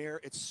go in the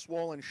mirror. It's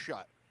swollen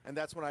shut. And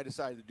that's when I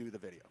decided to do the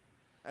video.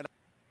 And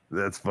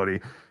that's funny.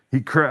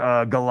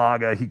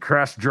 Galaga, he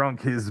crashed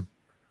drunk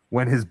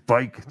when his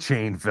bike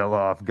chain fell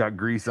off, got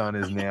grease on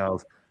his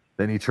nails.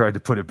 Then he tried to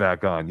put it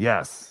back on.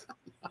 Yes.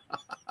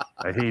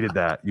 I hated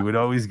that. You would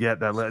always get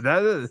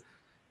that.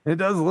 It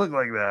does look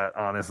like that,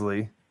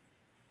 honestly.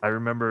 I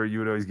remember you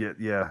would always get,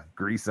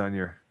 grease on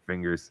your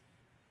fingers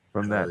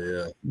from that.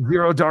 Yeah.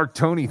 Zero Dark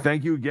Tony,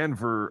 thank you again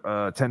for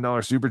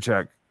 $10 super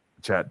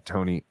chat,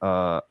 Tony.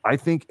 I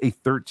think a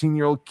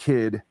 13-year-old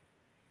kid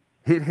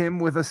hit him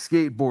with a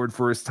skateboard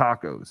for his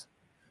tacos.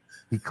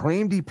 He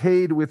claimed he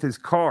paid with his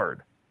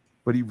card,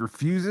 but he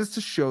refuses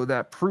to show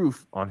that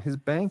proof on his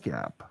bank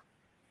app.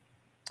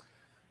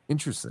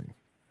 Interesting.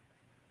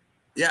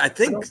 Yeah, I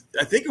think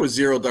it was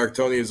Zero Dark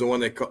Tony is the one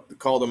that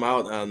called him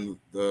out on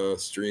the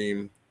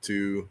stream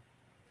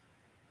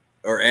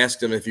or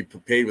asked him if he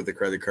paid with a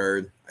credit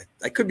card.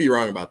 I could be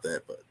wrong about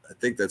that, but I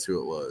think that's who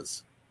it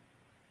was.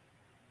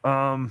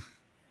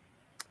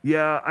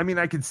 Yeah, I mean,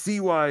 I could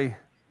see why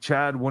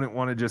Chad wouldn't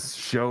want to just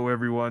show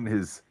everyone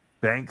his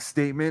bank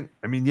statement.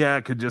 I mean, yeah,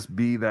 it could just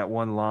be that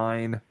one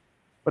line,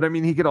 but I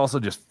mean, he could also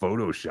just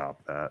Photoshop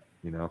that,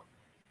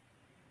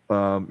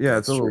 Yeah,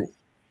 it's a little.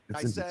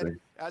 I said,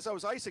 as I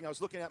was icing, I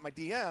was looking at my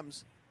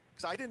DMs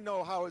because I didn't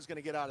know how I was going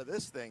to get out of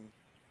this thing,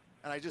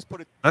 and I just put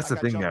it. That's the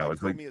thing now.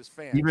 It's like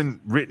even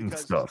written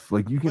stuff.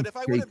 Like you can. But if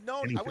I would have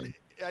known,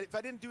 if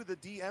I didn't do the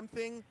DM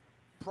thing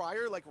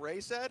prior, like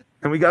Ray said,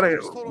 and we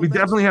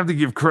definitely have to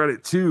give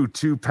credit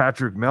to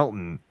Patrick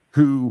Melton,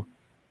 who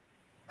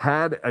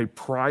had a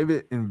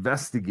private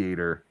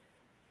investigator,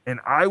 and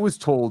I was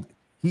told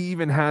he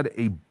even had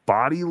a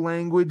body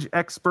language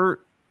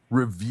expert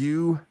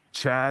review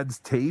Chad's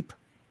tape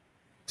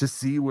to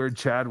see where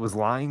Chad was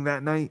lying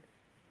that night,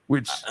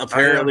 which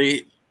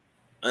apparently,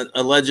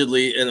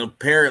 allegedly, and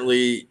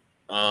apparently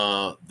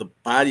the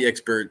body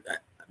expert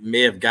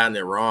may have gotten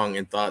it wrong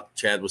and thought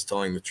Chad was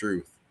telling the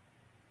truth.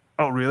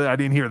 Oh, really? I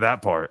didn't hear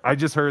that part. I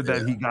just heard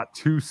that he got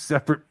 2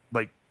 separate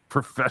like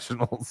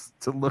professionals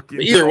to look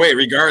into. Either way,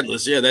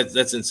 regardless, yeah,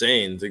 that's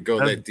insane to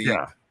go that deep.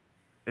 Yeah,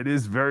 it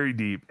is very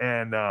deep,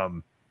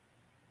 and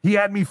he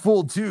had me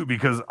fooled too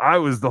because I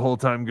was the whole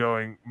time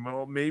going,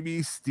 well,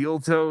 maybe Steel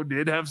Toe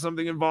did have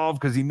something involved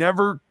because he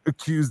never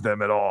accused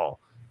them at all,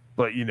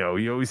 but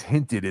he always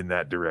hinted in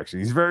that direction.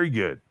 He's very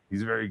good.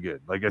 He's very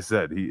good. Like I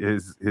said,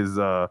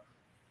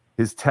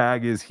 his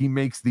tag is he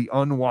makes the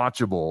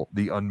unwatchable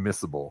the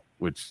unmissable,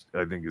 which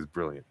I think is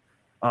brilliant.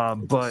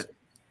 But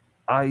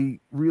I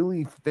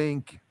really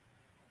think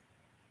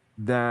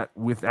that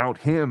without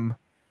him,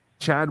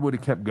 Chad would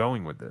have kept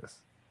going with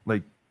this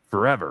like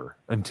forever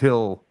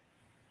until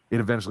it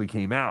eventually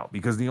came out,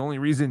 because the only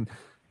reason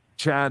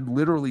Chad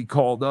literally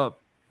called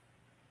up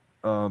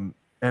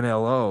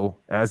NLO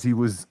as he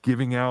was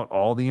giving out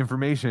all the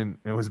information,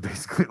 it was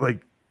basically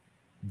like,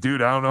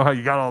 dude, I don't know how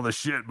you got all this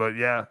shit, but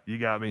yeah, you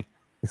got me.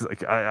 He's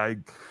like, I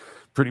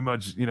pretty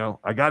much,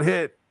 I got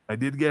hit. I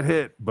did get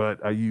hit,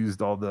 but I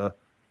used all the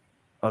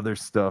other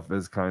stuff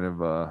as kind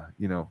of,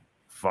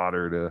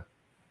 fodder to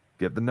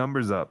get the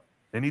numbers up.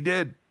 And he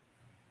did.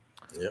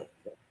 Yep.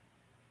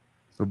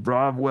 So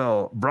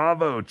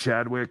bravo,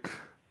 Chadwick.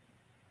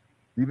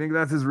 Do you think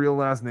that's his real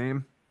last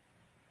name?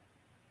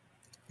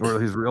 Or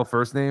his real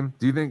first name?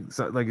 Do you think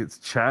it's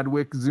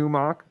Chadwick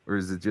Zumach, or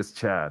is it just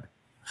Chad?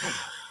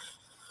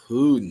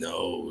 Who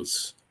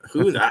knows?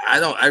 I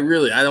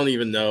don't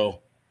even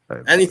know.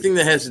 Anything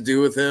that has to do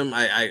with him,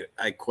 I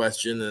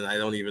question, and I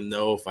don't even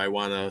know if I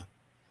want to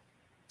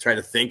try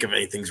to think if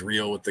anything's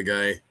real with the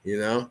guy,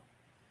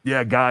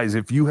 Yeah, guys,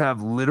 if you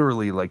have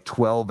literally like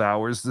 12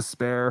 hours to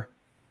spare,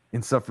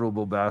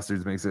 Insufferable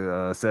Bastards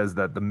says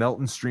that the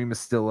Melton stream is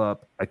still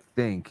up. I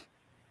think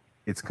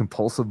it's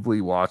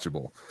compulsively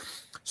watchable.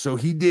 So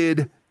he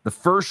did the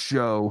first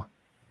show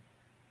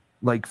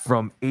like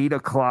from 8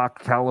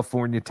 o'clock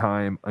California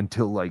time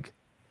until like,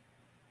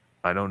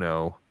 I don't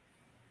know,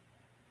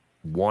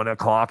 1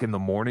 o'clock in the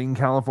morning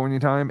California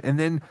time. And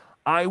then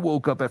I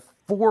woke up at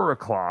 5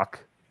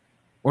 o'clock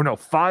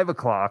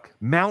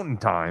Mountain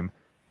time,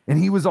 and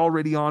he was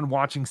already on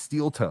watching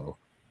Steel Toe.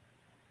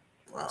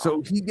 Wow.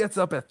 So he gets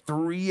up at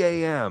 3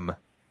 a.m.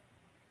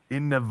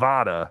 in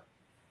Nevada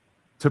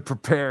to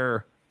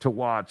prepare to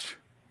watch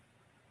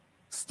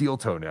Steel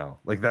Toe now.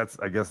 Like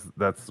I guess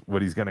that's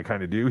what he's going to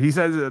kind of do. He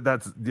says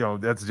that's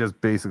just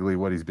basically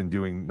what he's been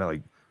doing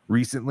like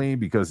recently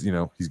because,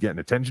 he's getting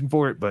attention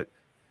for it, but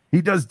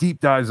he does deep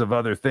dives of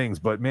other things.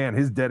 But man,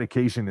 his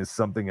dedication is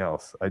something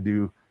else. I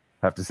do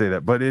have to say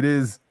that, but it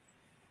is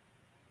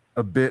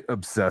a bit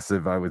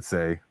obsessive, I would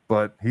say,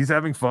 but he's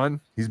having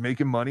fun. He's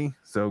making money.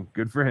 So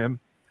good for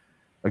him.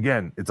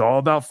 Again, it's all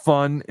about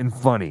fun and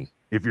funny.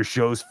 If your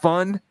show's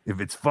fun,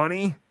 if it's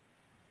funny,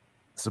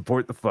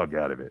 support the fuck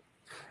out of it.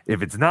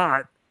 If it's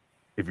not,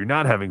 if you're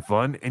not having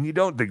fun and you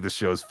don't think the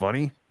show's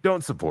funny,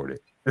 don't support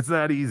it. It's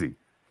that easy.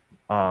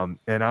 And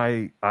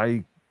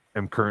I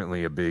am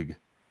currently a big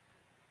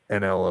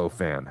NLO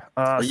fan.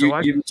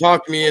 You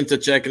talked me into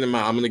checking him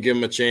out. I'm going to give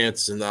him a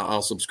chance, and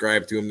I'll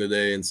subscribe to him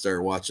today and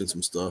start watching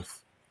some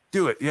stuff.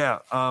 Do it, yeah.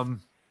 I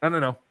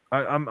don't know.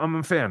 I'm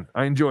a fan.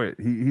 I enjoy it.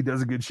 He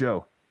does a good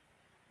show,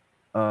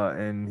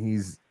 and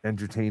he's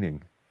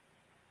entertaining.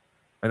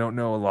 I don't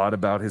know a lot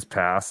about his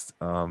past,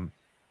 but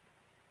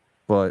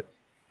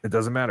it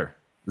doesn't matter.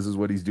 This is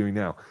what he's doing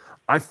now.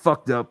 I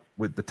fucked up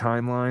with the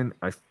timeline.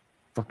 I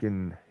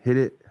fucking hit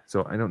it.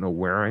 So I don't know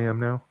where I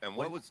am now. And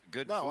what was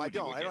good? No, I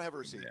don't. I don't have a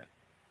receipt.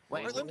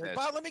 Wait,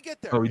 Bob, let me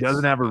get there. Oh, he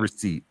doesn't have a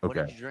receipt. Okay.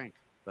 What did you drink,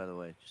 by the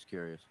way? Just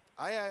curious.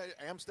 I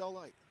am still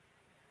light.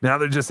 Now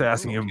they're just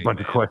asking him a bunch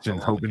of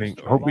questions, hoping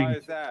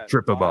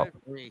trip him up.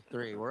 3.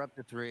 We're up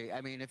to 3.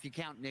 I mean, if you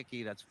count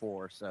Nikki, that's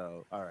 4.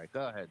 So, all right,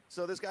 go ahead.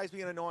 So this guy's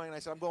being annoying. I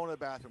said, I'm going to the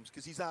bathrooms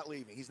because he's not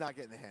leaving. He's not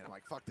getting the hand. I'm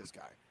like, fuck this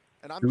guy.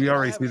 And Do we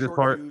already see this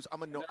part? There's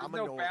no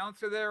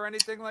bouncer there or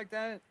anything like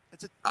that?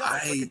 It's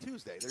like a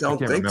Tuesday. Don't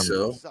think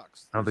so. I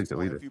don't think so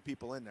either. A few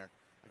people in there.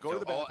 Go to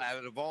the bathroom.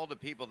 Out of all the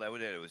people that were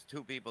there, there was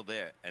 2 people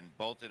there, and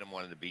both of them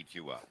wanted to beat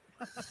you up.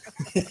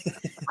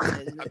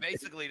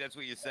 Basically, that's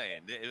what you're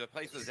saying. The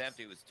place was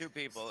empty. It was 2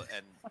 people,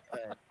 and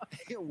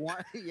what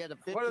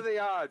are the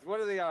odds?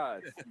 What are the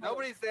odds?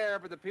 Nobody's there,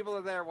 but the people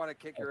are there want to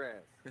kick your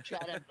ass.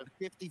 Chad had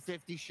the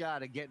 50-50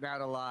 shot of getting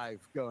out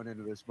alive going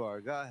into this bar.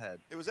 Go ahead.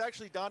 It was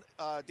actually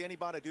Danny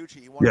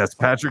Bonaducci. Yes,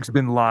 Patrick's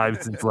been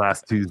live since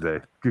last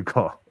Tuesday. Good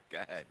call. Go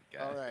ahead.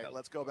 All right,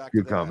 let's go back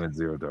Good to comment,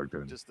 Zero Dark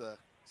Tone. Just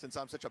since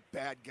I'm such a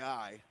bad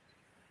guy.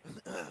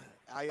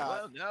 No,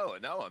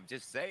 I'm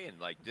just saying,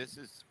 like, this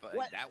is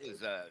that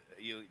was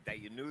you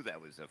knew that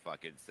was a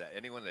fucking set.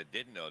 Anyone that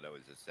didn't know that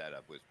was a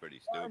setup was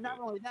pretty stupid. Not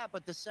only that,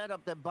 but the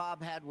setup that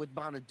Bob had with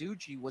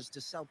Bonaducci was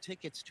to sell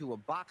tickets to a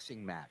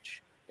boxing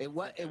match. It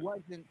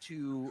wasn't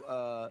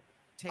to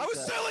take. I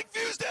was selling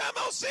views to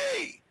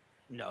MLC.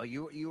 No,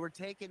 you were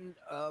taking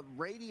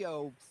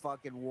radio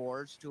fucking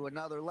wars to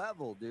another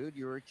level, dude.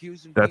 You were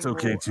accusing That's people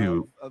okay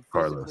too, of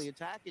Carlos. physically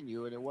attacking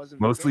you, and it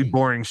wasn't Mostly the case.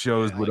 boring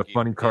shows with a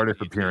funny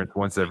Cardiff appearance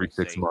once every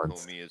 6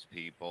 months.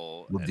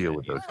 People, we'll deal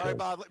with those All right, shows.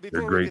 Bob, They're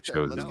before we great get there,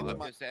 shows let's as get to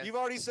well. you've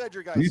already said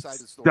your You guys' side of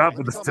the story. stop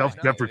with the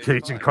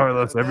self-deprecation,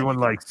 Carlos. Everyone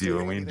likes you,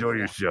 and we enjoy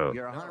your show.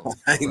 You're 100%.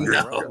 I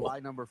know. Lie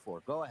number 4.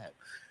 Go ahead.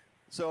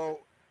 So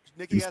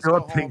Nikki You has still to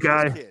go a home pink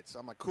with his guy? kids.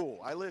 I'm like, cool.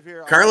 I live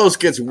here. Carlos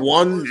gets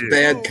one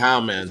bad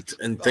comment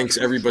and thinks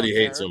everybody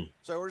hates him.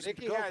 So where's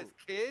Nikki has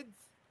kids?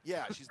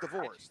 Yeah, she's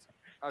divorced.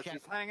 Oh, she's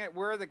hanging.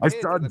 Where are the I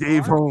kids? saw in the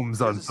Dave car?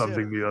 Holmes on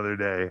something the other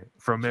day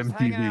from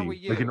hanging out with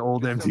MTV, like an you,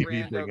 old just a MTV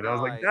rando thing, and I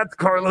was like, guy. "That's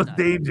Carlos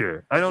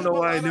Danger." I don't know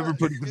why I Well, never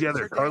put it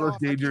together. Carlos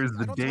Danger is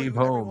the Dave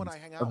Holmes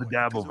of the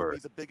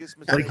Dabbleverse.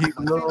 Like he's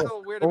a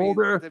little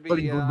older, but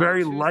he's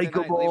very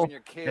likable,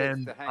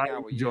 and I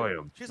enjoy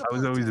him. I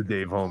was always a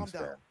Dave Holmes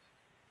fan.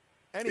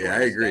 Anyway, Yeah, I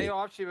agree. Day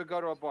off, she would go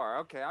to a bar.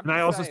 Okay, I'm And I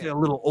just also saying. say a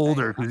little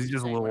older because he's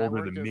just a saying, little when I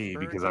older worked than at me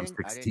Burger because I'm King,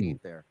 I didn't 16.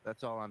 eat there.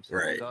 That's all I'm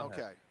saying. Right. Go ahead.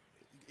 Okay.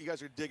 You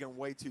guys are digging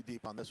way too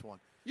deep on this one.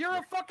 You're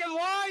a fucking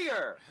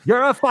liar.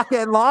 You're a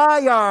fucking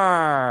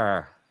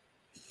liar.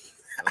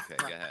 Okay,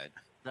 go ahead.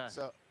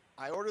 So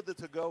I ordered the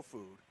to-go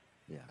food,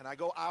 Yeah. and I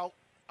go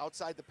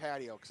outside the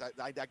patio because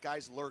that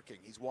guy's lurking.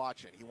 He's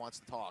watching. He wants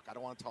to talk. I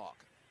don't want to talk.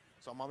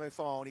 So I'm on my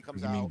phone. He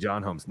comes You out. mean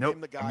John Holmes? him,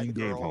 Nope. the guy, I mean the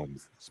Dave girl,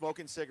 Holmes.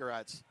 smoking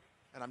cigarettes,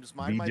 and I'm just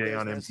minding my VJ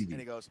on business. MTV. And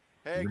he goes,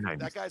 "Hey, In the 90s.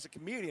 that guy's a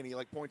comedian." He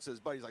like points to his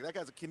buddy. He's like, "That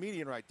guy's a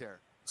comedian right there."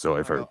 So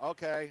I've I heard. go,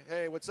 okay.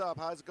 Hey, what's up?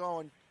 How's it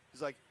going?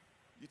 He's like,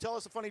 "You tell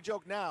us a funny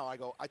joke now." I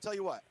go, "I tell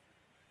you what.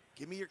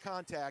 Give me your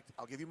contact.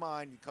 I'll give you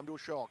mine. You come to a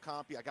show. I'll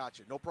comp you. I got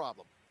you. No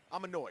problem."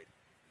 I'm annoyed.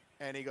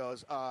 And he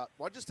goes,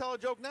 "Why just tell a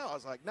joke now?" I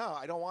was like, "No,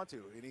 I don't want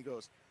to." And he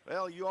goes,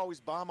 "Well, you always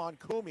bomb on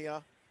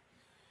Kumia."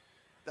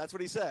 That's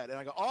what he said. And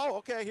I go, "Oh,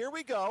 okay, here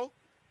we go."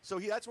 So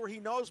that's where he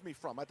knows me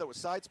from. I thought it was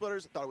Side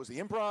Splitters. I thought it was the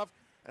Improv.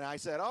 And I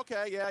said,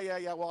 "Okay,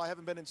 yeah. Well, I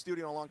haven't been in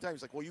studio in a long time."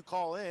 He's like, "Well, you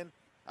call in."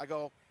 I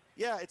go,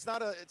 "Yeah, it's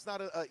not a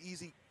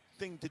easy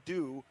thing to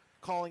do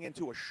calling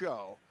into a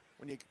show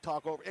when you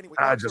talk over." Anyway,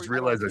 I just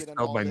realized I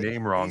spelled my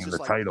name wrong in the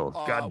title.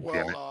 God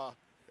damn it.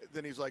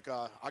 Then he's like,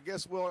 "I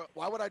guess, well,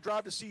 why would I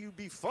drive to see you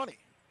be funny?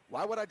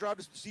 Why would I drive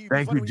to see you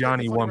Thank be funny you, when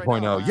Johnny you're funny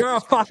right now?" 1.0. You're a I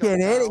just kinda shut fucking him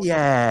down.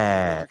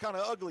 idiot. You're kind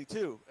of ugly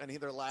too, and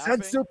they're laughing.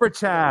 Send super You're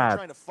chat.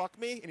 trying to fuck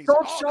me, and he's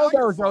Don't like, "Oh, show now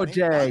you're those, funny. Now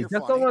OJ. you're Just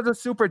funny." don't want the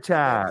super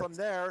chat. From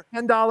there,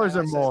 $10 or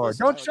I said, more.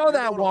 "Listen, Don't show you're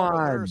that going home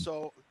with her, one.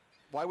 so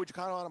why would you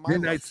count on my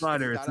Midnight looks?"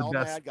 Slider. He It's got the all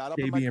best mad, got up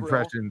in my KB grill,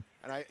 impression.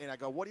 And I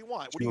go, "What do you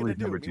want? What are you Julie's gonna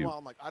do?" number 2. Meanwhile,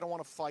 I'm like, "I don't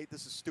want to fight.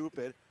 This is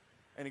stupid."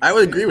 And he I goes,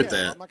 would "Say agree it with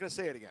again." that. I'm not gonna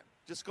say it again.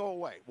 Just go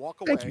away. Walk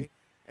Thank away. you.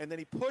 And then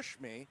he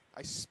pushed me.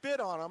 I spit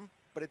on him,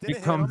 but it didn't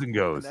hit comes him, and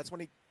goes. And that's when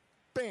he,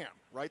 bam,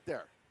 right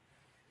there.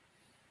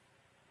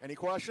 Any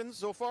questions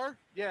so far?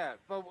 Yeah,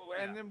 but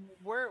and then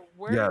where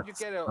Yes, did you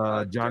get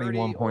a Johnny dirty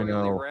 1.0.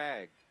 oily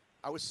rag?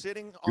 I was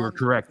sitting on. You're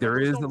correct. No, There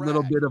was is no a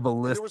little rag. bit of a There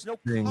list was no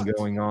thing cut.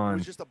 going It on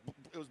was just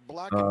it was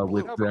black and blue.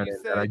 with No, that. but you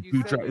And I said- you do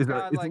said try. you It's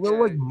got a like little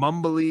like a-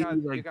 mumbly,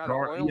 you like got an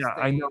dark. oil Yeah,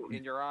 I stain know.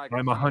 in your eye 'cause I'm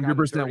you got a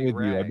 100% dirty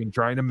with you. I've rag. been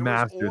trying to There was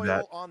master oil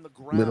that on the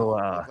ground, little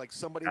like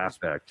somebody was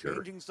affect.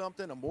 changing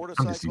something, a I'm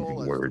motorcycle, just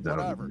using a words. I don't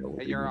whatever. even know what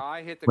And they your mean.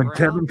 eye hit the When ground.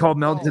 Kevin called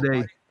Mel No,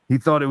 today, he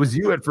thought it was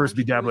you at first,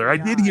 Punched you in BeDabbler. I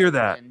the did eye, hear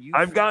that. and you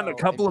I've gotten a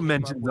fell couple of and came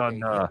up mentions with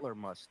on a Hitler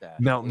mustache.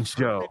 Melton's A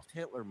show perfect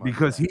Hitler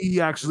because mustache.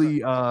 he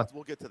actually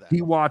we'll get to that.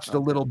 he watched a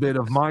little bit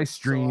of my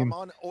stream,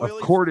 on of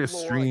oily Cordis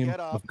floor, I stream, get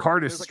up, of Cardis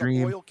there's like an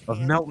stream, oil of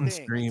can Melton's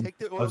thing. I stream, take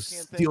the oil of can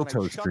thing Steel and I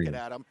Toe chuck stream. it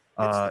at him,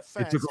 hits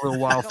the It took fence, a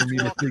little while for comes me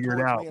to walking figure it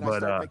towards out, me, and I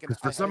start but making because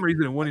for eye some height.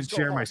 reason it I wouldn't just go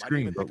share home. my I didn't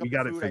screen, even but pick we up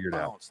got the it food. figured I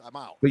out. bounced. I'm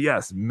out. But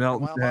yes, And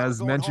Melton while I'm has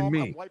going mentioned home,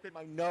 me. I'm wiping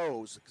my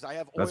nose because I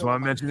have oil. That's why I'm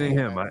on my mentioning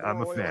forehead. him. I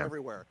I'm a pour oil fan.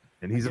 everywhere.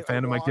 And he's I a get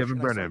fan of my wash Kevin and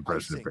I Brennan start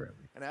impression, icing.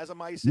 apparently. And as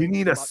I'm icing, You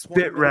need a about 20 spit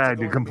minutes rag ago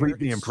to in complete here,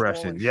 the it's swollen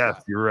impression. shut.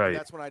 Yes, you're right.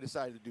 That's when I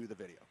decided to do the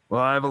video.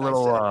 Well, I have a And I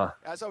little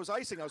said, as I was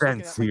icing, I was looking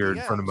fence at my here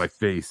in front of my DMs,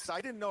 face. 'cause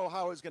I didn't know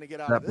how I was going to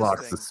get out That of this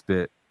blocks thing. the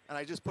spit. And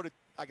I just put it.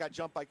 I got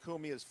jumped by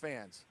Kumia's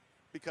fans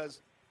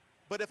because.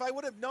 But if I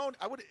would have known,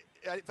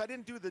 if I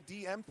didn't do the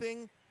DM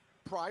thing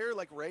prior,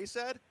 like Ray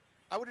said,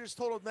 I would have just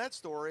told him that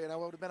story, and I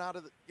would have been out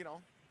of the.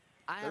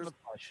 I have a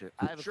question.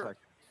 I have a question.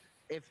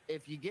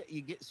 If you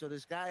get so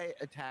this guy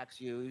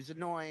attacks you, he's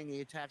annoying,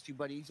 he attacks you,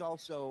 but he's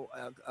also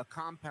a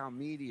Compound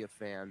Media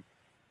fan.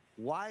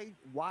 Why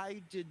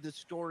did the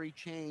story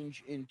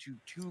change into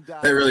two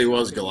guys? That really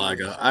was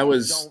Galaga. I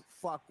was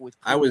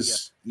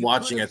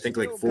watching, I think,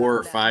 like 4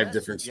 or 5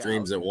 different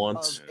streams at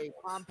once. Of a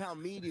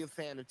Compound Media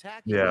fan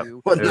attacking Yeah,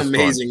 you. what an it was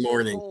amazing fun.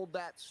 morning. Told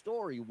that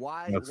story.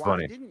 Why? That's why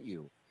funny. didn't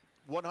you?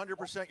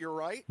 100%, you're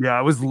right. Yeah,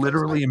 I was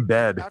literally in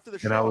bed after the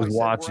and I show, was I said, "We're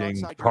watching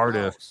outside your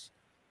Cardiff, house."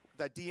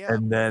 That DM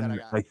and then that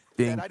I that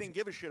think I didn't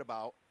give a shit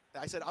about.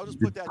 I said, "I'll just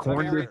Did put that."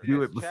 Corndiff together.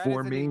 do it Chad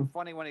before isn't me? even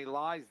funny when he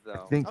lies,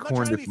 though. I think I'm not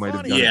trying to Corndiff be might have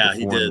funny. done Yeah, it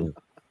he before did. me.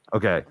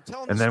 Okay.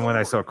 And then when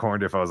I saw corn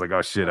dip, I was like,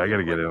 oh shit, I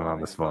gotta get in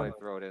on this phone.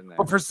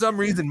 But for some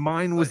reason,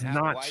 mine was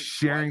not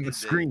sharing the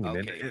screen,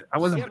 and I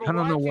wasn't. I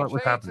don't know what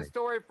was happening. The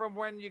story from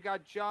when you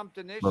got jumped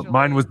initially. But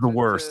mine was the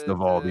worst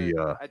of all the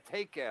a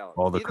takeout.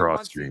 all the Neither cross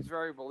one stream. seems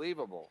very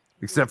believable.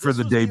 Except for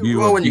the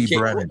debut of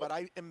BeDabblin. But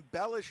I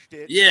embellished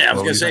it. Yeah, I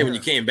was gonna say when you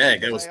came back,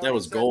 that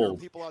was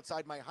gold. People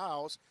outside my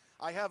house.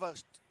 I have a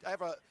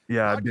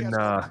yeah. I've been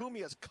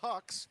Kumia's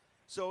cucks,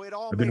 so it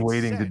all. I've been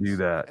waiting to sense. do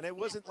that. And it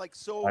wasn't like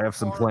so. I have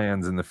some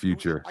plans in the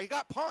future. I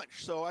got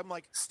punched, so I'm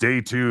like.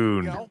 Stay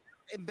tuned. You know?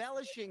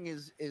 Embellishing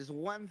is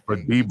one thing.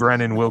 But B.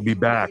 Brennan will be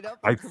back.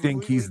 I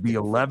think he's the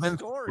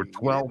 11th or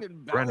 12th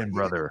Brennan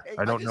brother.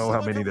 I don't know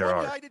how many there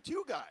are. I did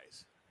 2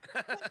 guys.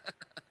 I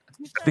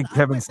think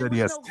Kevin said he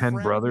has 10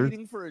 brothers.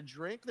 Meeting for a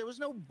drink. There was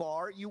no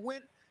bar. You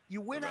went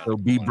out. So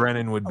B.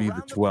 Brennan would be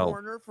the 12th.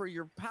 Corner for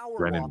your power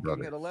Brennan walking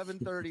brother. at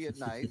 11:30 at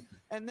night,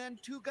 and then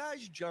 2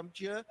 guys jumped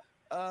you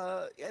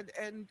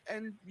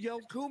and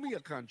yelled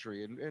Kumia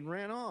country and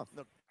ran off.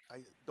 No, I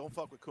don't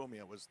fuck with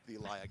Kumia was the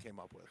lie I came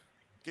up with.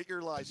 Get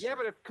your lies. Yeah,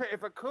 but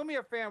if a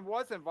Kumia fan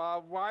was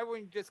involved, why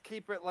wouldn't you just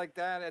keep it like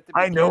that at the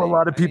I know a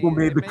lot of people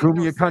made the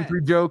Kumia no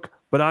country joke,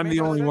 but I'm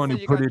the only one who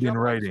you put got it in jumped by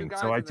 2 writing, guys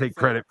so I and they take said,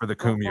 credit for the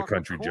 "Don't Kumia fuck with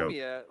country joke.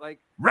 Kumia."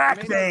 Like,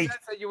 Rack it made no bait!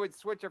 sense that you would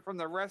switch it from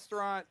the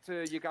restaurant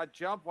to you got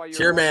jumped while you were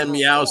Chairman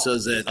walking Meow along.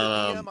 says that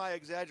I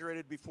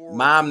exaggerated before.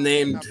 Mom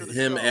named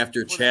him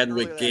after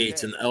Chadwick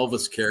Gates, an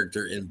Elvis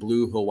character in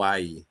Blue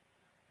Hawaii.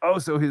 Oh,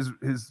 so his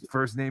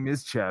first name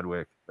is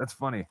Chadwick. That's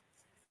funny.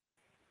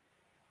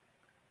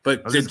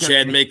 But did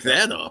Chad make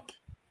that up?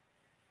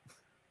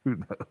 Who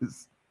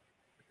knows?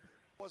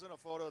 Wasn't a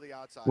photo of the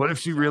outside. What if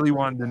she really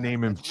wanted to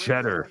name him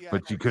Cheddar,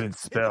 but she couldn't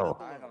spell?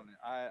 I don't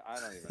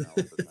even know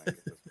what to think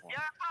at this point.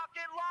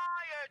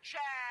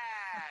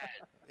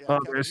 Oh,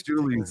 there's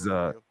Julie's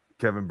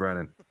Kevin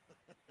Brennan.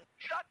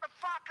 Shut the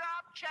fuck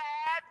up, Chad.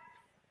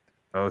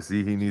 Oh,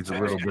 see, he needs a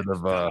little bit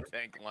of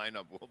tank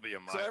lineup will be a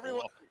mile. So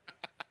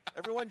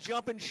everyone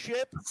jumping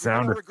ship.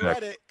 Sound You're gonna regret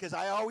effect. it because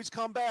I always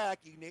come back.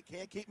 You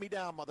can't keep me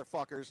down,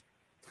 motherfuckers.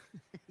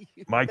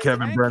 My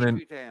Kevin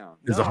Brennan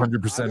is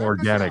 100%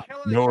 organic.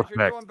 No You're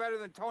effect. doing better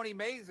than Tony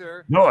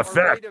Mazer. No or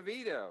effect. Ray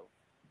DeVito.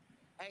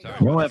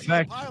 No I see the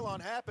effect. pylon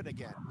happen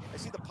again. I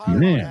see the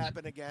pylon Yeah.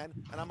 happen again,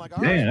 and I'm like,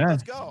 all right,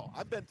 let's go.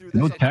 I've been through this.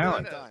 No a million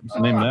talent. times. What's the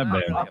name of that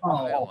band?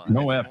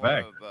 No More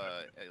effect. of,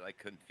 like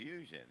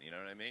confusion, you know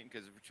what I mean?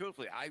 Because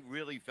truthfully, I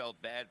really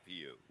felt bad for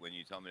you when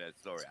you told me that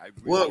story.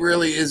 What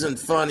really isn't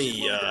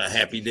funny,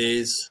 Happy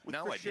Days? With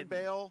No, I Christian didn't.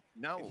 Bale,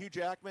 No. and Hugh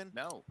Jackman.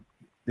 No.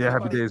 Yeah,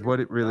 Happy Days. What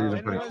it really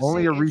isn't funny. wanna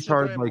Only see a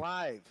retard Instagram like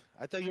Live.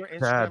 I thought you were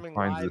Chad Instagramming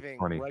finds it living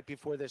funny. right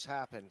before this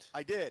happened.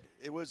 I did.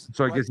 It was.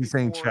 So I right guess he's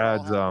saying before it all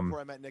Chad's happened,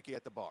 before I met Nikki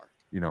at the bar.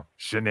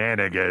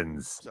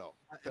 Shenanigans. So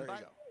there you go.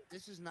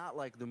 This is not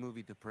like the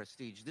movie The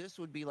Prestige. This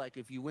would be like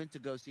if you went to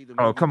go see the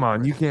movie. Oh, come The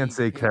on. You can't Prestige,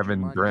 say paid your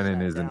Kevin money, Brennan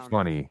sat isn't down,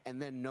 funny.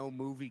 and then no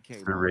movie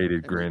came The out, rated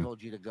and they grin.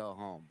 told you to go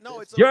home.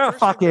 No, it's You're a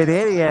fucking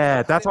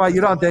idiot. That's why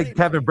you don't think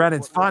Kevin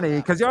Brennan's funny,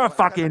 because you're a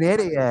fucking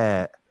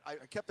idiot. I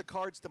kept the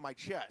cards to my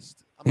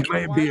chest. He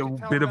might be a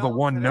bit of a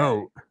one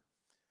note,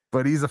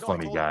 but he's a No, I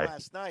funny told him guy.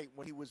 last night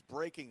when he was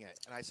breaking it,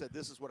 and I said,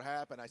 "This is what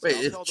happened." I said, Wait,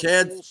 "I'll if tell the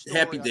Chad full story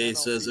Happy on Day NLP,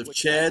 says if which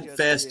Chad I just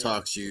fast did."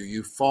 talks you,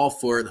 you fall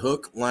for it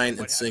hook, line,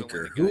 and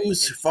sinker.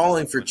 Who's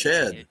falling for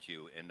Chad? Hit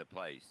you in the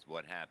place.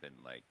 What happened?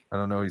 Like I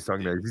don't know who he's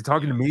talking about. Is he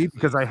talking to me?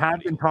 Because I have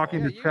been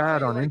talking to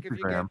Chad on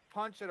Instagram,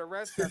 Punch at a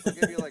restaurant, they'll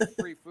give you like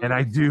free food. and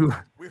I do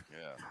You're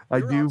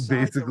outside the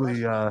basically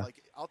restaurant, like,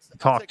 I'll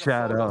talk take a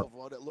Chad photo up. of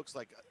what it looks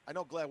like. I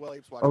know Gladwell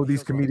Apes watching. Oh, He these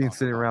knows what I'm comedians talking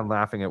sitting about. around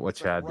laughing at what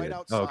It's, like, Chad right did.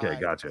 outside. Okay,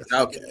 gotcha.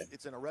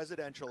 It's in a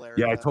residential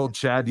area. Yeah, I told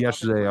Chad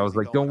yesterday, I was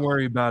like, don't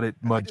worry about it,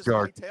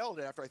 Mudjark.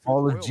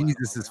 All of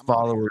Jesus'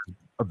 followers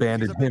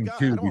abandoned him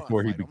too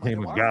before he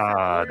became a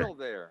god.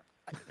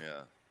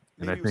 Yeah.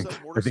 And I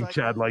think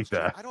Chad liked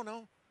that. I don't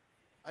know.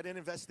 I didn't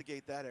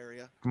investigate that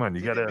area. Come on,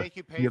 you Did they gotta make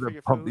you pay for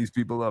your pump food? these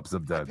people up I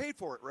sometimes. paid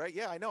for it, right?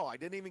 Yeah, I know. I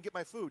didn't even get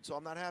my food, so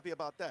I'm not happy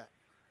about that.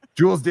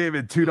 Jules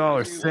David,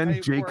 $2.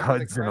 Send Jake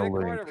Hudson a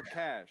link.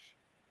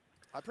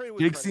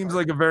 Jake seems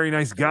like a very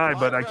nice guy,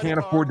 but I can't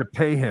afford to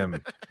pay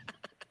him.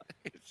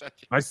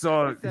 I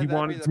saw he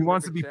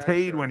wants to be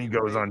paid when he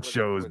goes on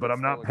shows, but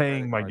I'm not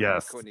paying my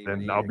guests,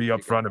 and I'll be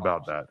upfront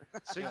about that.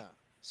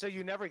 So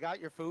you never got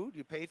your food?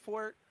 You paid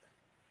for it?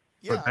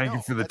 But thank you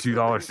for the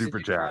 $2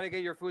 super Try chat. to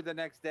get your food the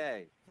next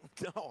day.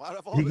 No, out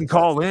of all He the can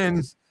call times in.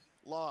 was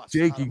lost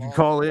Jake, out you of can all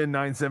call of in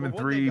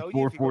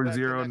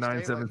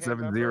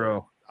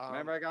 973-440-9770.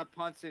 Remember, I got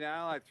punched in the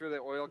eye. I threw the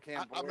oil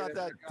can. I'm not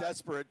that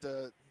desperate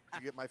to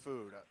get my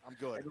food. I'm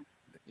good.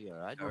 Yeah,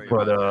 I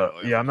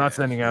But yeah, I'm not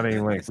sending out any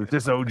links. It's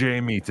just OJ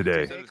and me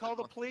today, They call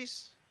the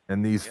police?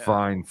 and these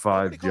fine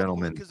five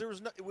gentlemen. Because it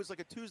was like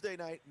a Tuesday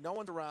night. No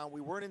one's around. We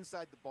weren't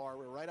inside the bar.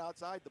 We were right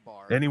outside the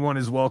bar. Anyone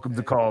is welcome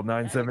to call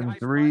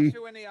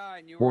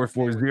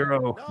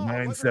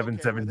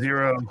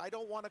 973-440-9770 I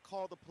don't want to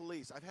call the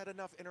police. I've had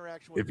enough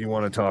interaction with if you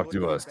want to talk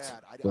to us.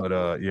 But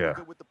yeah, I'm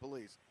good with the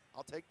police.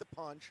 I'll take the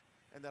punch.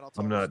 and then I'll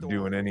tell I'm the not story.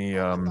 doing any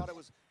I thought I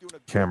was doing a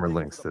good camera thing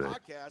links for the today.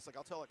 podcast. Like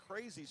I'll tell a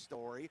crazy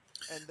story.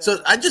 And then,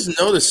 So I just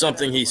noticed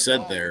something he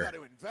said there.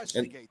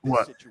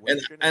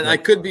 And I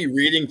could be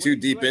reading too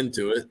deep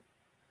into it,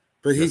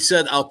 but he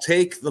said, "I'll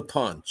take the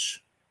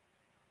punch."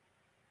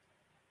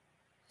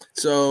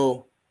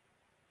 So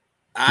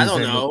I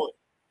don't know.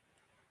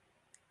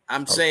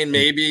 I'm saying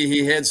maybe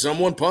he had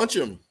someone punch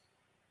him.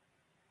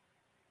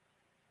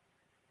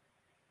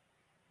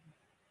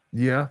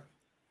 Yeah.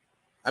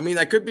 I mean,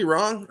 I could be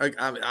wrong.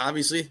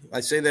 Obviously, I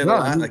say that a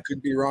lot. I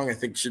could be wrong. I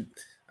think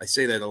I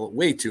say that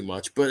way too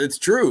much, but it's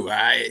true.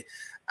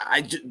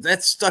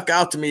 That stuck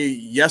out to me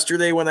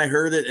yesterday when I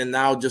heard it, and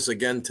now just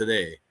again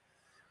today.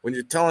 When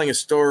you're telling a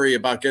story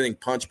about getting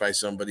punched by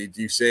somebody,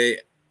 do you say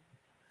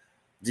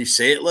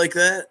it like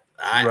that?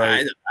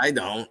 I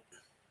don't.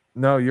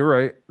 No, you're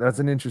right. That's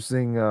an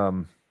interesting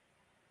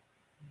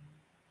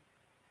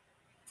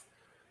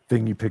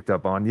thing you picked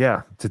up on.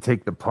 Yeah, to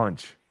take the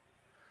punch.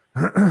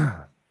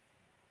 I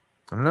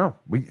don't know.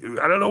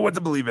 I don't know what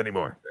to believe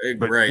anymore.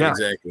 But right,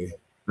 exactly.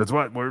 That's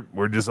what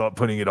we're just all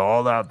putting it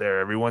all out there.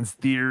 Everyone's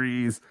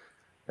theories,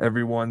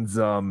 everyone's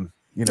Now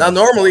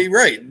normally,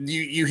 right,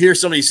 you hear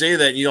somebody say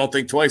that and you don't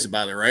think twice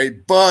about it, right?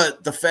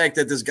 But the fact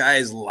that this guy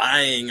is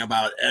lying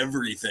about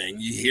everything,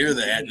 you hear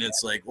that and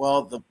it's like,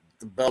 well, the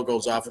bell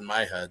goes off in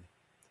my head.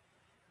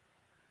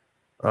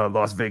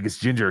 Las Vegas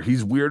Ginger,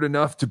 he's weird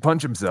enough to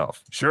punch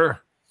himself. Sure.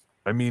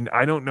 I mean,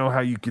 I don't know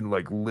how you can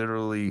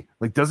literally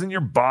doesn't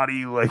your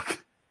body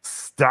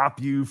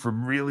stop you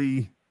from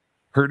really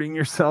hurting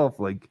yourself?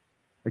 Like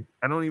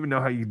I don't even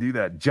know how you do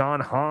that. John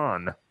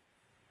Hahn,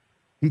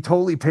 he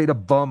totally paid a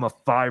bum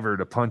 $5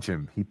 to punch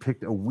him. He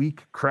picked a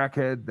weak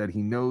crackhead that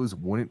he knows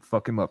wouldn't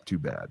fuck him up too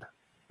bad.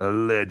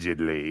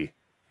 Allegedly.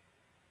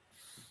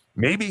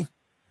 Maybe.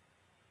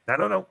 I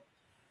don't know.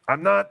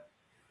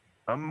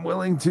 I'm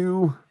willing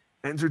to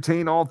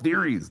entertain all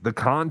theories. The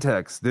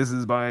context. This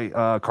is by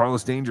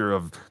Carlos Danger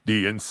of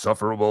the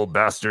Insufferable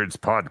Bastards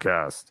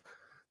podcast.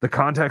 The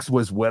context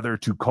was whether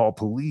to call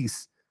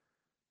police.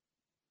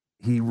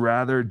 He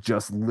rather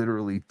just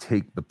literally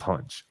take the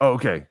punch. Oh,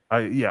 okay.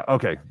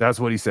 Okay. That's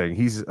what he's saying.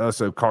 He's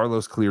so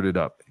Carlos cleared it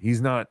up.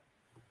 He's not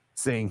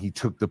saying he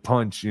took the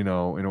punch, in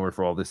order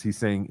for all this. He's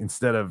saying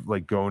instead of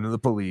going to the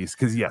police,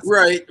 because yes.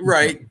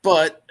 Right.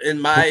 But in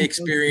my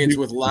experience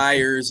with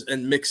liars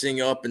and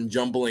mixing up and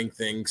jumbling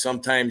things,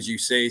 sometimes you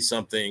say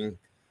something.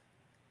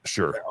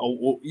 Sure.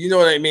 You know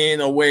what I mean?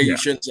 A way you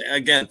shouldn't say.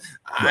 Again,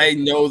 I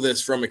know this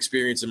from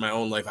experience in my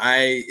own life.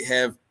 I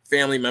have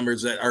family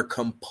members that are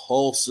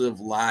compulsive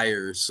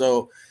liars.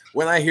 So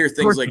when I hear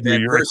things like that,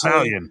 you're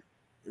Italian.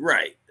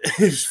 Right.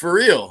 It's for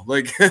real.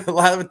 A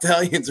lot of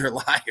Italians are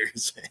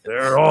liars.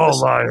 They're all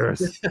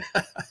liars.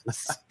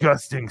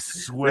 Disgusting,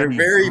 sweaty.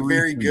 They're very,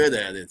 very good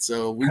at it.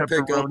 So we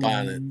pick up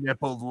on it.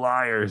 Nippled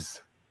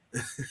liars.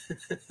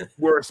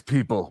 Worst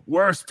people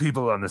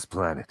on this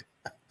planet.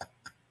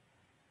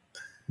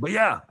 But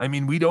yeah, I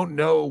mean, we don't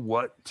know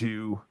what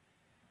to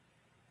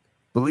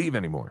believe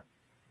anymore.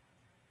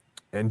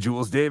 And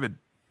Jules David,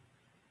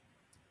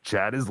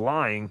 Chad is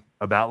lying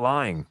about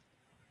lying.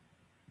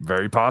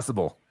 Very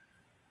possible.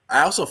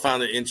 I also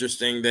found it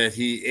interesting that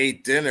he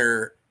ate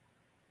dinner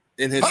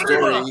in his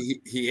story.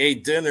 He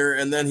ate dinner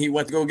and then he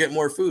went to go get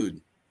more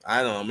food.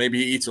 I don't know. Maybe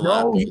he eats a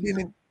lot. No, he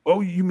didn't.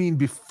 Oh, you mean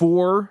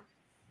before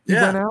he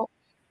went out?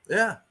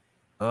 Yeah.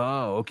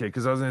 Oh, okay.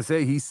 Because I was going to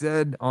say, he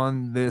said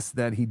on this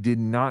that he did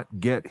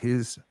not get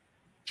his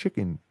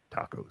chicken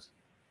tacos.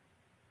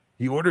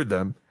 He ordered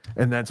them,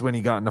 and that's when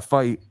he got in a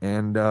fight,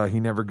 and he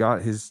never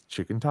got his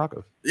chicken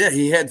tacos. Yeah,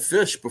 he had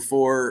fish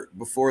before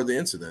the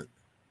incident.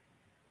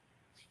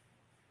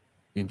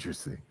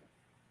 Interesting.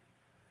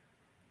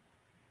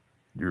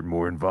 You're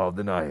more involved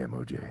than I am,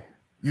 OJ.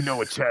 You know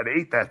what Chad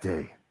ate that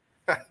day.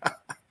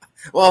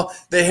 Well,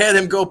 they had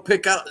him go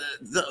pick out.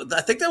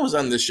 I think that was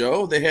on the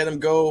show. They had him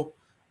go.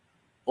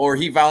 Or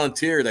he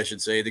volunteered, I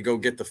should say, to go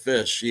get the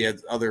fish. He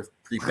had other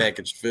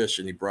prepackaged fish,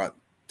 and he brought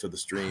to the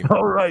stream.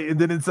 All right. And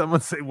then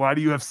someone say, why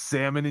do you have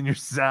salmon in your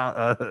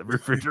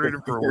refrigerator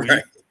for a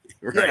week?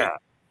 Right. Yeah.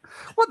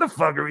 What the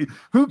fuck are we?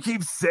 Who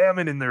keeps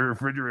salmon in their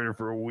refrigerator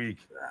for a week?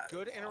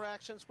 Good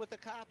interactions with the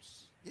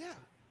cops? Yeah.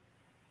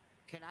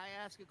 Can I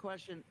ask a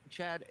question,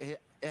 Chad? It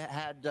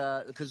had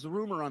because the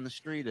rumor on the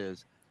street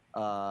is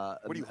what are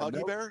you,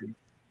 Huggy Bear?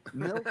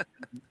 Milton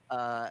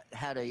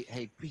had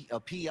a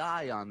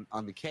PI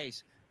on the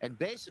case and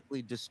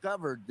basically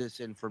discovered this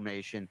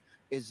information.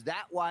 Is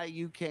that why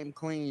you came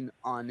clean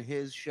on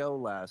his show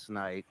last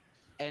night?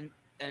 And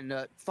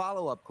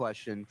follow-up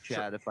question,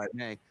 Chad, if I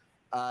may.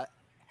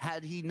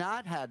 Had he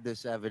not had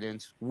this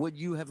evidence, would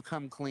you have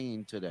come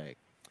clean today?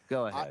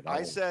 Go ahead.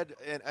 I said,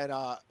 and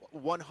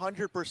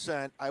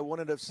 100%, I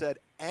wouldn't have said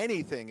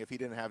anything if he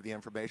didn't have the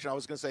information. I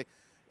was going to say,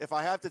 if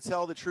I have to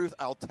tell the truth,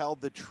 I'll tell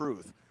the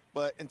truth.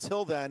 But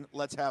until then,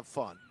 let's have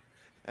fun.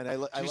 And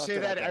I you say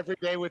that every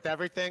day with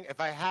everything? If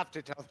I have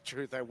to tell the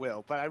truth, I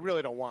will. But I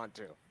really don't want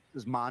to.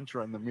 His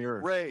mantra in the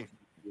mirror. Ray,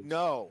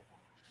 no.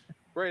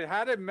 Ray,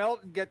 how did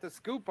Melton get the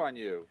scoop on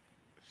you?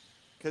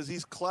 because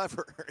he's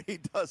clever. He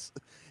does.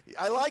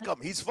 I like him.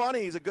 He's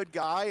funny. He's a good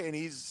guy, and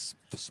he's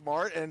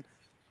smart. And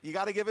you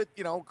got to give it,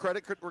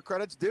 credit where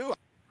credit's due.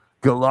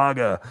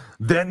 Galaga.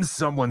 Then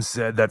someone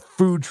said that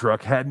food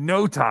truck had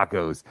no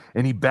tacos,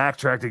 and he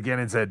backtracked again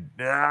and said,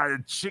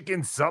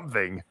 chicken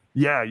something.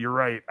 Yeah, you're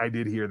right. I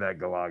did hear that,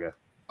 Galaga.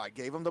 I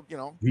gave him the,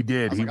 He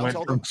did. He went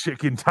from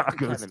chicken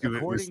tacos Kevin, to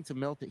according to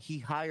Milton, he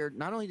hired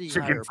not only did he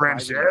chicken hire a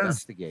private franchise,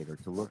 investigator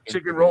to look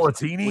chicken into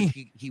this, rollatini.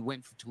 which he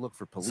went to look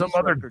for police Some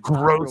other records, gross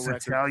hospital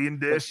records, Italian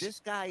but dish. This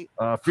guy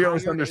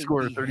Fearless hired a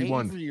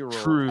 _31.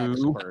 behavioral True.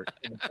 expert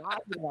and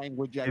body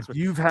language If expert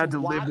you've had to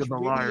live watch with a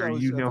liar,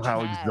 videos you know of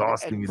how Chad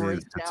exhausting and it is break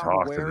to down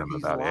talk to where them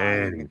he's about lying,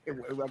 anything.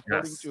 according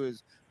Yes. to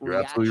his You're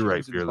absolutely right,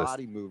 reactions and Fearless.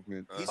 body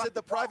movement. He said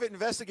the private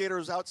investigator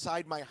was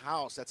outside my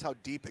house. That's how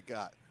deep it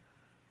got.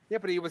 Yeah,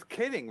 but he was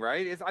kidding,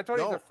 right? I thought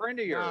he was a friend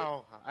of yours.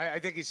 No, I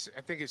think he's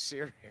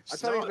serious. I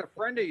thought he was a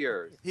friend of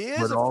yours. He is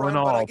But a all friend, in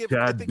all, I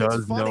Chad think does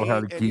it's funny, know how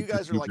to and keep you the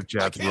guys are like,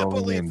 super I chats can't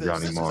rolling believe in, this. Johnny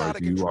This is Mars. out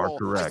of You are control. I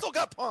correct. still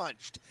got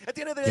punched. At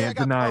the end of the day, Can't I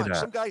got deny punched. that.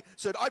 Some guy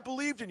said, I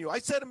believed in you. I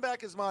sent him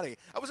back his money.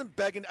 I wasn't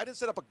begging. I didn't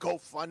set up a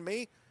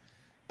GoFundMe.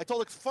 I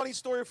told a funny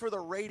story for the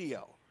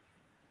radio.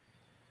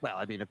 Well,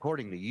 I mean,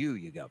 according to you,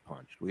 you got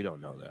punched. We don't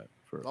know that.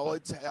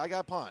 I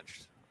got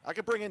punched. I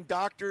could bring in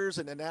doctors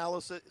and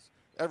analysis.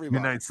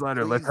 Everybody. Midnight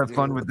Slider. Let's have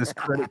fun with this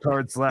credit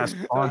card / So your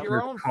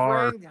sponsor own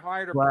car friend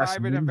hired a /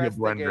 private media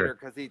investigator blender.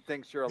 because he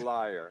thinks you're a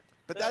liar.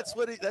 But that's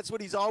what he does.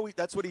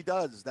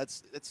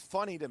 It's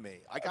funny to me.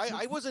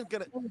 I wasn't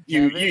gonna.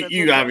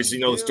 You obviously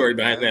know the story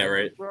behind that,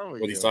 right? What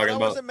he's talking I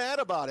about. wasn't mad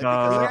about it.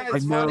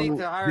 It's funny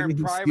to hire a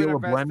private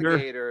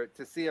investigator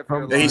to see if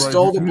you're He lying.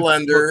 stole the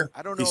blender.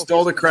 He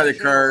stole the credit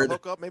card,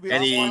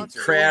 and he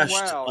crashed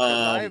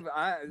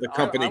the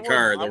company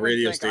car, the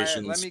radio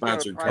station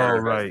sponsored car. Oh,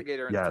 right.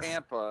 Investigator in Yes.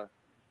 Tampa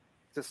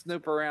to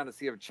snoop around to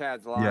see if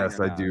Chad's lying. Yes,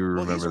 or I not. do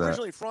remember he's that.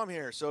 originally from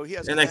here, so he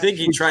has. And I think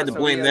he tried to So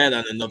blame he that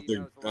has- on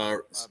another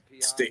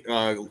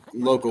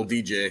local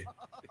DJ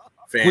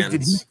Wait,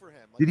 fans.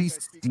 did he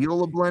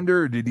steal a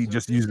blender, or did he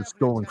just use a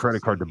stolen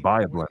credit card to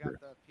buy a blender?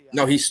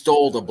 No, he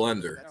stole the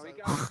blender.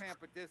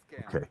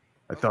 Okay,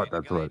 I thought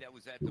that's what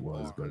it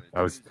was, but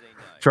I was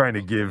trying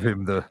to give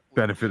him the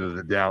benefit of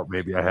the doubt.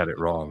 Maybe I had it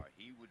wrong.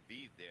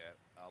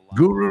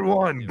 Guru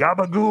One,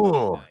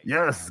 Gabagool.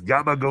 Yes,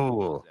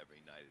 Gabagool.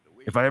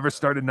 If I ever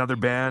start another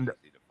band,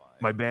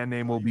 my band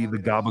name will be the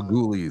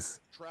Gabagoolies.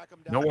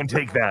 No one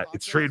take that.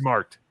 It's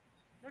trademarked.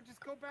 No, just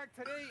go back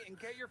today and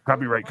get your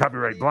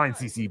Copyright. Blind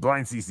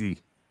CC.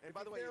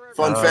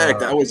 Fun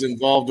fact: I was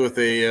involved with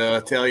a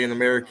Italian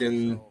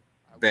American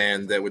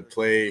band that would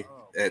play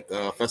at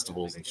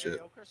festivals and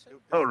shit.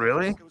 Oh,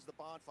 really?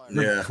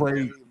 Yeah.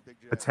 Play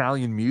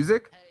Italian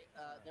music?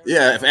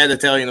 Yeah, at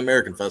Italian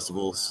American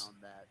festivals.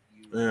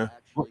 Yeah.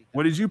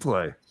 What did you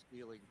play?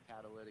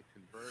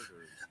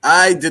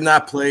 I did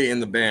not play in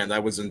the band. I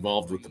was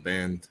involved with the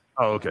band.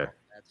 Oh, okay.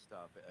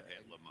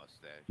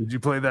 Did you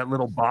play that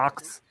little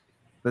box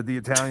that the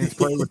Italians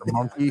play with the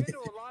monkey?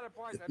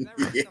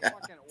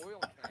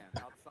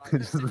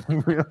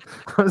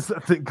 What's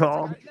that thing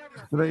called?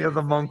 They have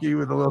the monkey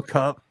with a little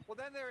cup.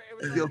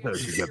 Steel Toe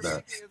should get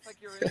that.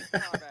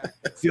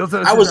 Steel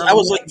Toe I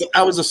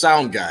was a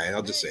sound guy.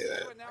 I'll just say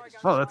that.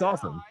 Oh, that's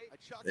awesome.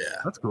 Yeah,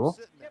 that's cool.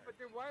 Yeah, but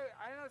dude,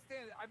 I don't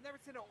understand. I've never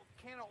seen a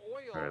can of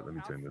oil. All right, let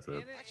me turn this up.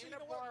 In a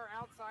bar,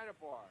 outside a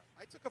bar.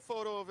 I took a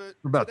photo of it.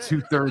 We're about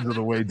 2/3 of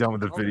the way done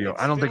with the video.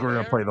 I don't think we're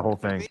gonna play the whole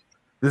thing.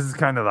 This is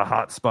kind of the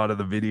hot spot of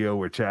the video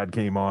where Chad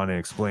came on and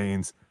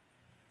explains.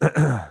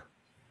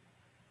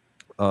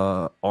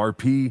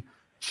 RP,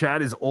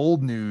 Chad is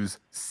old news.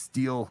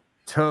 Steel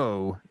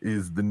Toe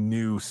is the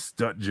new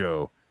Stut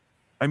Joe.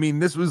 I mean,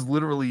 this was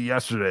literally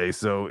yesterday.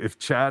 So if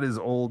Chad is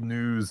old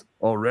news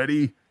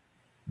already,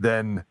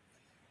 then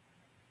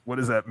what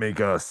does that make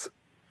us?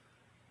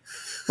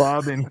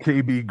 Bob and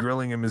KB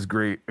grilling him is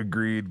great.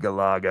 Agreed,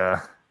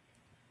 Galaga.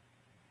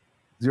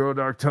 Zero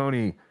Dark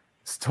Tony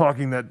is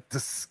talking that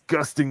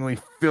disgustingly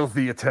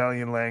filthy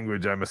Italian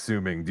language, I'm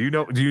assuming.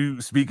 Do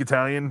you speak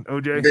Italian,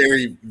 OJ?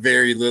 Very,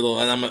 very little.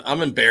 And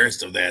I'm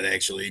embarrassed of that,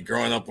 actually.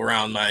 Growing up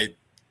around my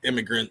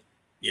immigrant,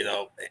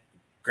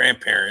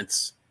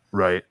 grandparents.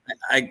 Right.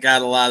 I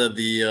got a lot of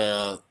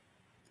the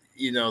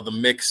the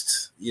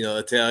mixed,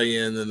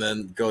 Italian, and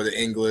then go to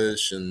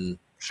English and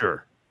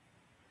sure.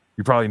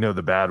 You probably know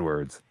the bad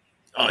words.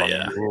 Oh,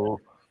 yeah.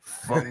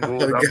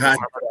 Fungo God.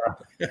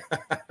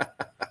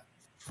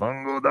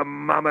 Fungo da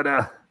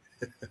mamada.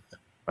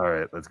 All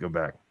right, let's go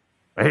back.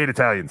 I hate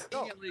Italians.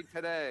 League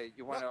today,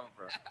 you went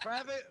over.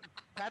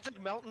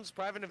 Patrick Melton's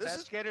private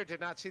investigator did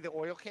not see the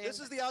oil can. This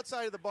is the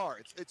outside of the bar.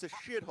 It's a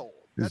shithole.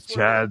 This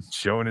Chad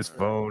showing his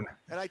phone.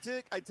 And I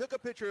took a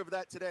picture of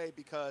that today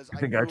because I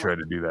think I tried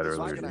to do that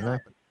earlier, didn't I?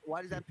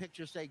 Why does that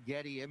picture say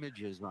Getty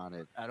Images on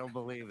it? I don't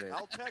believe it.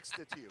 I'll text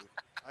it to you.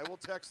 I will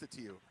text it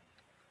to you.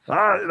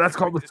 That's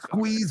called the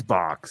squeeze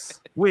box.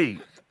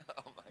 Wait,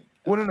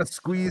 wouldn't a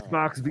squeeze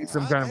box be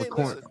some kind of a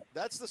corn?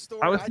 That's the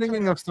story. I was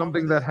thinking of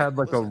something that had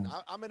like Listen,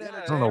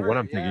 I don't know what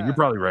I'm thinking. You're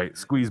probably right.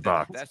 Squeeze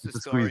box. That's It's the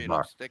a story, squeeze and I'm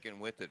box. sticking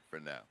with it for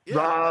now. Yeah,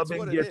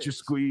 Robin, get your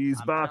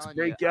squeeze box.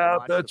 Break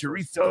out the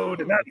chorizo.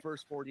 The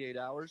first 48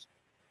 hours,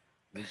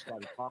 we just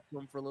got to talk to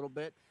him for a little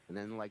bit, and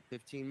then in like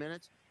 15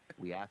 minutes,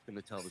 we asked him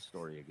to tell the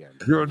story again.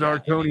 Zero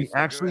Dark Tony.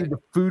 Actually, the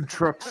food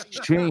trucks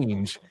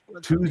change.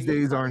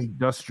 Tuesdays are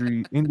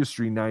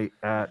industry night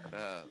at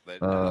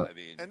and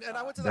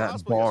I went to the that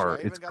hospital bar.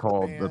 yesterday. I It's even got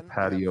called the the band.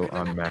 Patio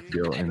on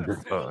Macville. And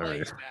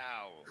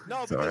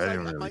No, sorry, because I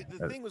didn't really.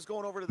 the thing was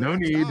going over to the No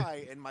next need.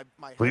 guy, and my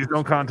head Please was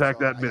don't hurting, contact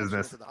so that I actually business.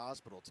 went to the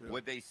hospital too.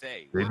 What'd they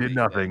say? They did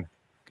nothing.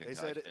 They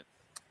said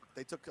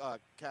they took.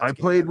 I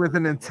played with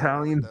an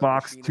Italian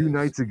box 2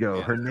 nights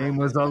ago. Her name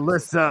was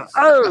Alyssa.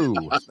 Oh.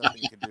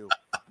 Nothing you can do.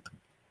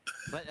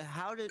 But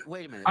how did?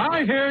 Wait a minute.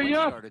 I hear what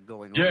ya. started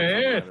going Yeah. on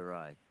the other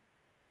eye?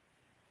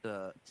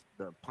 The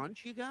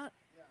punch you got?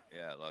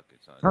 Yeah, look,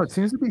 it's on. Oh, it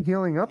seems to be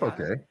healing up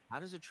okay. How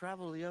does it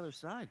travel to the other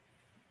side?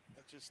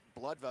 That's just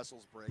blood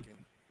vessels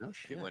breaking. No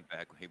shit. He went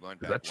back.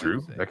 Is that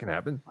true? That can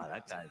happen. Oh,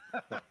 that guy.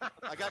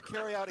 I got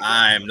carry out.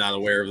 I am not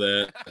aware of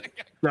that.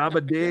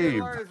 Jabba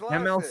Dave.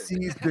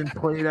 MLC's been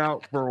played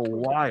out for a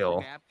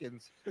while,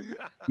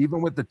 even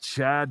with the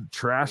Chad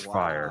trash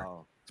fire.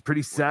 It's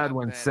pretty sad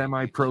when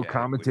semi-pro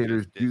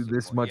commentators do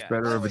this much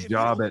better of a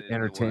job at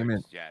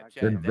entertainment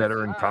than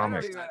veteran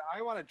comics.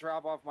 I want to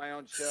drop off my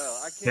own show.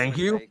 I can't Thank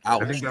you.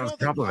 I think that was a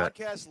compliment.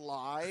 Podcasts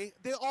lie.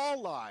 They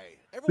all lie.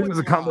 I think it was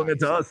a compliment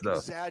to us, though.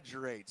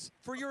 Exaggerates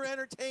for your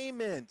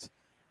entertainment.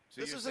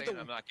 So you're saying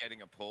I'm not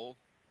getting a pull?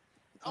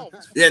 Oh,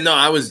 Yeah, no,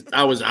 I was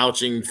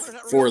ouching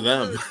for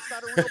them.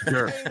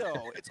 Sure.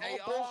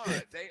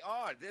 They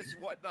are. This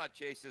Whatnot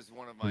Chase is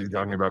one of my. Are you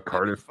talking about I've been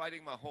Cardiff?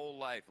 fighting my whole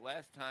life.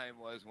 Last time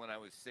was when I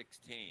was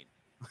 16.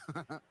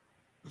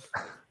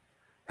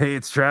 Hey,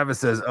 it's Travis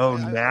says, oh,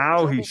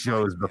 now he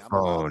shows the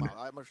phone.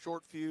 I'm a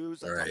short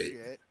fuse. All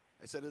right.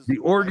 I said The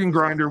organ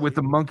grinder with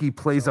the monkey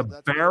plays a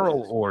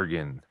barrel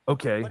organ.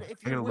 Okay, I'm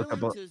gonna look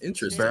up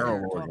Interesting.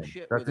 barrel organ.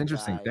 That's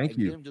interesting. Thank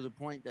you. Get him to the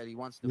point that he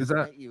wants to Who's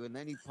that? fight you, and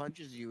then he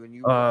punches you, and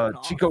you.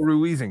 Chico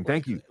Ruizing.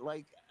 Thank you.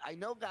 Like I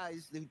know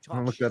guys who I'm talk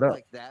gonna look shit that up.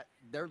 like that.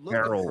 They're looking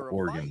Barrel for a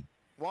organ. fight.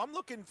 Well, I'm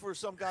looking for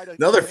some guy to.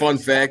 Another fun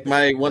fact: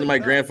 one of my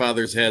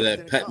grandfathers had a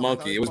pet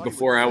monkey. It was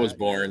before I was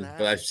born,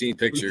 but I've seen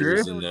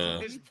pictures. And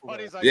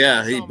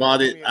yeah, he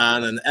bought it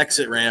on an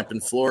exit ramp in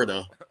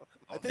Florida.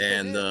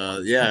 And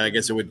yeah, I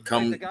guess it would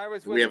come.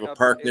 We have a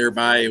park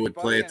nearby. It would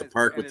play at the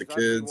park with the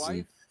kids.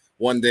 And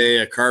one day,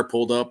 a car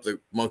pulled up. The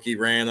monkey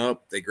ran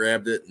up. They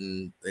grabbed it,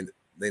 and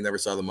they never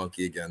saw the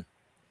monkey again.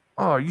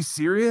 Oh, are you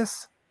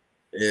serious?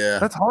 Yeah,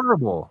 that's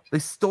horrible. They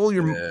stole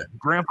your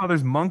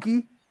grandfather's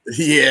monkey.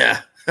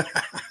 Yeah,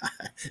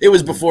 it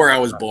was before I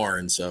was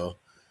born. So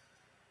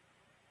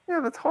yeah,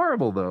 that's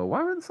horrible, though.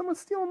 Why would someone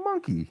steal a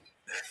monkey?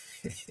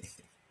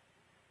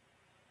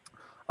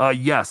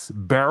 Yes,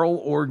 barrel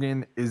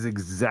organ is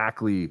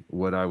exactly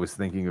what I was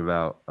thinking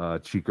about,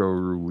 Chico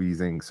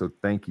Ruizing. So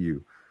thank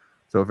you.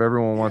 So if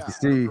everyone wants to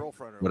see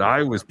what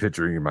I was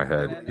picturing in my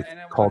head,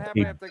 it's called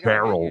a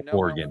barrel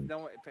organ.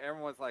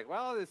 Everyone's like,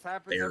 well, this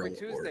happens every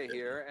Tuesday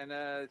here, and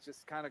it's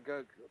just kind of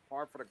go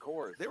par for the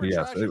course. They were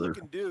trashy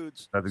looking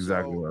dudes. That's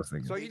exactly what I was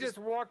thinking. So you just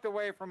walked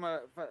away from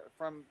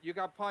you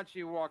got punched,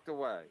 you walked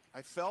away.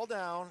 I fell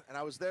down, and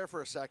I was there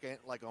for a second,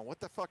 like, oh, what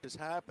the fuck just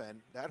happened?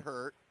 That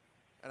hurt.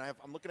 And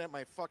I'm looking at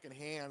my fucking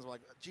hands. I'm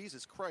like,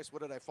 Jesus Christ,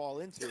 what did I fall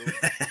into?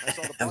 I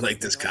saw the I like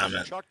this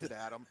comment. Chucked it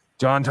at him.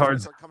 John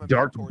Tard's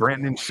dark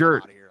Brandon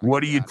shirt. What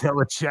do you tell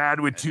a Chad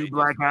with 2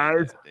 black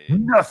eyes?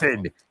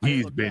 Nothing.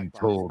 He's been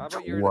told twice.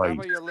 How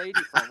about your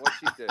lady friend? What'd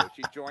she do?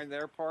 She joined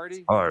their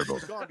party? Horrible. She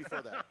was gone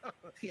before that.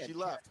 She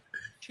left.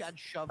 Chad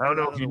shoved I don't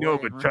know if you know,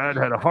 but Chad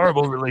had a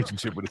horrible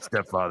relationship with his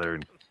stepfather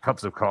and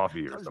cups of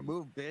coffee or something.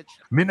 Move, bitch.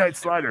 Midnight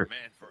Slider.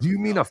 Do you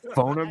mean a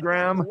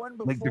phonogram?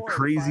 Like the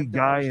crazy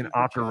guy in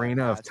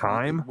Ocarina of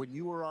Time?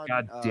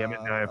 God damn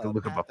it, now I have to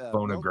look up a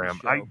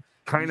phonogram. I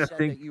kind of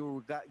think you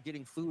were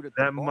getting food at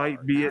that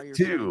might be it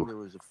too. There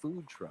was a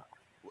food truck.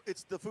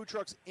 It's the food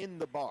trucks in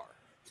the bar.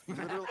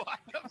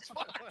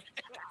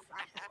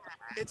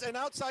 It's an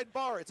outside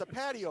bar. It's a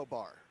patio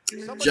bar.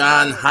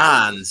 John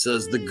Hahn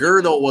says the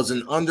girdle was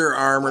an Under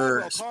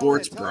Armour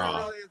sports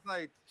bra.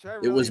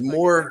 It was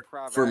more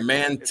for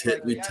man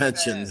tit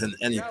retention than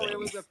anything. It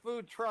was a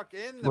food truck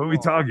in the What are we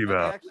talking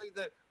about?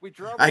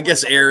 I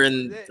guess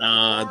Aaron,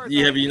 have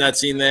you not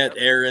seen that?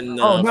 Aaron.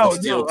 Oh, no,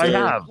 Steel I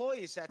Toe? have.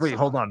 Wait,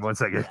 hold on 1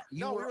 second.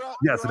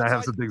 Yes, and I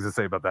have some things to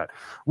say about that.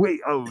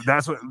 Wait,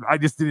 that's what I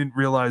just didn't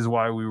realize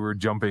why we were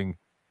jumping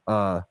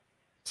to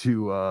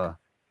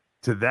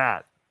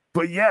that.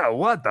 But yeah,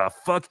 what the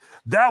fuck?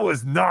 That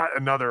was not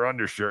another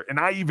undershirt. And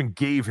I even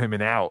gave him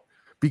an out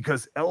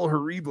because El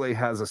Horrible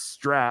has a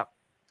strap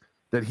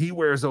that he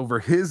wears over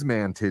his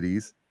man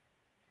titties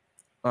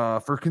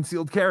for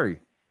concealed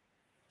carry.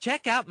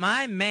 Check out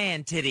my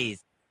man titties.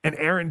 And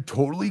Aaron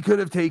totally could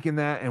have taken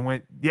that and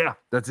went, yeah,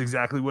 that's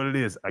exactly what it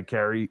is. I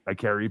carry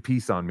a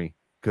piece on me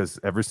because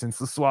ever since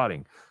the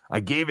swatting,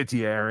 I gave it to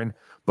you, Aaron,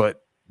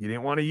 but you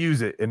didn't want to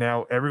use it. And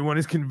now everyone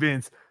is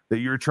convinced that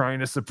you're trying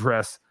to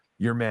suppress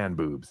your man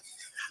boobs,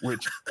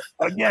 which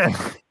again,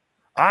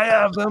 I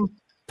have them.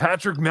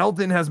 Patrick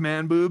Melton has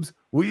man boobs.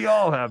 We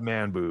all have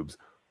man boobs,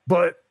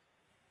 but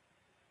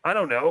I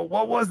don't know.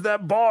 What was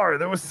that bar?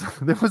 There was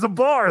a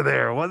bar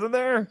there, wasn't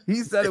there?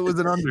 He said it was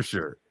an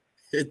undershirt.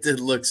 It did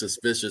look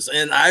suspicious,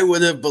 and I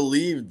would have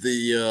believed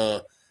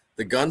the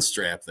gun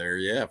strap there.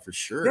 Yeah, for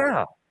sure.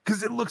 Yeah,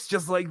 because it looks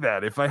just like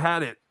that. If I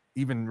had it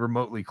even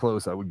remotely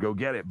close, I would go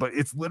get it. But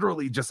it's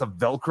literally just a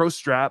Velcro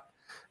strap,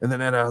 and then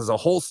it has a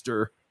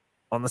holster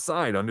on the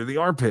side under the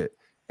armpit.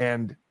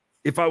 And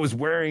if I was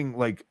wearing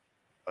like,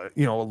 a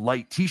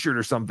light T-shirt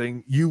or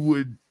something, you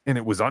would, and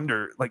it was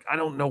under. Like, I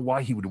don't know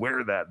why he would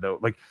wear that though.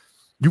 Like,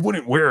 you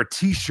wouldn't wear a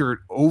T-shirt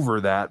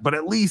over that, but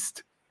at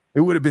least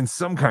it would have been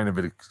some kind of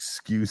an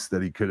excuse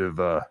that he could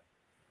have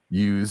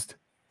used.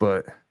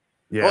 But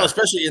yeah, well,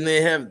 especially, and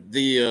they have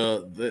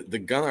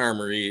the gun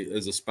armory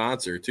as a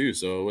sponsor too,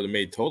 so it would have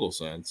made total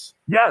sense.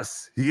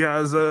 Yes, he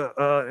has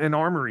an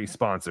armory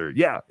sponsor.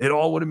 Yeah, it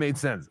all would have made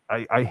sense.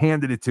 I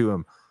handed it to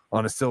him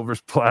on a silver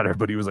platter,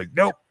 but he was like,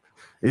 "Nope,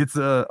 it's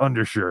a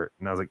undershirt,"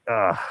 and I was like,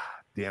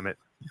 damn it!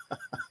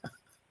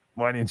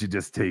 Why didn't you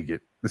just take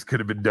it? This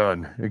could have been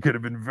done. It could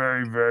have been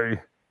very,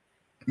 very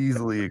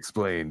easily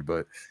explained,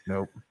 but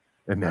nope.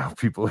 And now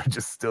people are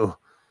just still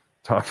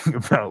talking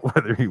about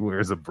whether he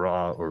wears a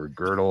bra or a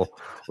girdle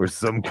or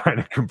some kind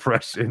of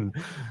compression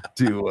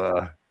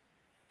to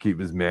keep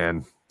his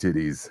man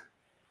titties.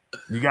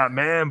 You got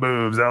man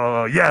boobs,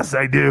 LOL. Yes,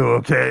 I do,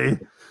 okay?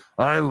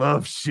 I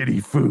love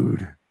shitty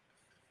food.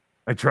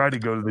 I try to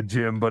go to the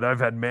gym, but I've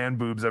had man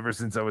boobs ever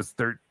since I was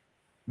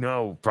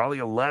probably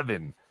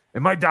 11.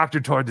 And my doctor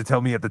tried to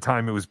tell me at the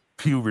time it was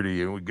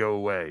puberty and it would go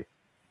away.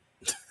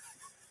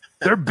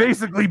 They're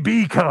basically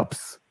B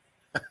cups.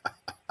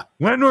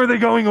 When are they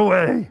going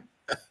away?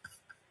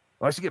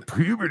 Well, I should get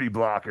puberty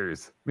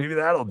blockers. Maybe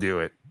that'll do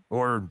it.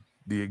 Or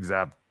the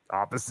exact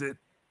opposite.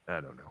 I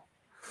don't know.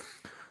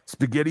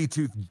 Spaghetti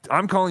tooth.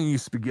 I'm calling you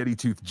Spaghetti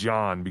Tooth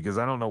John because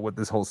I don't know what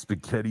this whole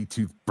spaghetti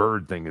tooth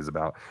bird thing is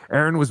about.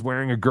 Aaron was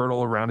wearing a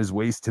girdle around his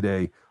waist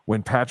today.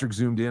 When Patrick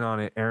zoomed in on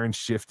it, Aaron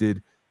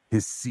shifted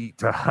his seat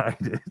to hide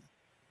it.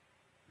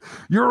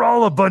 You're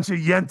all a bunch of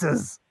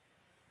yentas.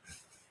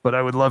 But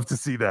I would love to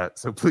see that.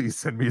 So please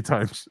send me a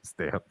time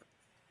stamp.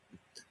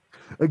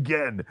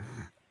 Again,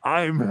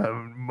 I'm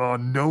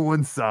on no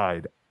one's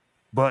side,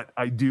 but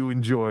I do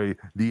enjoy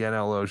the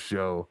NLO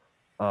show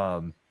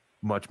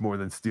much more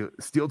than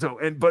Steel Toe.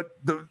 But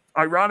the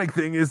ironic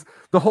thing is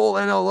the whole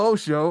NLO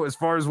show, as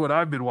far as what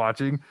I've been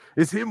watching,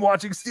 is him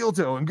watching Steel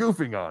Toe and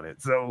goofing on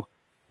it. So,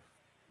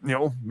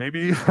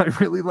 maybe I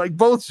really like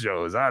both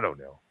shows. I don't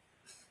know.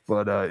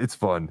 But it's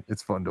fun.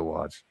 It's fun to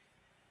watch.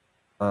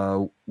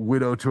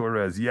 Widow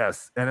Torres,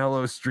 yes,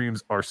 NLO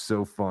streams are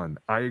so fun.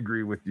 I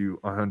agree with you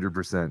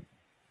 100%.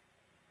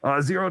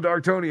 Zero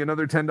Dark Tony,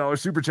 another $10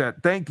 super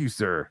chat. Thank you,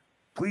 sir.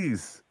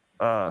 Please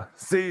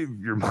save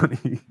your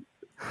money.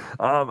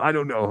 I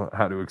don't know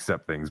how to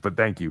accept things, but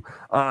thank you.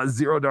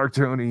 Zero Dark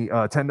Tony,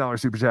 $10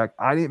 super chat.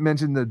 I didn't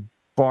mention the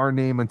bar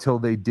name until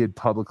they did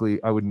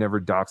publicly. I would never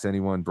dox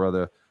anyone,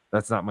 brother.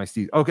 That's not my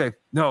steed. Okay,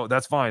 no,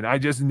 that's fine. I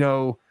just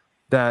know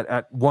that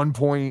at one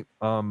point,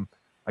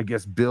 I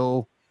guess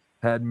Bill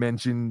had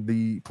mentioned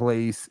the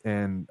place,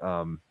 and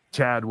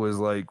Chad was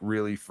like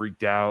really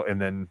freaked out, and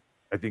then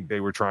I think they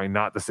were trying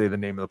not to say the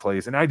name of the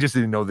place, and I just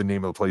didn't know the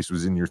name of the place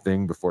was in your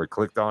thing before I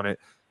clicked on it,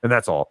 and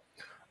that's all.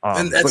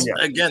 And that's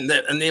again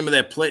the name of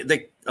that place.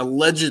 They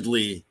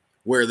allegedly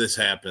where this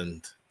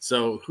happened.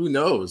 So who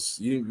knows?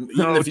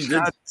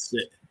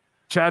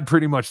 Chad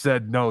pretty much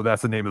said no.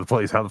 That's the name of the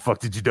place. How the fuck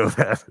did you know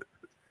that?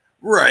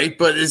 Right,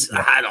 but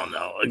I don't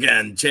know.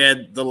 Again,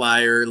 Chad the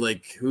liar.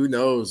 Like, who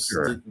knows?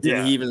 Sure.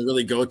 Did he even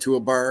really go to a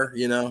bar?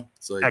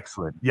 It's like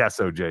excellent. Yes,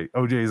 OJ.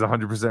 OJ is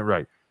 100%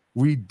 right.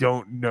 We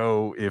don't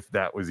know if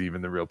that was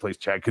even the real place.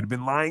 Chad could have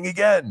been lying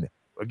again.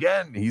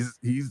 Again, he's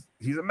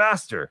a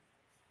master.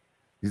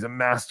 He's a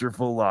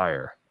masterful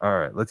liar. All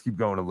right, let's keep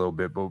going a little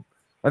bit, but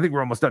I think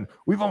we're almost done.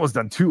 We've almost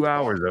done 2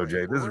 hours,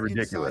 OJ. This is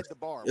ridiculous.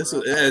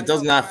 It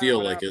does not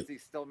feel like it.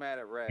 He's still mad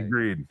at Ray.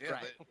 Agreed. Yeah,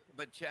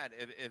 but Chad,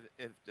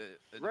 if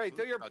the Ray,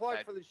 do your plug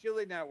for the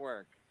Shuli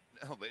Network.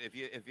 No, but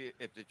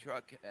if the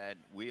truck had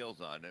wheels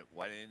on it,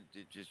 why didn't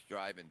you just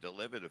drive and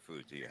deliver the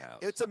food to your house?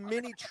 It's a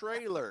mini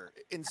trailer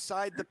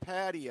inside the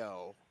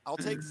patio. I'll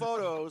take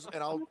photos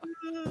and I'll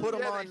put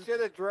them on. They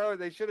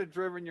should have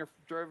driven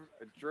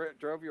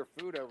drove your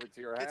food over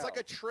to your house. It's like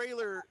a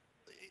trailer.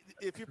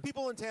 If you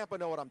people in Tampa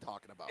know what I'm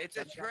talking about. It's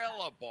a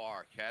trailer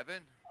bar,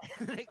 Kevin.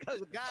 He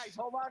goes, guys,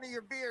 hold on to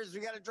your beers.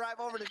 We got to drive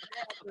over to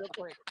Tampa real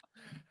quick.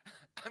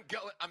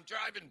 I'm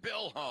driving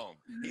Bill home.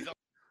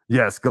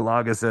 Yes,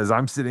 Galaga says,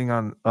 I'm sitting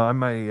on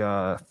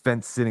my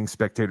fence-sitting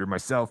spectator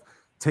myself.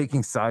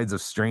 Taking sides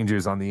of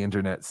strangers on the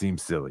internet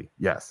seems silly.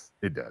 Yes,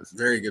 it does.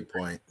 Very good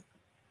point.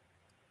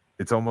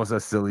 It's almost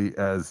as silly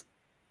as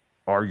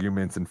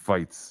arguments and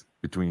fights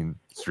between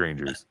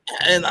strangers.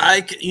 And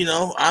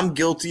I'm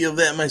guilty of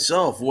that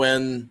myself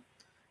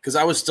because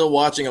I was still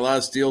watching a lot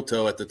of Steel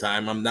Toe at the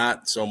time. I'm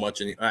not so much.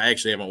 I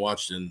actually haven't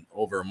watched in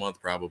over a month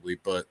probably,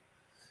 but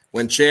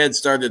when Chad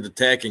started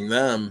attacking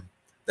them,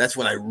 that's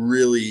when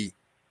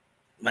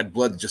my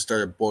blood just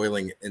started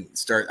boiling and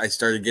I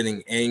started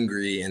getting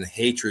angry and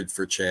hatred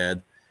for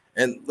Chad.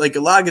 And like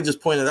Alaga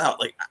just pointed out,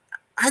 like,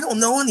 I don't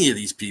know any of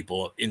these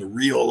people in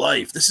real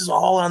life. This is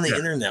all on the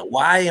internet.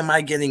 Why am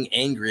I getting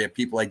angry at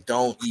people I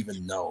don't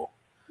even know?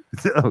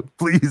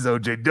 Please,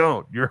 OJ,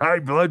 don't. Your high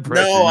blood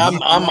pressure. No,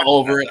 I'm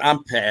over it.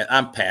 I'm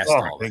past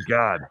all that. Thank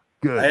God.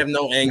 Good. I have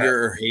no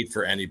anger or hate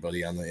for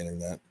anybody on the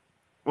internet.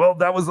 Well,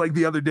 that was like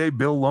the other day.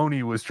 Bill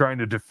Loney was trying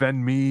to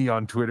defend me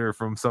on Twitter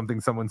from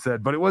something someone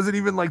said, but it wasn't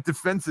even like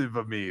defensive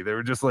of me. They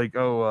were just like,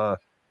 El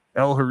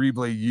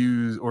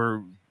Horrible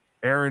or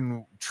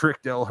Aaron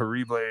tricked El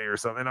Horrible or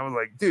something. I was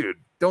like, dude,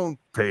 don't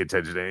pay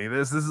attention to any of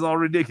this. This is all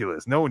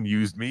ridiculous. No one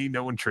used me.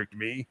 No one tricked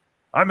me.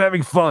 I'm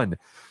having fun.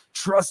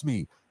 Trust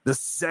me. The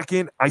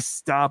second I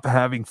stop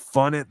having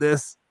fun at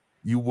this,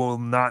 you will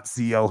not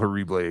see El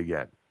Horrible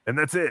again. And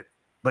that's it.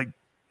 Like,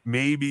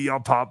 maybe I'll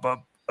pop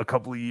up a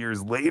couple of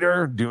years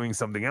later doing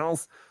something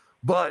else,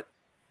 but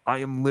I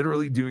am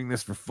literally doing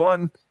this for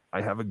fun.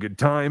 I have a good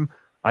time.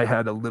 I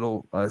had a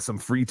little some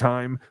free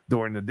time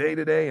during the day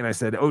today, and I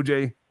said,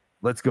 OJ,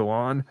 let's go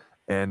on.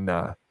 And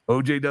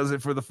OJ does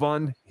it for the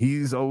fun.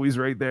 He's always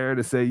right there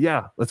to say,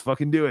 yeah, let's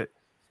fucking do it.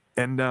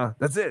 And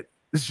that's it.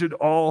 This should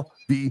all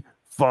be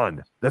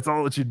fun. That's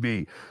all it should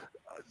be.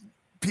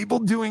 People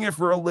doing it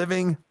for a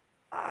living,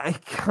 I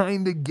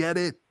kind of get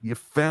it. You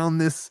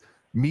found this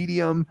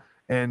medium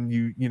and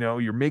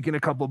you're making a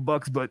couple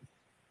bucks, but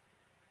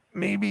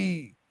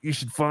maybe you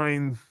should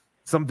find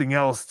something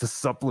else to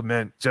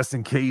supplement just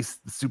in case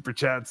the super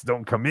chats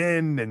don't come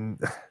in.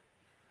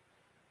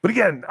 But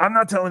again, I'm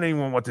not telling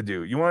anyone what to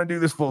do. You want to do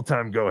this full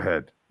time, go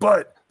ahead.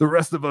 But the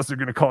rest of us are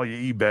going to call you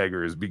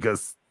e-baggers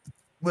because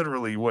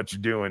literally what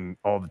you're doing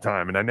all the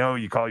time. And I know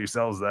you call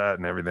yourselves that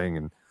and everything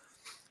and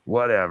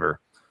whatever.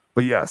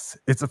 But yes,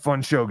 it's a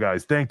fun show,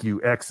 guys. Thank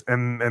you,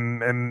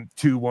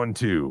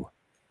 XMMM212.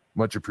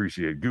 Much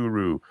appreciated.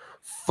 Guru,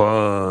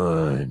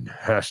 fun.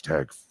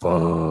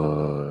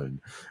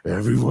 #fun.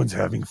 Everyone's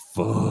having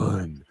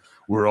fun.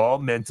 We're all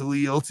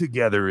mentally ill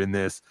together in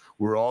this.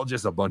 We're all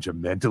just a bunch of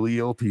mentally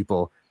ill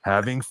people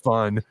having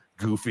fun,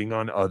 goofing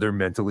on other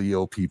mentally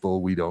ill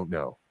people we don't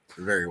know.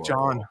 Very well.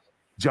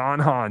 John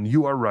Hahn,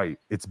 you are right.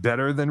 It's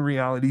better than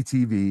reality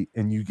TV,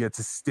 and you get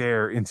to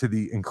stare into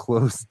the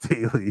enclosed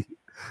daily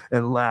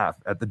and laugh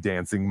at the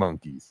dancing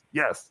monkeys.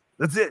 Yes,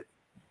 that's it.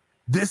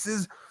 This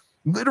is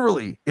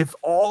literally, if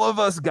all of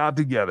us got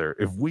together,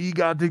 if we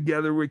got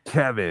together with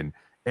Kevin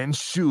and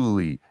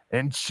Shuli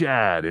and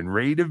Chad and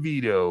Ray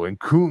DeVito and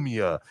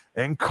Kumia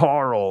and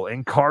Carl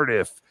and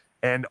Cardiff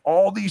and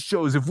all these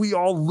shows, if we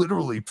all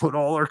literally put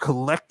all our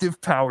collective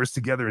powers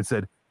together and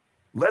said,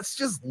 let's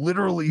just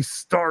literally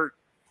start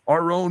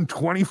our own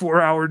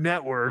 24-hour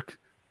network,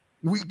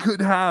 we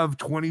could have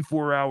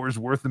 24 hours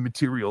worth of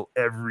material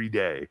every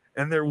day,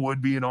 and there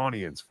would be an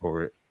audience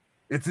for it.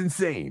 It's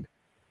insane.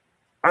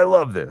 I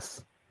love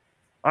this.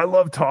 I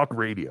love talk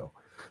radio.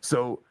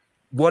 So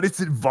what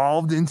it's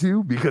evolved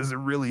into, because it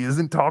really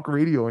isn't talk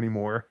radio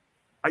anymore,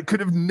 I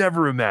could have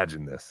never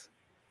imagined this.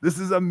 This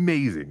is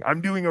amazing. I'm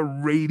doing a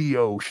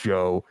radio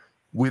show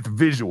with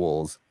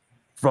visuals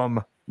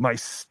from my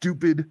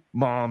stupid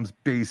mom's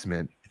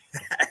basement.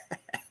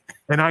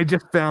 And I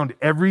just found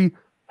every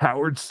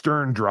Howard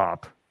Stern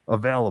drop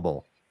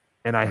available,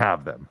 and I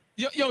have them.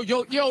 Yo.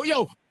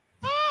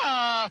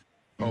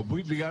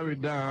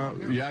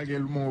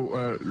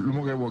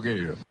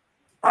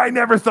 I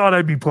never thought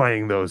I'd be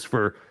playing those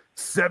for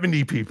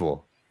 70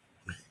 people.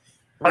 Who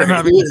would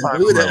have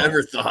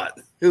ever thought?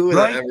 Who would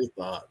have ever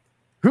thought?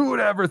 Who would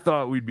ever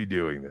thought we'd be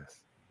doing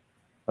this?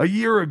 A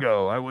year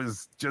ago, I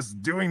was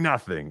just doing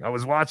nothing. I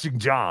was watching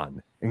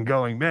John and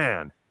going,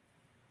 man,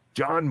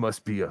 John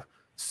must be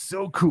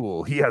so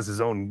cool. He has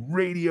his own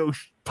radio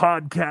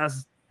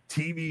podcast,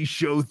 TV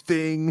show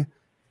thing.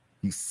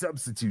 He's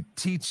substitute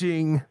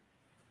teaching.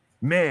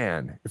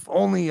 Man, if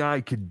only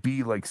I could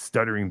be like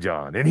Stuttering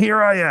John. And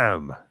here I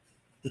am.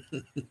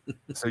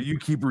 So you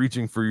keep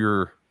reaching for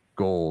your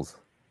goals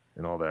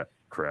and all that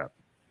crap.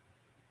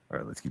 All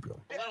right, let's keep going.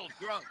 A little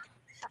drunk.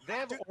 They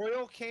have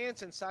oil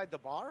cans inside the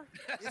bar?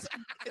 It's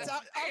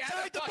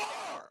outside the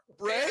bar,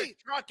 right?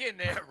 Truck in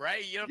there,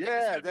 right? You don't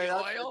yeah, think it's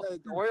oil? The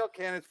oil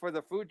can is for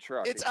the food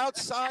truck. It's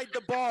outside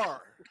the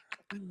bar.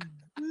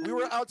 We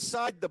were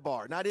outside the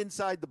bar, not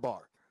inside the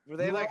bar. Were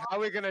they like, how are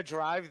we going to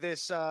drive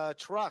this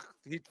truck?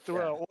 He threw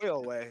our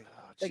oil away.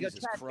 Oh,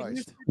 Jesus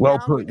Christ. Well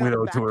put,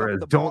 Widow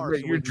Torres. Don't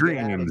let your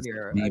dreams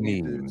be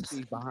memes.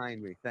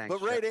 Behind me. Thanks.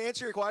 But Ray, to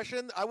answer your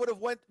question, I would have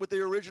went with the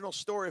original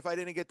story if I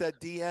didn't get that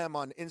DM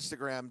on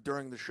Instagram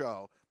during the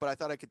show. But I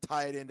thought I could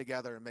tie it in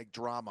together and make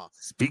drama.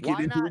 Speaking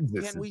into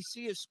existence. Can we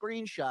see a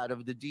screenshot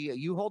of the DM?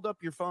 You hold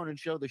up your phone and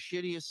show the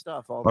shittiest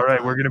stuff. All right,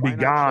 time. We're going to be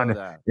gone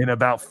in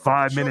about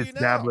 5 minutes,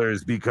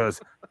 dabblers,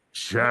 because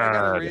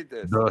Chad,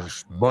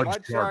 the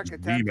Mud Shark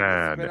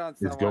V-Man,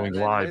 is going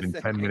live in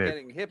 10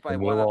 minutes,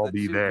 and we'll all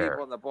be there.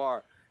 On the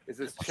bar. Is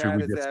as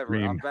Chad as ever.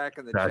 I'm back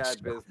in the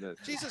Chad business.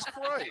 Jesus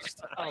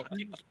Christ.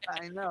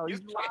 I know.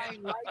 He's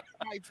lying right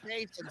to my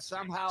face, and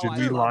somehow Should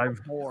we live?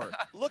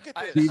 Look at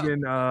this.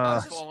 Steven,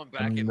 I'm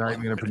not even going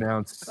to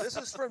pronounce.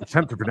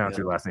 Attempt to pronounce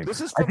your last name.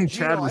 I think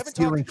Chad was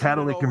stealing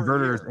catalytic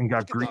converters and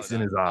got grease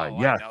in his eye.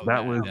 Yes,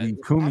 that was the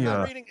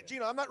Cumia.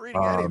 Gino, I'm not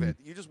reading any of it.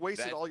 You just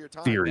wasted all your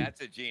time. Theory.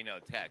 That's a Gino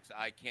text.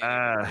 I can't.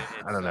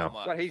 I don't know.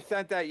 But he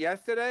sent that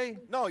yesterday?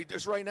 No,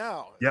 just right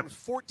now. Yep.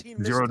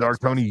 14 Zero Dark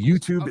Tony.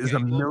 YouTube is a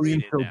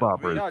million soap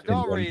operas. No,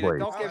 don't read it.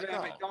 Don't give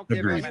him. Don't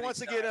give him. He wants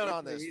to get in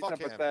on this. He's a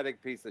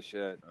pathetic piece of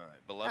shit. All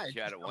right, beloved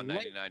Chad at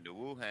 199 to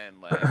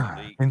Wuhan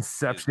Lab.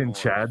 Inception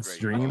Chad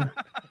stream.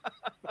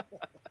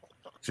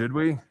 Should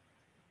we?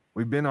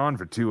 We've been on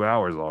for 2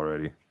 hours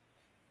already.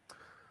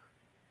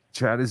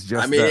 Chad is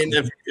just. I mean,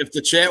 if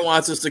the chat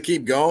wants us to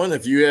keep going,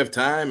 if you have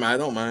time, I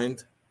don't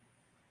mind.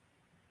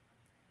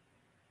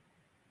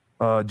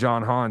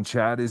 John Hahn,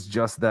 Chad is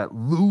just that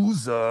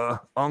loser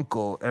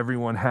uncle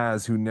everyone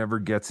has who never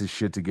gets his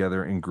shit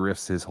together and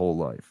grifts his whole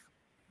life.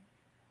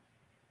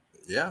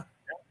 Yeah.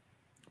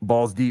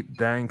 Balls deep,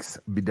 thanks.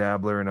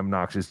 Bedabbler and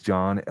obnoxious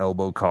John.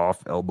 Elbow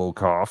cough, elbow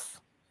cough.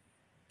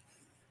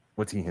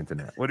 What's he hinting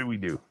at? What did we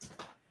do?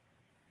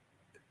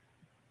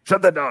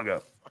 Shut that dog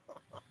up.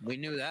 We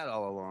knew that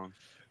all along.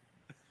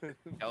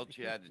 Tell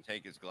Chad to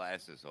take his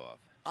glasses off.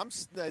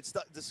 It's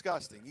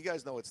disgusting. You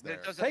guys know it's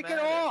there. Take it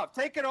off.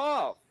 Take it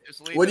off.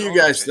 What do you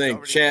guys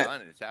think, chat?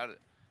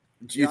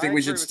 Do you think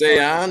we should stay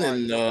on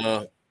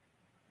and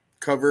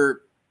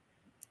cover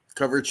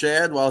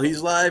Chad while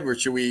he's live, or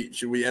should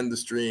we end the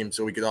stream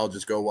so we could all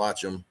just go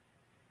watch him?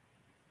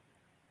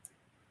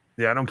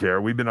 Yeah, I don't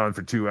care. We've been on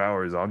for 2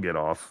 hours. I'll get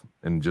off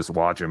and just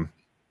watch him.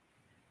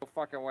 No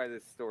fucking way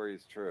this story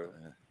is true.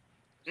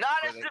 Not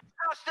as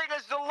disgusting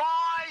as the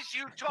lies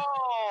you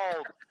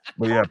told.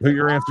 Well, yeah, put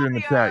your answer in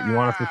the chat. You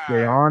want us to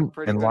stay on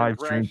and live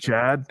stream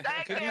Chad?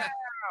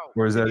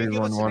 Or does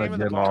anyone want to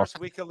get off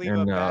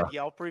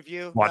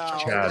and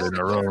watch Chad in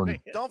our own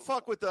Don't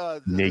fuck with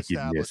the nakedness,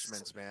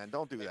 establishments, man.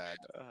 Don't do that.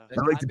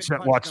 I like to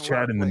watch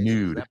Chad in the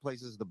nude. That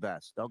place is the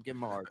best. Don't give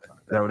him a hard time.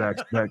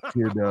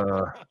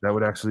 That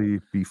would actually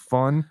be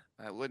fun.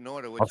 I wouldn't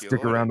order what I'll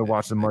stick around to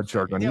watch the Mud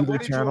Shark on either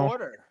channel.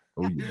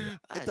 Oh yeah.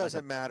 It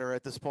doesn't matter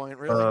at this point,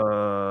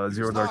 really.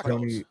 Zero Dark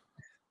Tony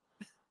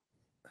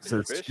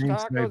says fish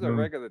tacos or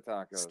regular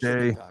tacos?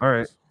 Stay. All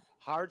right.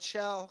 Hard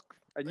shell.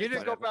 And you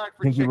didn't go back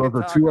for Pinky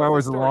Loco. 2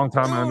 hours is a long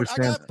time. I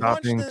understand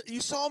stopping.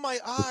 You saw my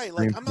eye.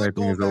 Like I'm not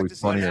going is back always to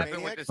funnier.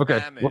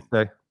 Okay, we'll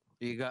stay.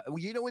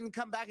 You wouldn't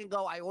come back and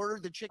go, I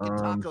ordered the chicken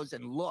tacos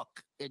and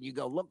look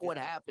what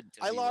happened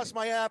to me. I lost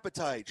my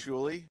appetite,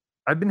 Shuli.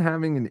 I've been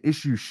having an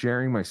issue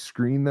sharing my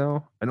screen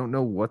though. I don't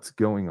know what's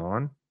going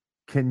on.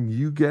 Can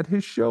you get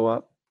his show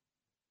up,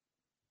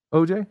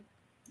 OJ?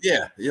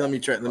 Yeah. Let me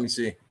try. Let me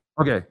see.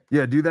 Okay,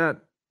 yeah, do that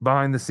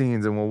behind the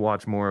scenes, and we'll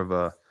watch more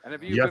of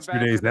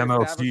yesterday's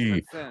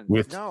MLC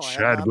with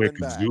Chadwick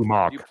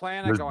Zumach,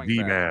 the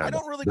Z-Man, I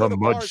don't really the go to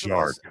Mud bars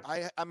Shark,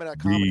 I'm in a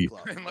comedy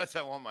club. Unless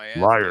I want my ass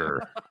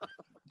liar.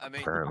 I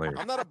mean, apparently,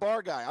 I'm not a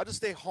bar guy. I'll just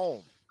stay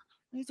home.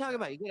 What are you talking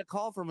about? You get a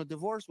call from a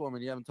divorced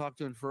woman you haven't talked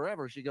to in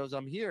forever. She goes,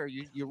 I'm here.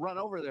 You run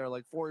over there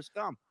like Forrest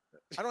Gump.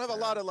 I don't have a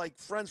lot of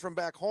friends from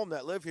back home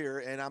that live here,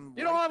 and I'm.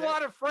 You don't have a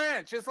lot of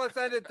friends. Just let's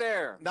end it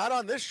there. Not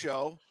on this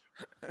show.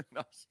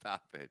 No,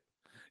 stop it.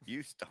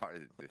 You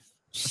started this.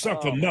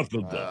 Suck another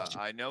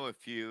I know a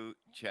few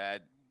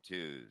Chad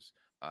twos.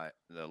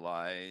 The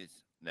lies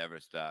never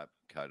stop.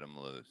 Cut them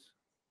loose.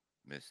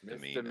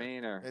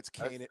 Misdemeanor. It's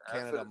Canada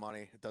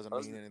money. It doesn't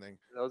mean anything.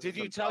 Did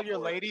you tell your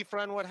lady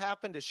friend what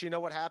happened? Does she know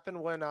what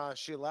happened when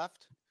she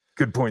left?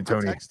 Good point,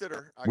 Tony. I texted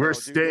her. We're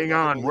staying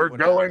on. We're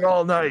going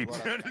all night.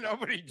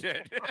 Nobody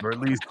did. Or at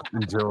least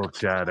until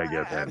Chad, I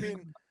get that.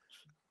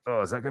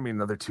 Oh, is that going to be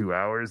another 2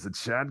 hours? Did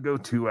Chad go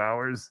 2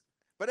 hours?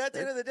 But at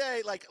the end of the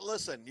day,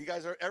 listen, you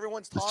guys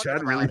everyone's talking Does Chad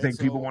about really think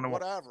so people want to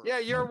whatever. Yeah,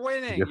 you're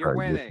winning. You're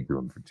winning. Do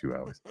him for 2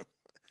 hours.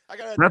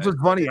 That's what's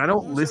funny. I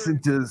don't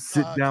listen to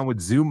sit down with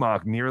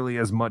Zumach nearly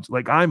as much.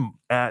 Like I'm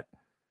at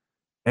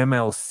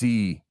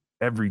MLC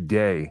every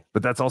day,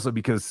 but that's also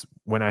because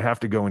when I have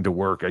to go into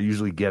work, I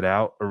usually get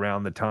out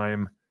around the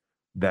time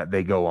that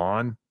they go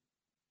on.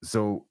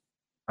 So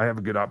I have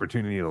a good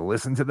opportunity to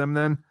listen to them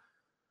then.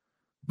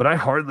 But I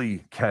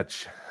hardly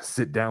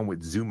sit down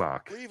with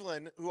Zumach.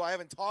 Cleveland, who I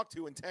haven't talked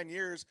to in 10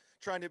 years,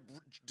 trying to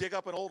dig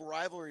up an old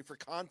rivalry for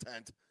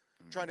content,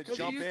 trying to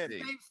jump in.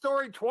 Same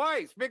story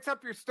twice. Mix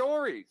up your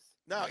stories.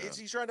 No,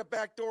 he's trying to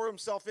backdoor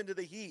himself into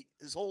the heat.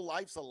 His whole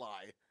life's a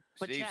lie.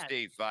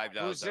 Steve,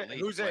 $5.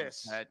 Who's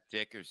this? Pat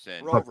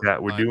Dickerson. Fuck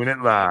that. We're doing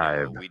it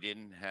live. We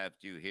didn't have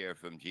to hear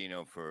from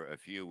Gino for a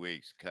few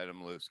weeks. Cut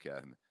him loose,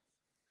 Kevin.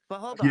 But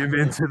hold on. Give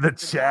into the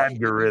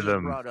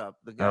Chadgorithm.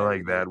 I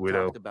like that,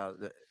 Widow. About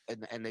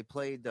and they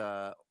played.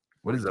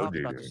 What is OJ about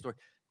doing? the story,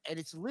 and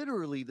it's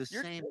literally the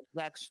same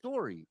exact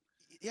story.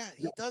 Yeah,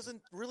 he doesn't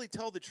really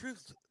tell the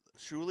truth,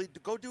 Shuli,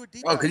 go do a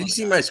deep Oh, dive could on you the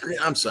see guy. my screen?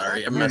 I'm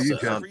sorry, I messed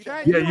it up.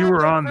 Yeah, you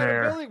were on no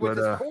there, credibility with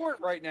but this court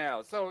right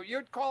now. So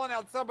you're calling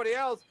out somebody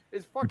else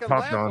is fucking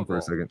popped laughable. on for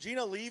a second.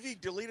 Gina Levy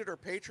deleted her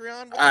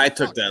Patreon. What I the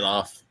took fuck? that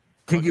off.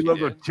 Kinky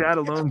Logo Chad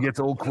alone gets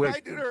old What did I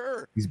quick. do to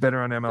her? He's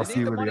better on They MLC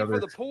need the or money the for other.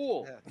 the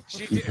pool.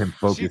 Keep him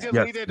focused. She Yes,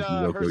 deleted Kinky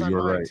Loco, hers on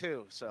you're mine right.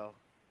 too. So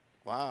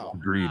wow,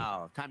 Agreed.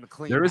 Wow, time to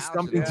clean. There is house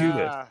something to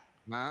this. Huh?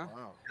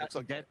 wow. That's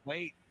a dead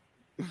weight.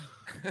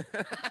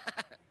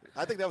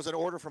 I think that was an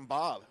order from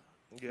Bob.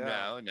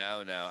 No,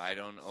 I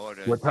don't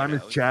order. What time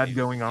is Chad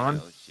going on?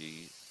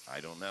 I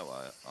don't know.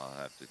 I'll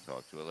have to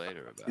talk to her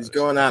later about it. He's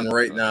going on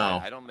right now.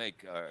 I don't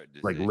make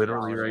Like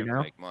literally right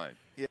now? Make mine.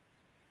 Yeah.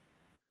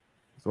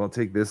 So I'll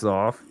take this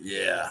off.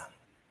 Yeah.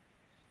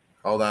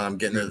 Hold on, I'm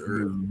getting it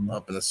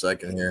up in a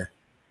second here.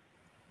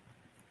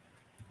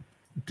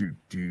 Do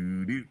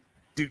do do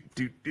do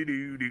do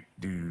do do do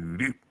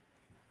do do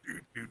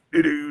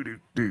do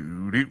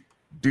do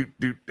do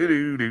do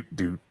do do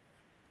do.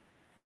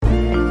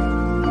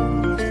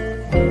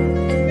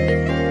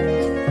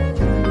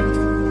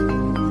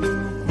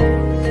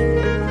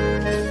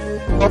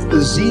 Of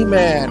the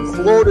Z-Man,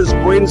 Florida's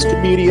greatest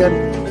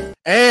comedian,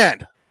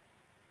 and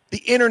the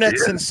internet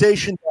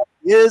sensation that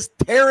he is,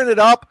 tearing it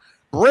up,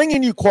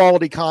 bringing you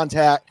quality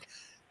content,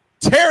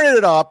 tearing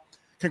it up.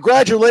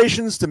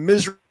 Congratulations to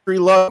Misery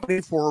Love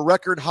for a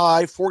record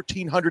high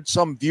 1,400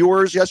 some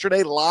viewers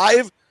yesterday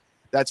live.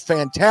 That's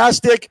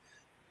fantastic.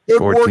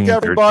 Good work,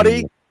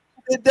 everybody. 13.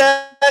 Who did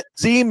that?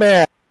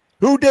 Z-Man.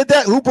 Who did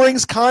that? Who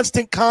brings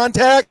constant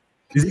contact?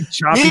 Is he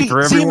choppy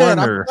for everyone?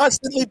 Or?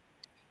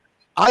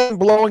 I am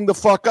blowing the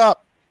fuck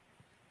up.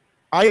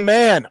 I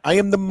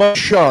am the mud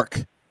shark,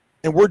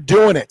 and we're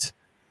doing it,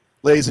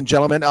 ladies and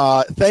gentlemen.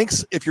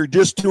 Thanks if you're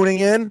just tuning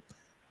in.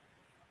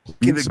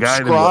 Be the guy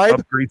that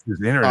upgrades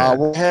his internet.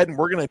 We're ahead, and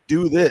we're going to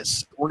do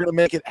this. We're going to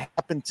make it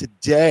happen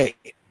today.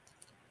 If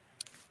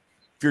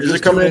you're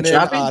just coming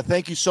in,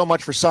 thank you so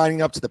much for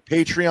signing up to the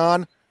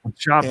Patreon.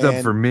 Chopped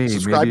up for me.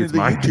 Subscribe Maybe to the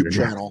YouTube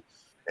channel.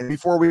 And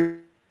before we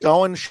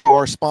go and show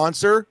our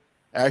sponsor,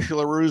 Ashley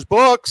LaRue's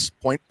books,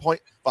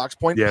 Fox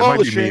Point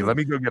Publishing. Let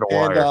me go get a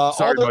wire. And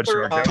Sorry, all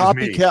the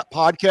copycat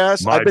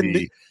podcasts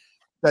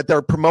that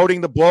they're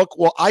promoting the book.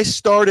 Well, I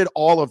started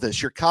all of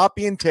this. Your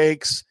copy and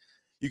takes.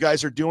 You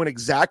guys are doing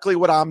exactly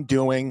what I'm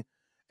doing,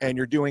 and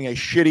you're doing a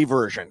shitty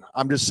version.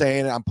 I'm just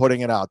saying it. I'm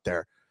putting it out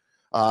there.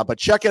 But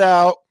check it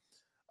out.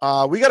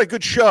 We got a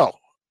good show.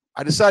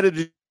 I decided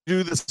to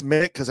do this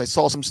minute because I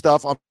saw some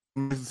stuff on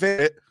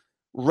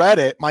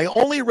Reddit. My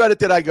only Reddit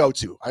that I go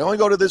to. I only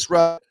go to this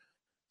Reddit.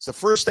 It's the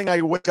first thing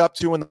I wake up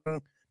to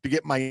to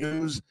get my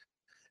news,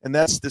 and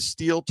that's the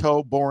Steel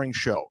Toe Boring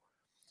Show.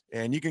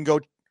 And you can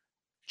go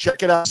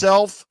check it out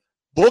yourself,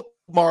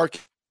 bookmark,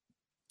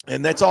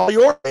 and that's all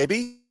yours,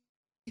 baby.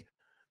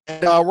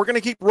 And we're going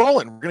to keep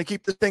rolling. We're going to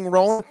keep this thing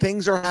rolling.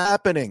 Things are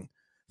happening.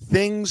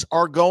 Things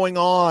are going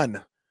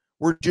on.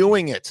 We're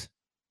doing it.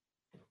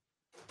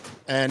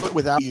 And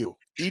without you,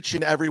 each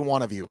and every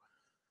one of you,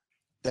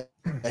 the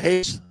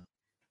Hayes,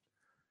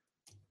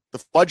 the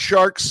Flood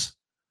Sharks,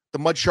 the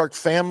Mud Shark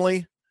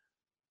family,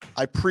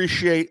 I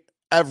appreciate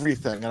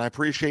everything, and I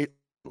appreciate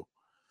you.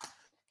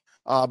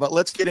 But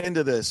let's get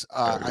into this.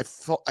 I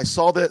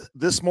saw that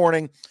this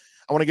morning.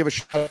 I want to give a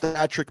shout out to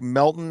Patrick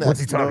Melton. What's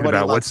he talking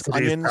about? What's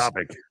today's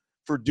topic?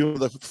 For doing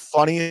the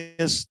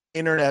funniest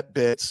internet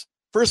bits.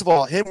 First of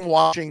all, him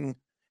watching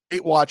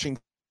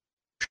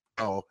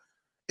show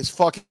is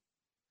fucking.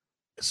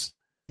 It's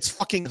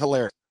fucking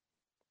hilarious.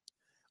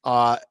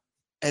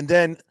 And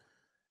then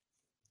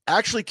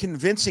actually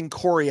convincing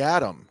Corey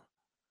Adam.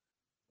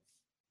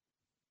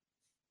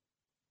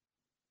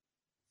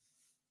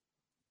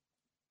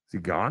 Is he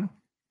gone?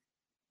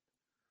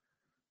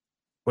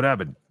 What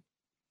happened?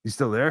 He's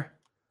still there?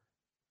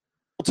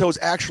 Steel Toe's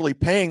actually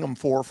paying him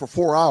for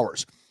 4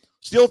 hours.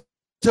 Steel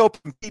Toe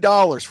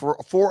 $50 for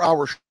a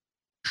 4-hour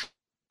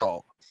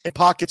show and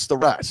pockets the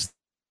rest.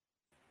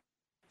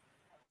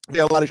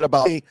 Yeah, a lot of shit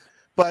about me.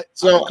 But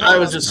so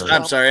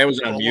I'm sorry, I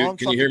was on mute.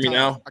 Can you hear me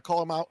now? I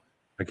call him out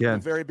I can.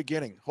 at the very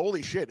beginning.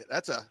 Holy shit,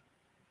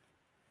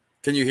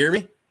 Can you hear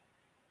me?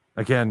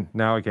 I can.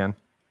 Now I can.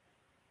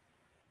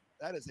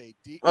 That is a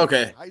deep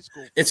high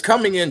school. It's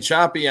coming in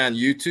choppy on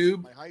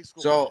YouTube.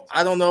 So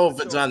I don't know if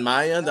it's on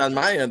my end. On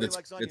my end,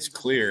 it's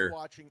clear.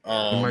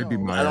 It might be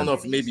mine. I don't know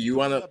if maybe you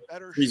want to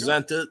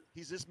present it.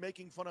 He's just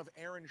making fun of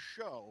Aaron's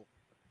show.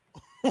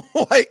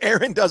 Like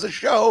Aaron does a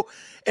show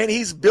and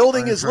he's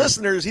building his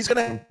listeners. He's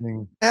going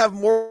to have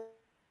more.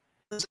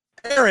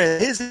 Aaron,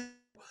 his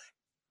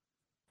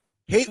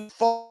hate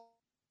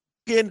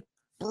fucking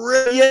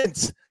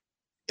brilliant.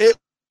 It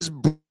was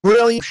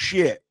brilliant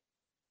shit.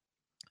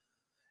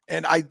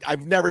 And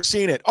I've never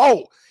seen it.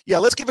 Oh, yeah,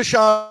 let's give a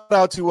shout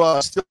out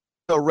to Still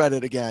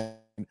Reddit again.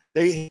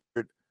 They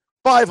had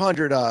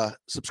 500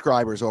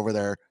 subscribers over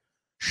there.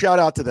 Shout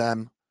out to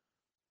them.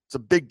 It's a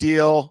big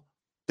deal.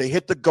 They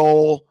hit the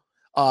goal.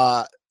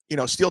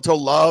 Steel Toe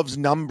loves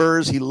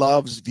numbers. He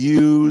loves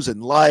views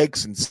and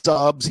likes and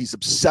subs. He's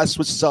obsessed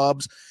with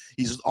subs.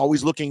 He's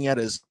always looking at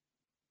his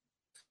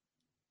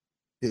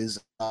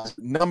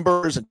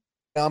numbers and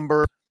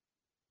number.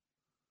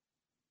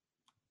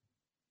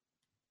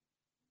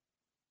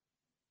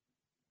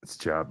 It's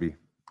choppy.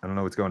 I don't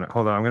know what's going on.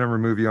 Hold on, I'm gonna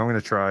remove you. I'm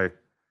gonna try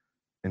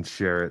and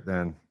share it.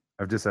 Then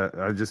I've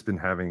just been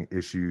having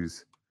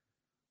issues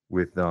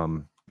with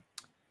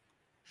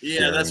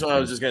Yeah, that's what I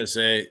was just gonna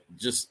say.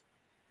 Just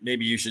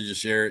maybe you should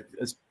just share it.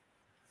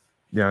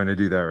 Yeah, I'm gonna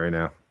do that right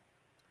now.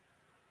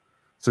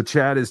 So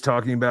Chad is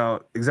talking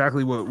about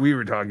exactly what we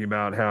were talking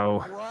about. How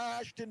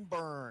crashed and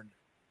burned.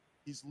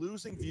 He's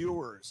losing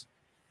viewers.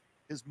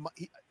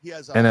 He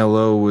has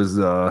NLO was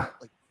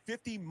like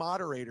 50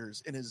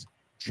 moderators in his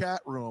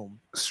chat room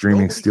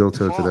streaming Steel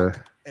Toe today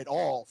at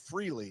all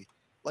freely.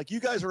 Like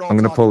you guys are all. I'm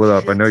gonna pull it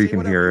up. I know you Say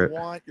can hear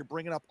it. You're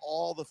bringing up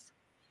all the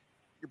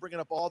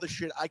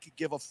shit. I could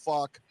give a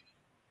fuck.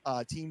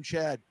 Team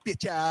Chad,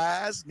 bitch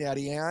ass,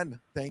 Natty Ann.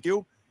 Thank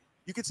you.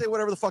 You can say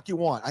whatever the fuck you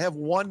want. I have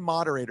one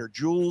moderator,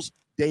 Jules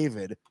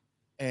David,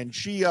 and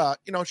she,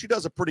 she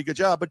does a pretty good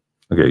job. But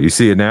okay, you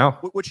see it now.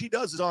 What she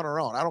does is on her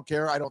own. I don't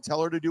care. I don't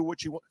tell her to do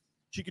what she wants.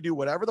 She can do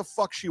whatever the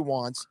fuck she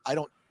wants. I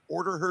don't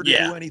order her to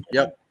do anything.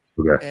 Yep.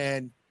 Okay.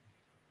 And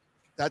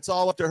that's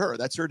all up to her.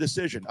 That's her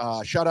decision.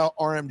 Shout out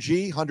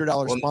RMG,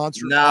 $100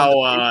 sponsor. Now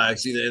I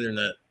see the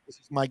internet. This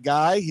is my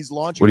guy. He's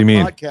launching What do you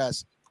mean? a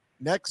podcast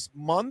next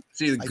month.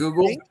 See the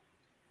Google.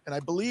 And I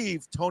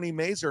believe Tony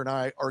Mazer and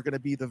I are going to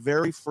be the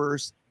very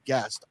first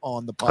guest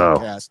on the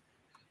podcast.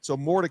 So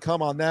more to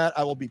come on that.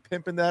 I will be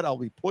pimping that. I'll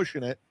be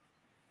pushing it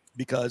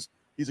because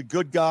he's a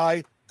good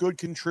guy, good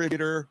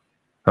contributor.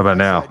 How about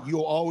now?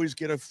 You'll always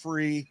get a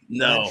free.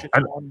 No,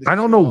 I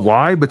don't know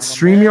why, but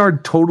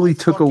StreamYard totally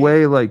took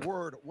away like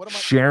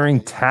sharing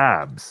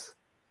tabs,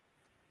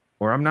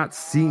 or I'm not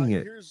seeing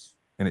it,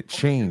 and it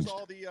changed.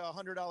 All the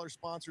 $100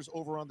 sponsors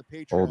over on the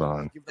Patreon. Hold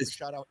on. Give them a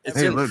shout out.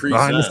 Hey, look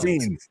behind the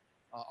scenes.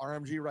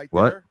 RMG right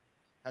What? there.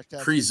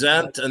 Hashtag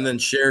present and then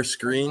share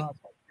screen.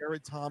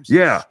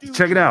 Yeah,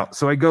 check it out.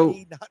 So I go.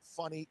 Not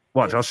funny.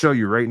 Watch, I'll show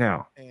you right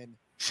now.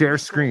 Share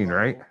screen,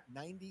 right?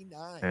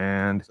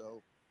 And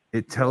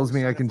it tells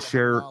me I can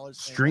share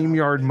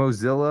StreamYard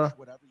Mozilla,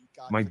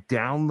 my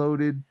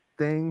downloaded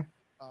thing.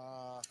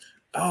 Oh,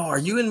 are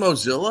you in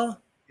Mozilla?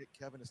 Get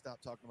Kevin to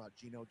stop talking about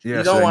Gino. Yeah,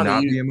 you don't want to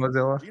to be in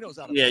Mozilla.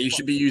 Yeah, you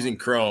should be using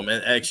Chrome.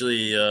 And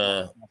actually,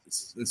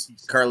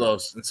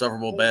 Carlos,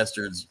 Insufferable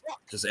Bastards,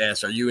 just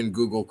asked, "Are you in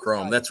Google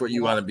Chrome?" That's what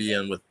you want to be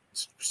in with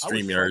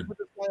StreamYard. With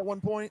this guy at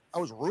one point, I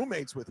was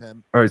roommates with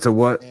him. All right, so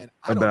what and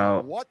I don't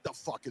about? Know what the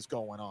fuck is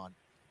going on?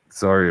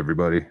 Sorry,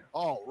 everybody.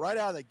 Oh, right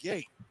out of the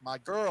gate, my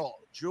girl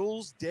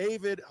Jules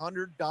David,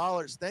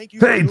 $100. Thank you.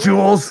 Hey,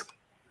 Jules.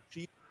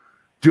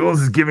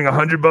 Jules is giving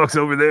 $100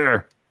 over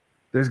there.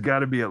 There's got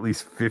to be at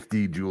least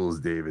 50 Jules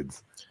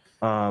Davids.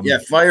 Yeah,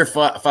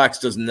 Firefox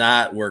does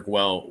not work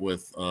well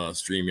with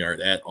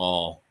StreamYard at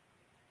all.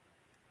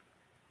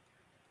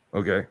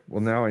 Okay,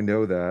 well, now I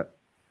know that.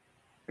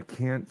 I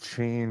can't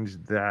change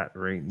that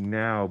right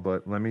now,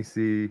 but let me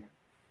see.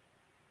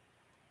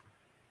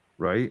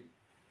 Right?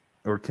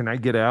 Or can I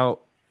get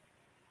out?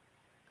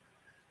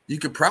 You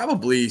could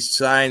probably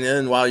sign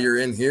in while you're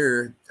in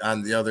here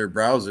on the other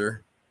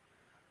browser.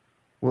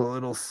 Well,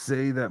 it'll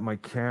say that my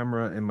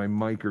camera and my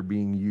mic are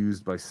being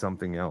used by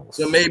something else.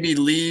 So maybe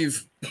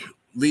leave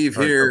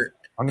here.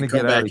 I'm going to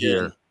get out of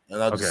here.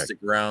 And I'll just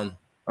stick around.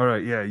 All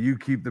right. Yeah. You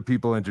keep the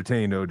people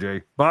entertained,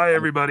 OJ. Bye,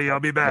 everybody. I'll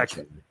be back.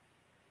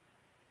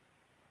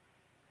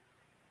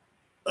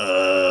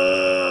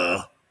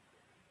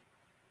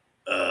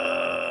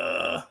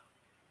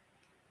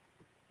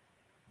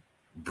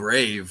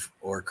 Brave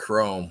or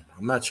Chrome.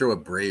 I'm not sure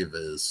what Brave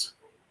is.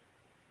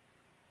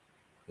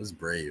 What's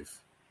Brave?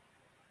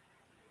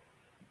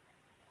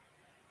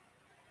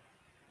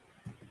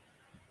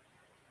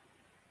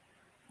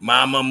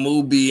 Mama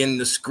Mooby in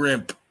the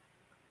scrimp.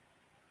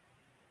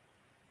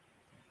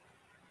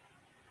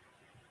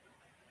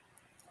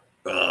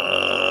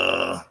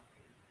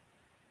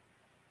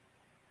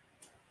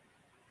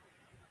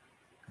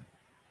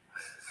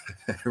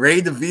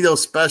 Ray DeVito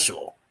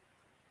special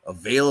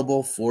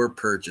available for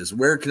purchase.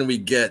 Where can we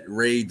get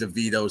Ray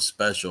DeVito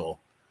special,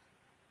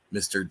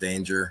 Mr.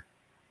 Danger?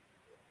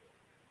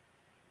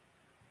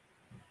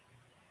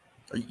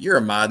 You're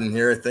a mod in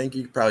here, I think.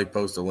 You could probably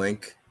post a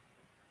link.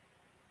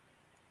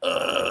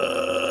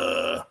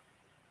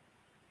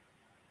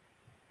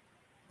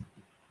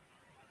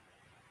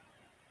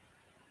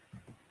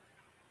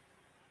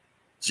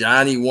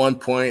 Johnny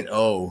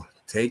 1.0.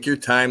 Take your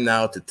time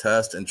now to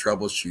test and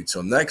troubleshoot.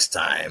 So next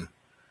time,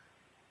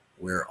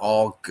 we're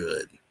all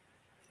good.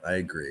 I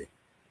agree.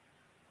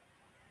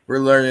 We're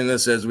learning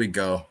this as we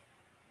go.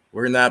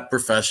 We're not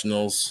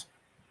professionals.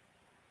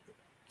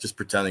 Just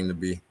pretending to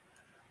be.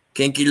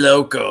 Kinky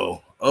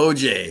Loco.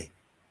 OJ,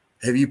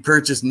 have you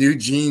purchased new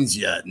jeans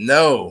yet?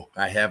 No,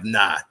 I have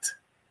not.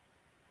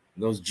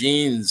 Those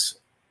jeans,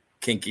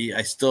 Kinky,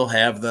 I still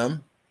have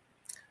them.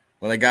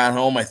 When I got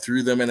home, I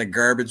threw them in a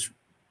garbage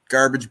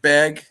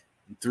bag,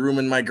 threw them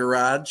in my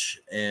garage,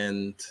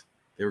 and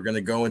they were going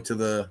to go into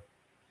the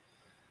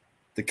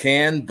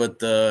can, but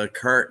the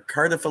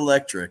Cardiff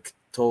Electric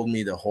told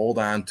me to hold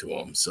on to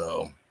them.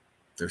 So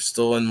They're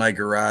still in my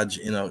garage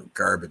in a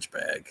garbage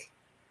bag.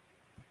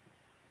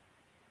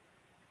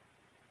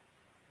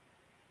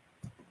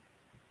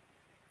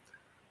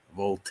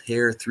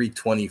 Voltaire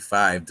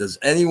 325. Does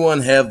anyone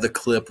have the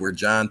clip where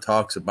John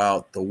talks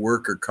about the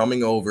worker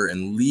coming over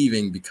and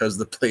leaving because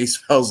the place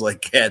smells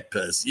like cat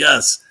piss?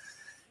 Yes.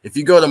 If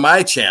you go to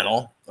my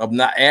channel,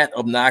 at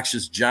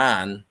Obnoxious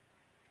John,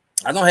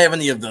 I don't have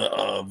any of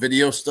the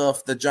video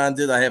stuff that John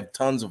did. I have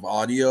tons of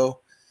audio.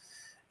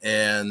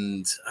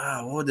 And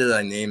what did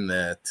I name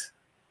that?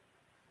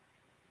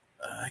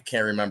 I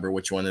can't remember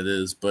which one it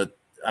is, but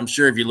I'm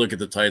sure if you look at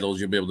the titles,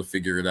 you'll be able to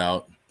figure it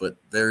out. But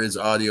there is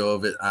audio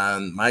of it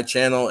on my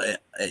channel at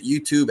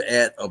YouTube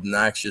at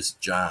Obnoxious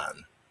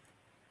John.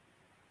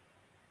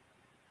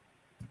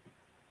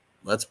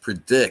 Let's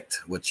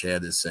predict what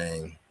Chad is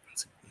saying.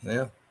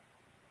 Yeah.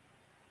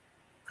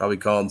 Probably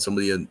calling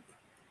somebody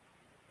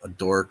a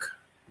dork.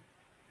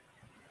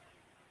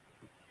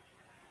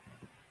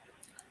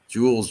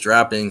 Jules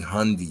dropping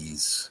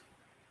hundies.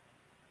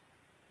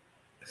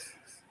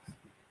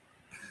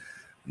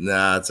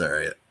 Nah, it's all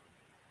right.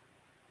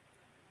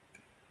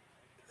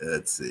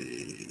 Let's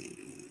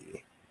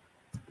see.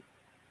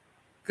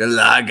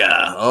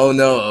 Galaga. Oh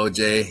no,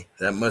 OJ.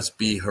 That must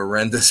be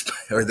horrendous.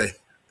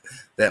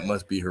 That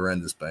must be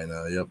horrendous by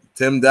now. Yep.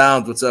 Tim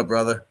Downs, what's up,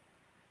 brother?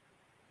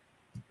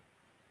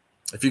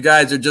 If you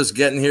guys are just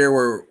getting here,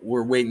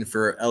 we're waiting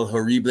for El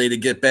Horrible to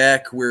get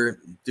back. We're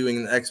doing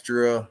an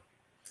extra.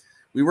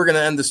 We were going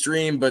to end the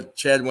stream, but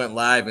Chad went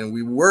live, and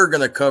we were going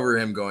to cover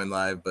him going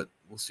live, but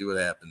we'll see what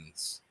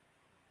happens.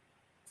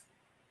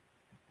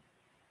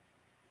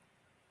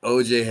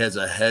 OJ has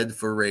a head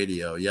for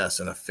radio. Yes,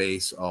 and a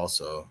face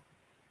also.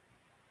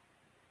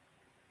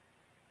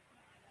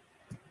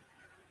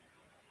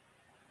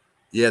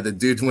 Yeah, the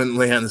dude wouldn't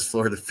lay on his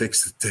floor to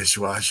fix the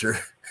dishwasher.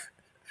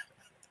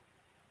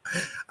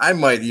 I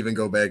might even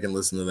go back and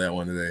listen to that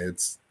one today.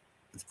 It's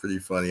pretty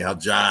funny how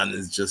John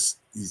is just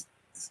he's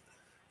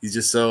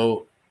just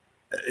so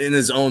in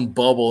his own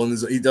bubble, and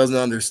he doesn't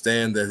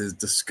understand that his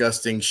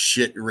disgusting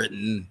shit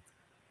written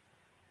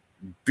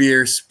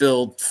beer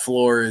spilled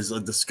floor is a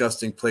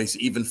disgusting place,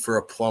 even for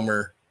a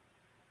plumber.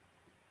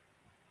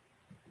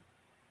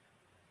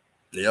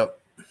 Yep.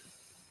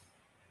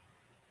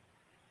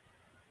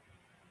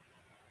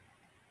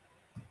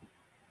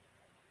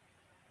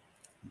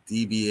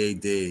 DBA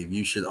Dave,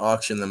 you should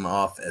auction them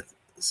off at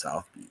the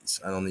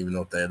Southbees. I don't even know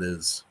what that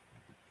is.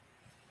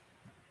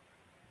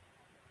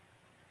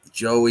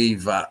 Joey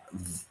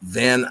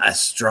Van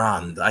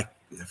Astrand.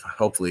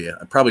 Hopefully,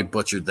 I probably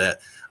butchered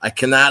that. I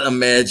cannot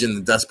imagine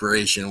the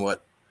desperation.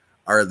 What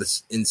are the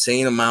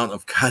insane amount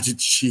of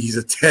cottage cheese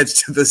attached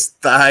to the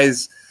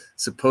thighs?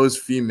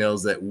 Supposed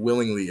females that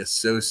willingly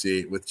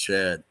associate with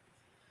Chad.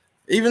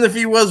 Even if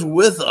he was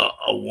with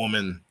a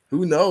woman,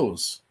 who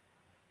knows?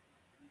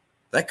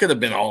 That could have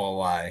been all a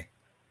lie.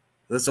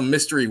 That's a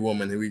mystery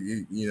woman who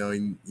he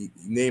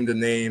named a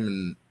name,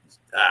 and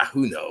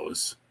who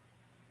knows?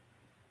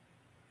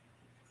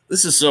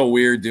 This is so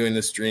weird doing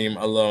the stream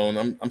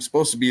alone. I'm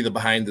supposed to be the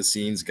behind the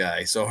scenes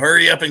guy, so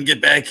hurry up and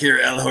get back here,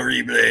 El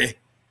Horrible.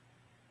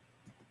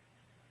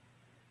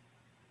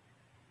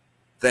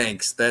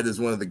 Thanks. That is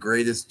one of the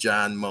greatest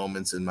John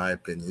moments, in my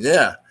opinion.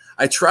 Yeah,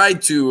 I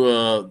tried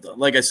to,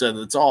 like I said,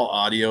 it's all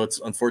audio.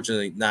 It's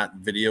unfortunately not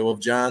video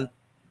of John.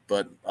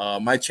 But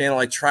my channel,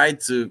 I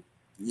tried to,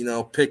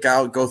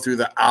 go through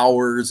the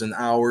hours and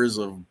hours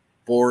of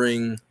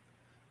boring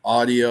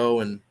audio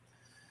and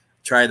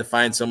try to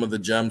find some of the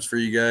gems for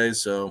you guys.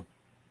 So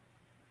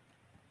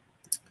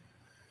let's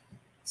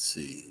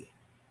see.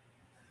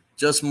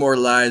 Just more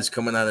lies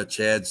coming out of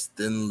Chad's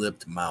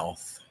thin-lipped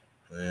mouth.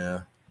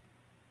 Yeah.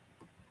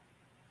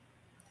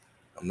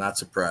 I'm not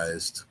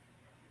surprised.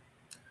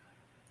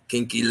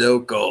 Kinky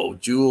Loco.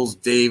 Jules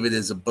David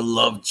is a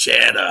beloved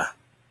chatter.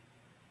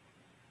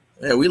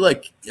 Yeah, we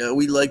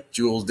like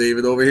Jules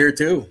David over here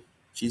too.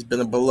 She's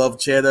been a beloved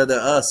chatter to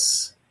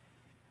us.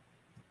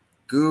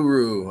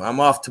 Guru,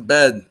 I'm off to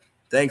bed.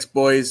 Thanks,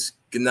 boys.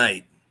 Good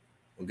night.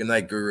 Well, good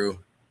night, Guru.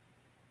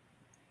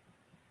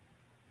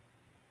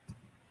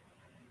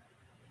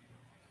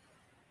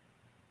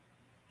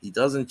 He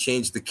doesn't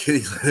change the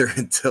kitty litter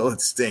until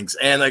it stinks.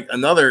 And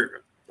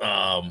another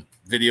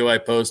video I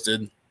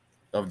posted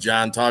of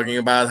John talking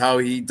about how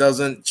he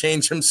doesn't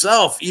change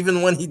himself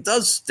even when he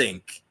does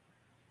stink.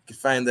 You can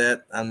find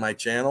that on my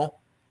channel.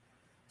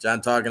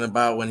 John talking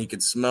about when he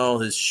could smell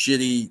his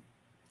shitty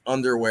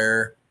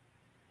underwear,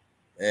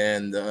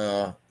 and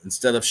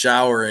instead of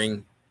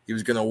showering, he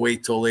was going to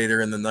wait till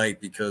later in the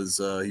night because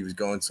he was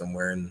going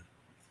somewhere, and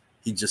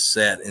he just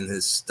sat in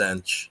his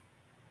stench.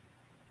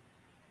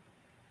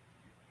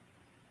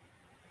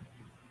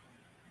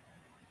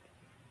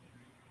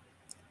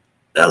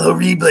 El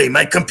Horrible,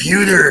 my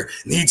computer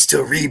needs to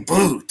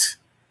reboot.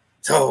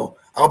 So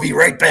I'll be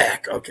right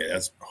back. Okay,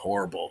 that's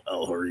horrible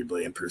El Horrible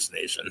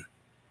impersonation.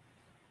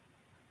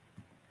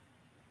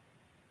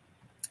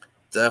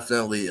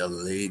 Definitely a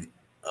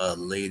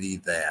lady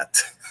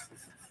that.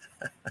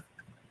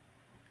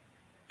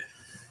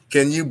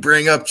 Can you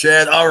bring up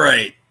Chad? All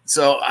right.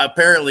 So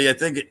apparently,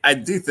 I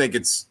do think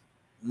it's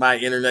my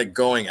internet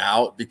going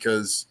out,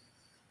 because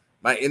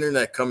my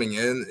internet coming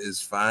in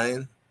is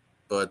fine.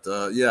 But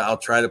yeah, I'll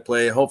try to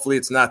play. Hopefully,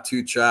 it's not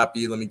too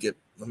choppy. Let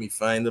me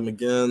find them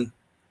again.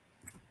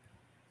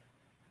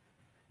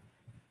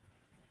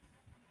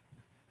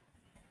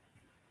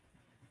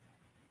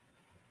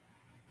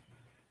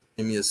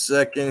 Give me a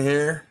second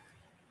here.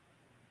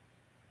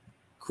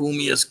 Cool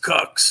me as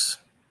cucks.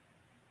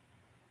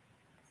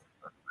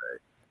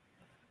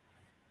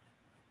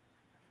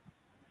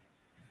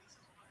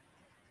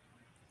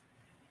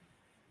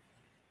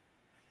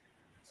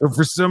 So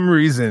for some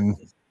reason,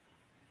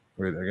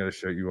 wait, I got to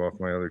shut you off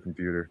my other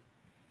computer.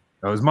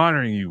 I was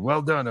monitoring you.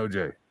 Well done,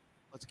 OJ.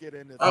 Let's get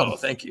into. Oh,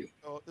 thank you.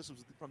 This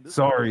was from this.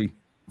 Sorry.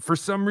 For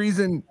some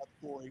reason,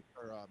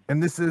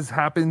 and this has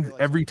happened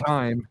every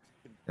time,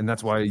 and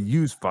that's why I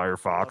use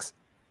Firefox.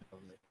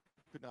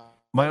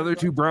 My other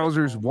two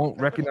browsers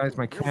won't recognize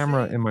my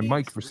camera and my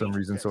mic for some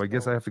reason, so I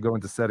guess I have to go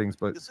into settings,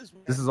 but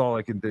this is all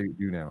I can do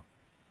now.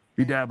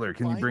 BeDabbler,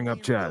 can you bring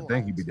up Chad?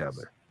 Thank you,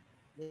 BeDabbler.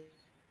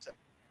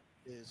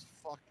 Is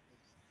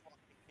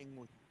fucking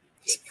with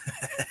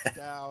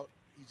doubt.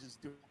 He's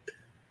just doing.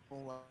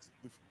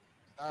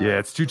 Yeah,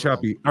 it's too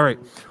choppy. All right,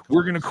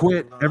 we're gonna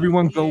quit.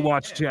 Everyone, go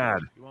watch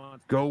Chad.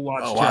 Go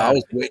watch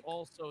Chad.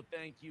 Also,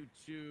 thank you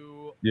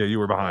to. Yeah, you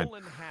were behind.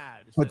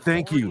 But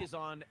thank you.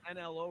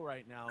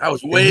 I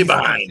was way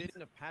behind.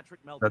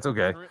 That's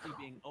okay.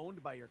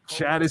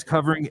 Chad is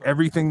covering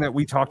everything that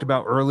we talked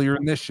about earlier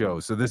in this show,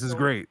 so this is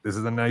great. This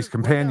is a nice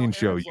companion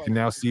show. You can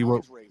now see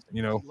what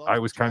I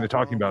was kind of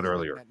talking about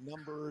earlier.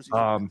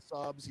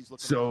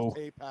 So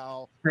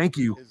thank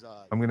you.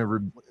 I'm gonna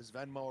his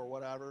Venmo or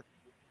whatever.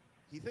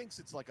 He thinks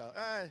it's like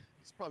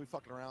he's probably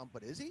fucking around,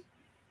 but is he?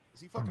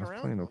 Is he fucking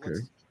around? Okay.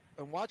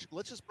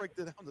 Let's just break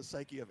down the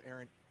psyche of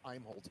Aaron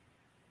Eimholt.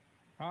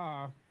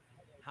 How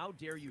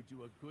dare you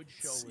do a good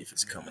show? See if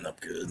it's coming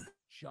up good.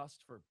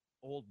 Just for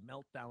old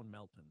Meltdown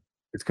Melton.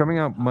 It's coming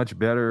out much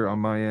better on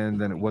my end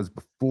than it was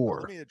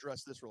before. Let me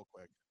address this real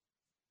quick.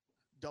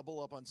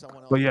 Double up on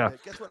someone else. But yeah,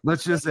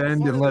 let's just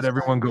end and let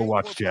everyone go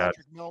watch Chad.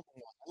 I love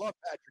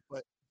Patrick,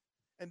 but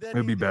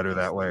it'd be better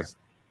that way.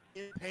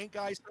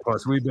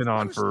 Plus, we've been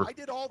on for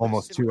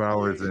almost 2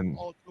 hours and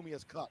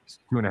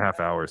 2.5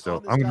 hours,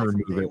 so I'm gonna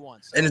remove it.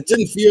 And it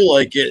didn't feel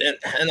like it.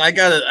 And I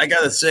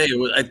gotta say,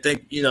 I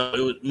think it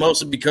was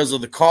mostly because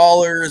of the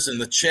callers and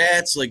the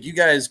chats. Like, you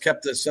guys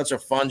kept it such a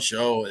fun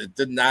show. It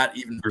did not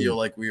even feel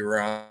like we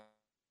were on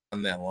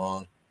that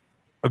long.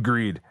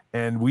 Agreed.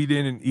 And we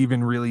didn't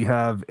even really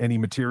have any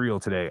material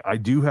today. I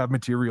do have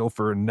material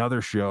for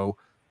another show,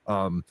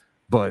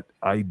 but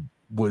I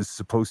was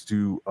supposed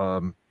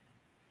to.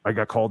 I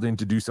got called in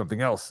to do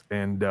something else,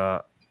 and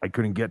I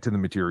couldn't get to the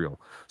material.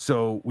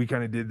 So we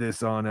kind of did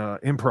this on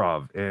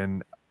improv.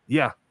 And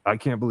yeah, I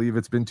can't believe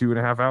it's been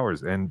 2.5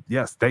 hours. And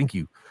yes, thank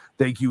you.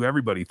 Thank you,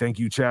 everybody. Thank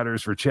you,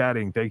 chatters, for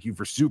chatting. Thank you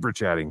for super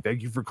chatting.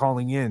 Thank you for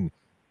calling in.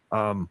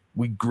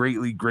 We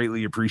greatly,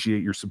 greatly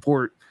appreciate your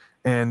support.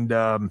 And,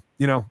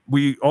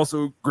 we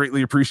also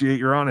greatly appreciate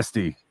your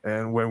honesty.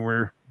 And when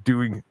we're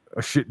doing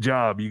a shit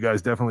job, you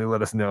guys definitely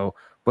let us know.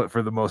 But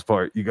for the most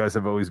part, you guys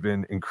have always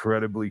been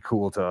incredibly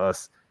cool to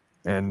us.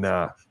 And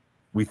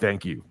we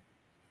thank you.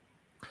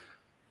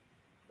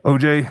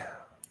 OJ,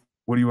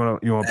 what do you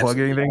want to plug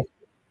anything?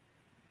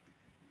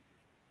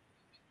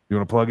 You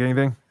want to plug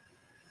anything?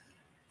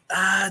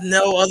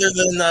 No, other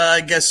than I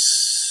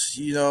guess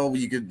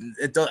you could.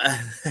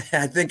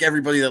 I think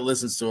everybody that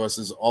listens to us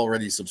is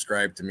already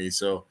subscribed to me.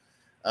 So,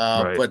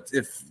 right. But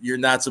if you're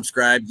not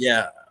subscribed,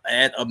 yeah,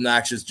 at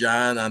Obnoxious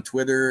John on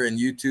Twitter and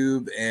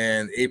YouTube.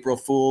 And April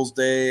Fool's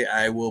Day,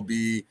 I will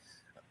be.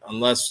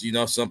 Unless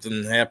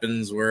something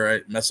happens where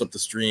I mess up the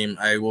stream,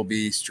 I will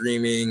be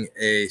streaming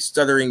a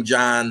Stuttering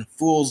John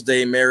Fool's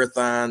Day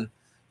Marathon,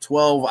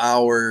 12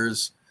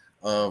 hours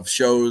of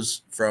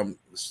shows from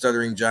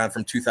Stuttering John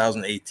from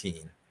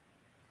 2018.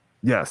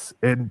 Yes,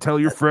 and tell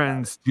your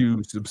friends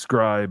to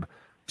subscribe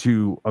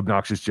to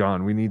Obnoxious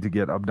John. We need to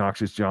get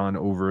Obnoxious John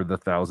over the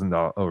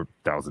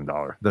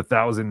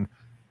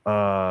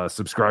 $1,000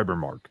 subscriber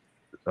mark.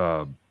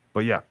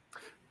 But yeah.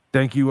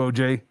 Thank you,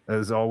 OJ,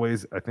 as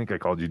always. I think I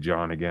called you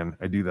John again.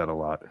 I do that a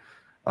lot.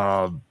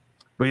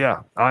 But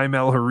yeah, I'm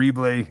El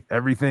Horrible.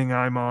 Everything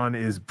I'm on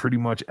is pretty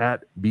much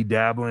at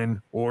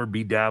BeDabblin or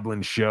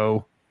BeDabblin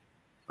Show.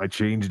 I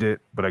changed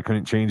it, but I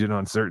couldn't change it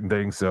on certain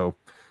things. So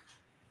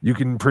you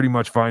can pretty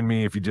much find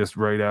me if you just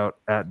write out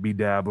at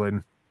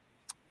BeDabblin.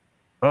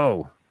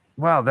 Oh,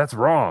 wow, that's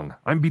wrong.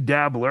 I'm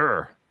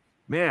BeDabbler.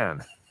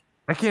 Man,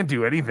 I can't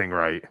do anything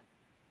right.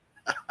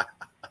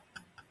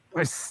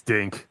 I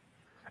stink.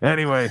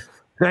 Anyway,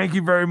 thank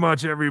you very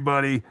much,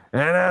 everybody.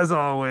 And as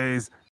always,